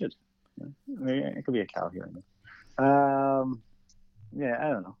maybe I should. Maybe it could be a cow here and there. Yeah, I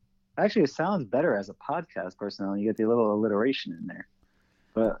don't know. Actually, it sounds better as a podcast personality. You get the little alliteration in there.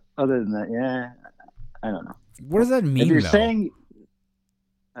 But other than that, I don't know. What does that mean, if you're though? saying,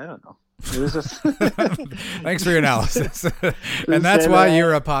 I don't know. It was just Thanks for your analysis. And that's why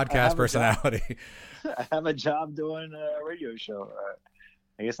you're a podcast personality. I have a job doing a radio show.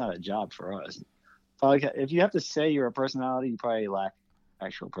 I guess not a job for us. If you have to say you're a personality, you probably lack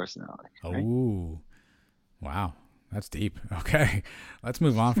actual personality. Right? Oh, wow. That's deep. Okay, let's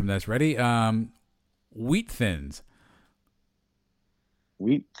move on from this. Ready? Wheat thins.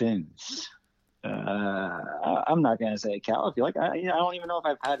 Wheat thins. I'm not gonna say cow. If you like, I don't even know if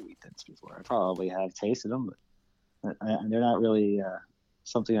I've had wheat thins before. I probably have tasted them, but they're not really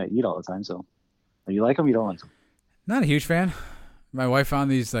something I eat all the time. So, if you like them, you don't like them. Not a huge fan. My wife found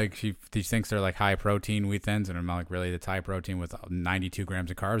these, she thinks they're high protein wheat thins, and I'm like, really, it's high protein with 92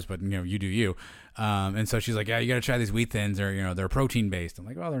 grams of carbs, but you do you. And so she's like, yeah, you got to try these wheat thins, or they're protein based. I'm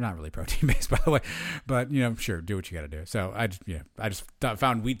like, well, they're not really protein based, by the way, but sure, do what you got to do. So I just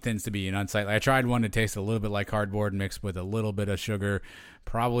found wheat thins to be an unsightly. I tried one that tasted a little bit like cardboard mixed with a little bit of sugar,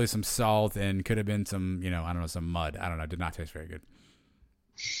 probably some salt, and could have been some, I don't know, some mud. I don't know. Did not taste very good.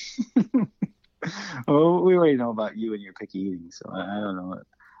 Well, we already know about you and your picky eating, so I don't know.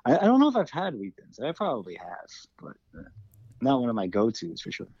 I don't know if I've had wheat thins. I probably have, but not one of my go-tos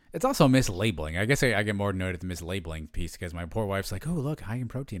for sure. It's also mislabeling. I guess I get more annoyed at the mislabeling piece because my poor wife's like, "Oh, look, high in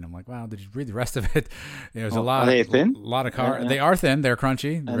protein." I'm like, "Wow, did you read the rest of it?" There's a lot. Are they thin? A lot of carbs. Yeah. They are thin. They're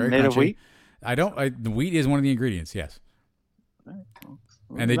crunchy. And very made crunchy. Of wheat. The wheat is one of the ingredients. Yes. All right, well,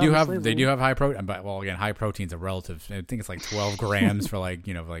 and they do have high protein, but again, high protein's a relative. I think it's 12 grams for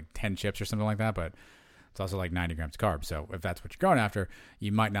 10 chips or something like that, but it's also 90 grams of carbs. So if that's what you're going after,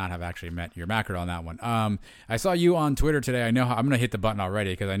 you might not have actually met your macro on that one. I saw you on Twitter today. I know I'm going to hit the button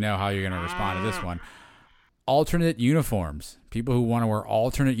already because I know how you're going to respond to this one. Alternate uniforms. People who want to wear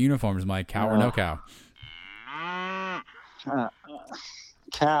alternate uniforms, Mike, cow or no cow?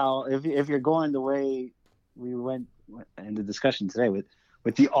 Cow. If you're going the way we went in the discussion today with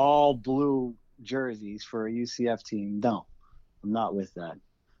the all blue jerseys for a UCF team, no, I'm not with that.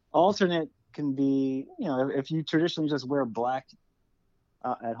 Alternate can be, if you traditionally just wear black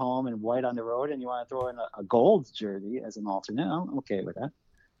at home and white on the road, and you want to throw in a gold jersey as an alternate, I'm okay with that.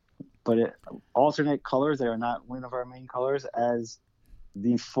 But alternate colors that are not one of our main colors as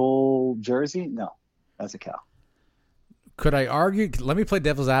the full jersey, no, that's a cow. Could I argue? Let me play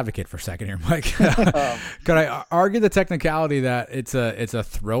devil's advocate for a second here, Mike. Could I argue the technicality that it's a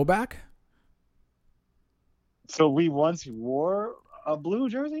throwback? So we once wore a blue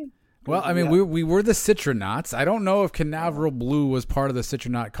jersey? Well, I mean, we were the Citronauts. I don't know if Canaveral blue was part of the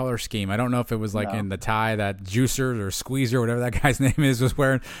Citronaut color scheme. I don't know if it was in the tie that Juicer or Squeezer, whatever that guy's name is, was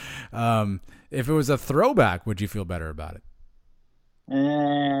wearing. If it was a throwback, would you feel better about it?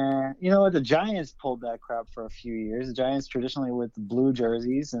 You know what? The Giants pulled that crap for a few years. The Giants traditionally with the blue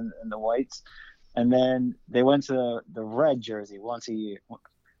jerseys and the whites, and then they went to the red jersey once a year,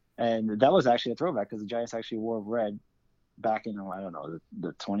 and that was actually a throwback because the Giants actually wore red back in, I don't know,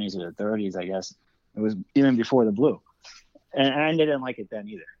 the 20s or the 30s, I guess. It was even before the blue, and I didn't like it then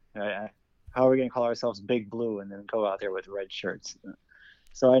either. How are we going to call ourselves Big Blue and then go out there with red shirts?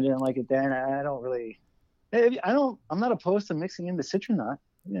 So I didn't like it then. I'm not opposed to mixing in the Citronaut.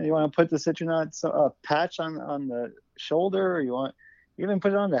 You want to put the Citronaut patch on the shoulder, or you even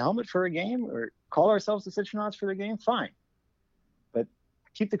put it on the helmet for a game, or call ourselves the Citronauts for the game, fine. But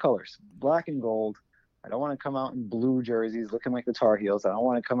keep the colors, black and gold. I don't want to come out in blue jerseys looking like the Tar Heels. I don't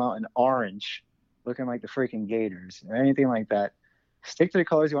want to come out in orange looking like the freaking Gators or anything like that. Stick to the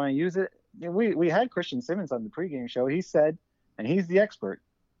colors. You want to use it. We had Christian Simmons on the pregame show. He said, and he's the expert,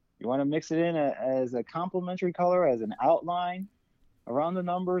 you want to mix it in as a complementary color, as an outline around the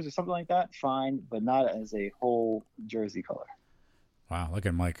numbers or something like that, fine, but not as a whole jersey color. Wow, look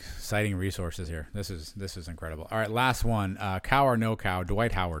at Mike citing resources here. This is incredible. All right, last one. Cow or no cow?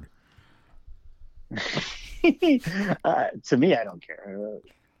 Dwight Howard. To me, I don't care.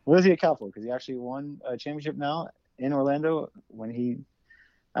 What is he a cow for? Because he actually won a championship now in Orlando when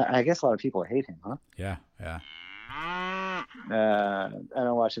I guess a lot of people hate him, huh? Yeah. I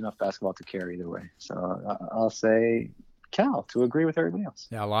don't watch enough basketball to care either way. So I'll say Cal to agree with everybody else.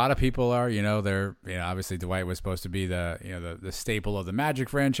 Yeah, a lot of people are, obviously Dwight was supposed to be the staple of the Magic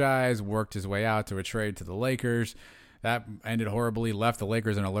franchise, worked his way out to a trade to the Lakers. That ended horribly, left the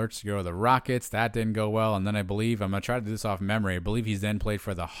Lakers in alerts to go to the Rockets. That didn't go well. And then I'm going to try to do this off memory. I believe he's then played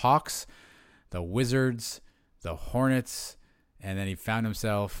for the Hawks, the Wizards, the Hornets, and then he found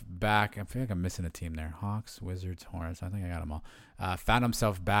himself back. I feel like I'm missing a team there. Hawks, Wizards, Hornets. I think I got them all. Found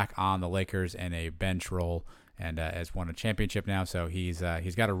himself back on the Lakers in a bench role and has won a championship now. So he's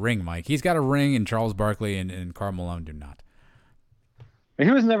got a ring, Mike. He's got a ring, and Charles Barkley and Karl Malone do not. He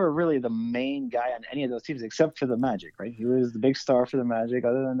was never really the main guy on any of those teams except for the Magic, right? He was the big star for the Magic.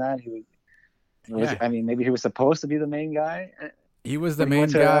 Other than that, maybe he was supposed to be the main guy. He was the main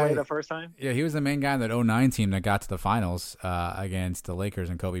guy the first time. Yeah, he was the main guy in that 2009 team that got to the finals against the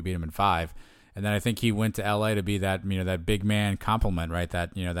Lakers, and Kobe beat him in 5. And then I think he went to LA to be that that big man complement, right?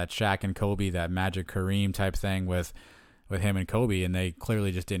 That that Shaq and Kobe, that Magic Kareem type thing with him and Kobe, and they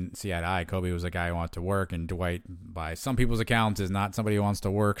clearly just didn't see eye to eye. Kobe was a guy who wanted to work, and Dwight, by some people's accounts, is not somebody who wants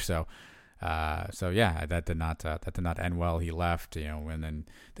to work. So yeah, that did not end well. He left, and then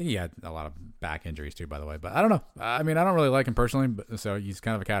I think he had a lot of back injuries too, by the way. But I don't know. I mean, I don't really like him personally, so he's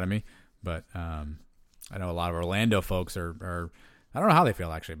kind of a cat of me. But I know a lot of Orlando folks are I don't know how they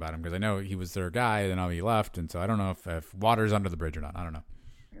feel actually about him, because I know he was their guy, then he left, and so I don't know if water's under the bridge or not. I don't know.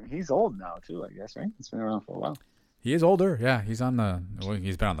 He's old now too, I guess, right? He's been around for a while. He is older, yeah. He's been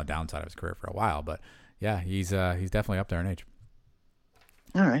on the downside of his career for a while, but yeah, he's definitely up there in age.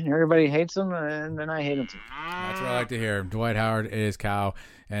 All right, everybody hates him, and then I hate him too. That's what I like to hear. Dwight Howard is cow,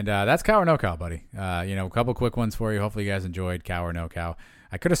 and that's cow or no cow, buddy. A couple quick ones for you. Hopefully, you guys enjoyed cow or no cow.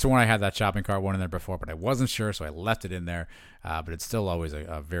 I could have sworn I had that shopping cart one in there before, but I wasn't sure, so I left it in there. But it's still always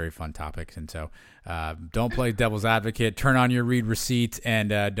a very fun topic. And so don't play devil's advocate. Turn on your read receipt,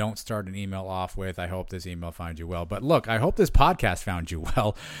 and don't start an email off with, I hope this email finds you well. But look, I hope this podcast found you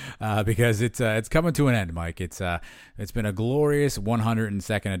well, because it's coming to an end, Mike. It's been a glorious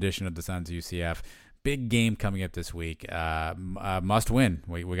 102nd edition of the Sons of UCF. Big game coming up this week. Must win.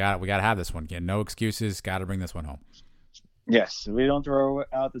 We got to have this one. Again, no excuses. Got to bring this one home. Yes, we don't throw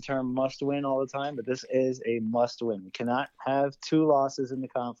out the term must win all the time, but this is a must win. We cannot have 2 losses in the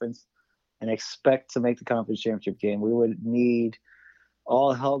conference and expect to make the conference championship game. We would need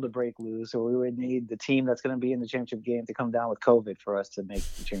all hell to break loose, or we would need the team that's going to be in the championship game to come down with COVID for us to make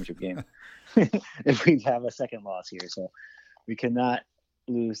the championship game if we have a second loss here. So we cannot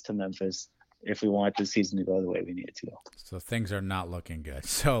lose to Memphis if we want the season to go the way we need it to go. So things are not looking good.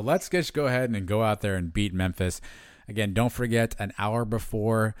 So let's just go ahead and go out there and beat Memphis. Again, don't forget, an hour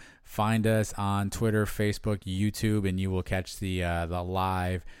before, find us on Twitter, Facebook, YouTube, and you will catch the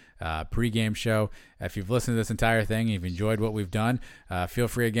live pregame show. If you've listened to this entire thing, you've enjoyed what we've done, feel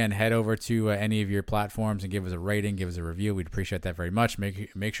free, again, head over to any of your platforms and give us a rating, give us a review. We'd appreciate that very much.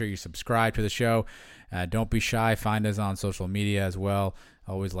 Make sure you subscribe to the show. Don't be shy. Find us on social media as well.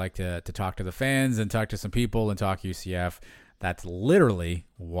 Always like to talk to the fans and talk to some people and talk UCF. That's literally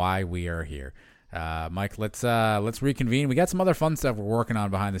why we are here. Mike, let's reconvene. We got some other fun stuff we're working on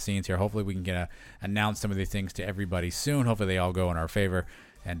behind the scenes here. Hopefully we can announce some of these things to everybody soon. Hopefully they all go in our favor,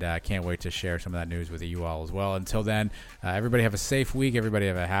 and can't wait to share some of that news with you all as well. Until then, everybody have a safe week. Everybody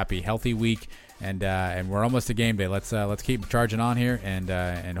have a happy, healthy week, and we're almost to game day. Let's keep charging on here,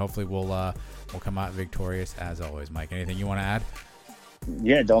 and hopefully we'll come out victorious as always. Mike, anything you want to add?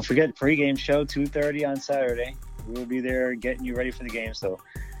 Yeah, don't forget pregame show 2:30 on Saturday. We will be there getting you ready for the game. So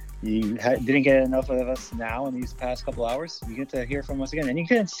you didn't get enough of us now in these past couple hours, you get to hear from us again, and you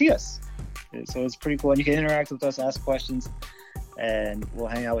can see us So it's pretty cool. And you can interact with us, ask questions, and we'll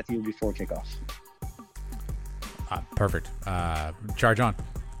hang out with you before kickoff. Perfect. Charge on.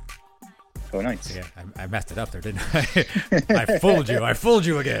 Go Knights. Yeah, I messed it up there, didn't I? I fooled you. I fooled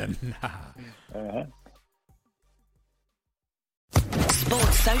you again.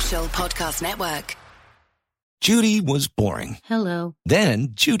 Sports Social Podcast Network. Judy was boring. Hello. Then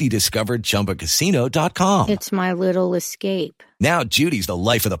Judy discovered ChumbaCasino.com. It's my little escape. Now Judy's the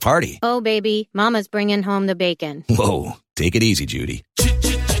life of the party. Oh, baby, mama's bringing home the bacon. Whoa, take it easy, Judy.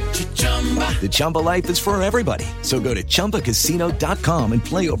 The Chumba life is for everybody. So go to ChumbaCasino.com and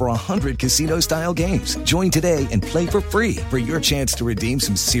play over 100 casino-style games. Join today and play for free for your chance to redeem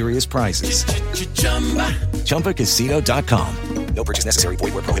some serious prizes. ChumbaCasino.com. No purchase necessary.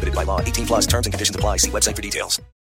 Void where prohibited by law. 18+ terms and conditions apply. See website for details.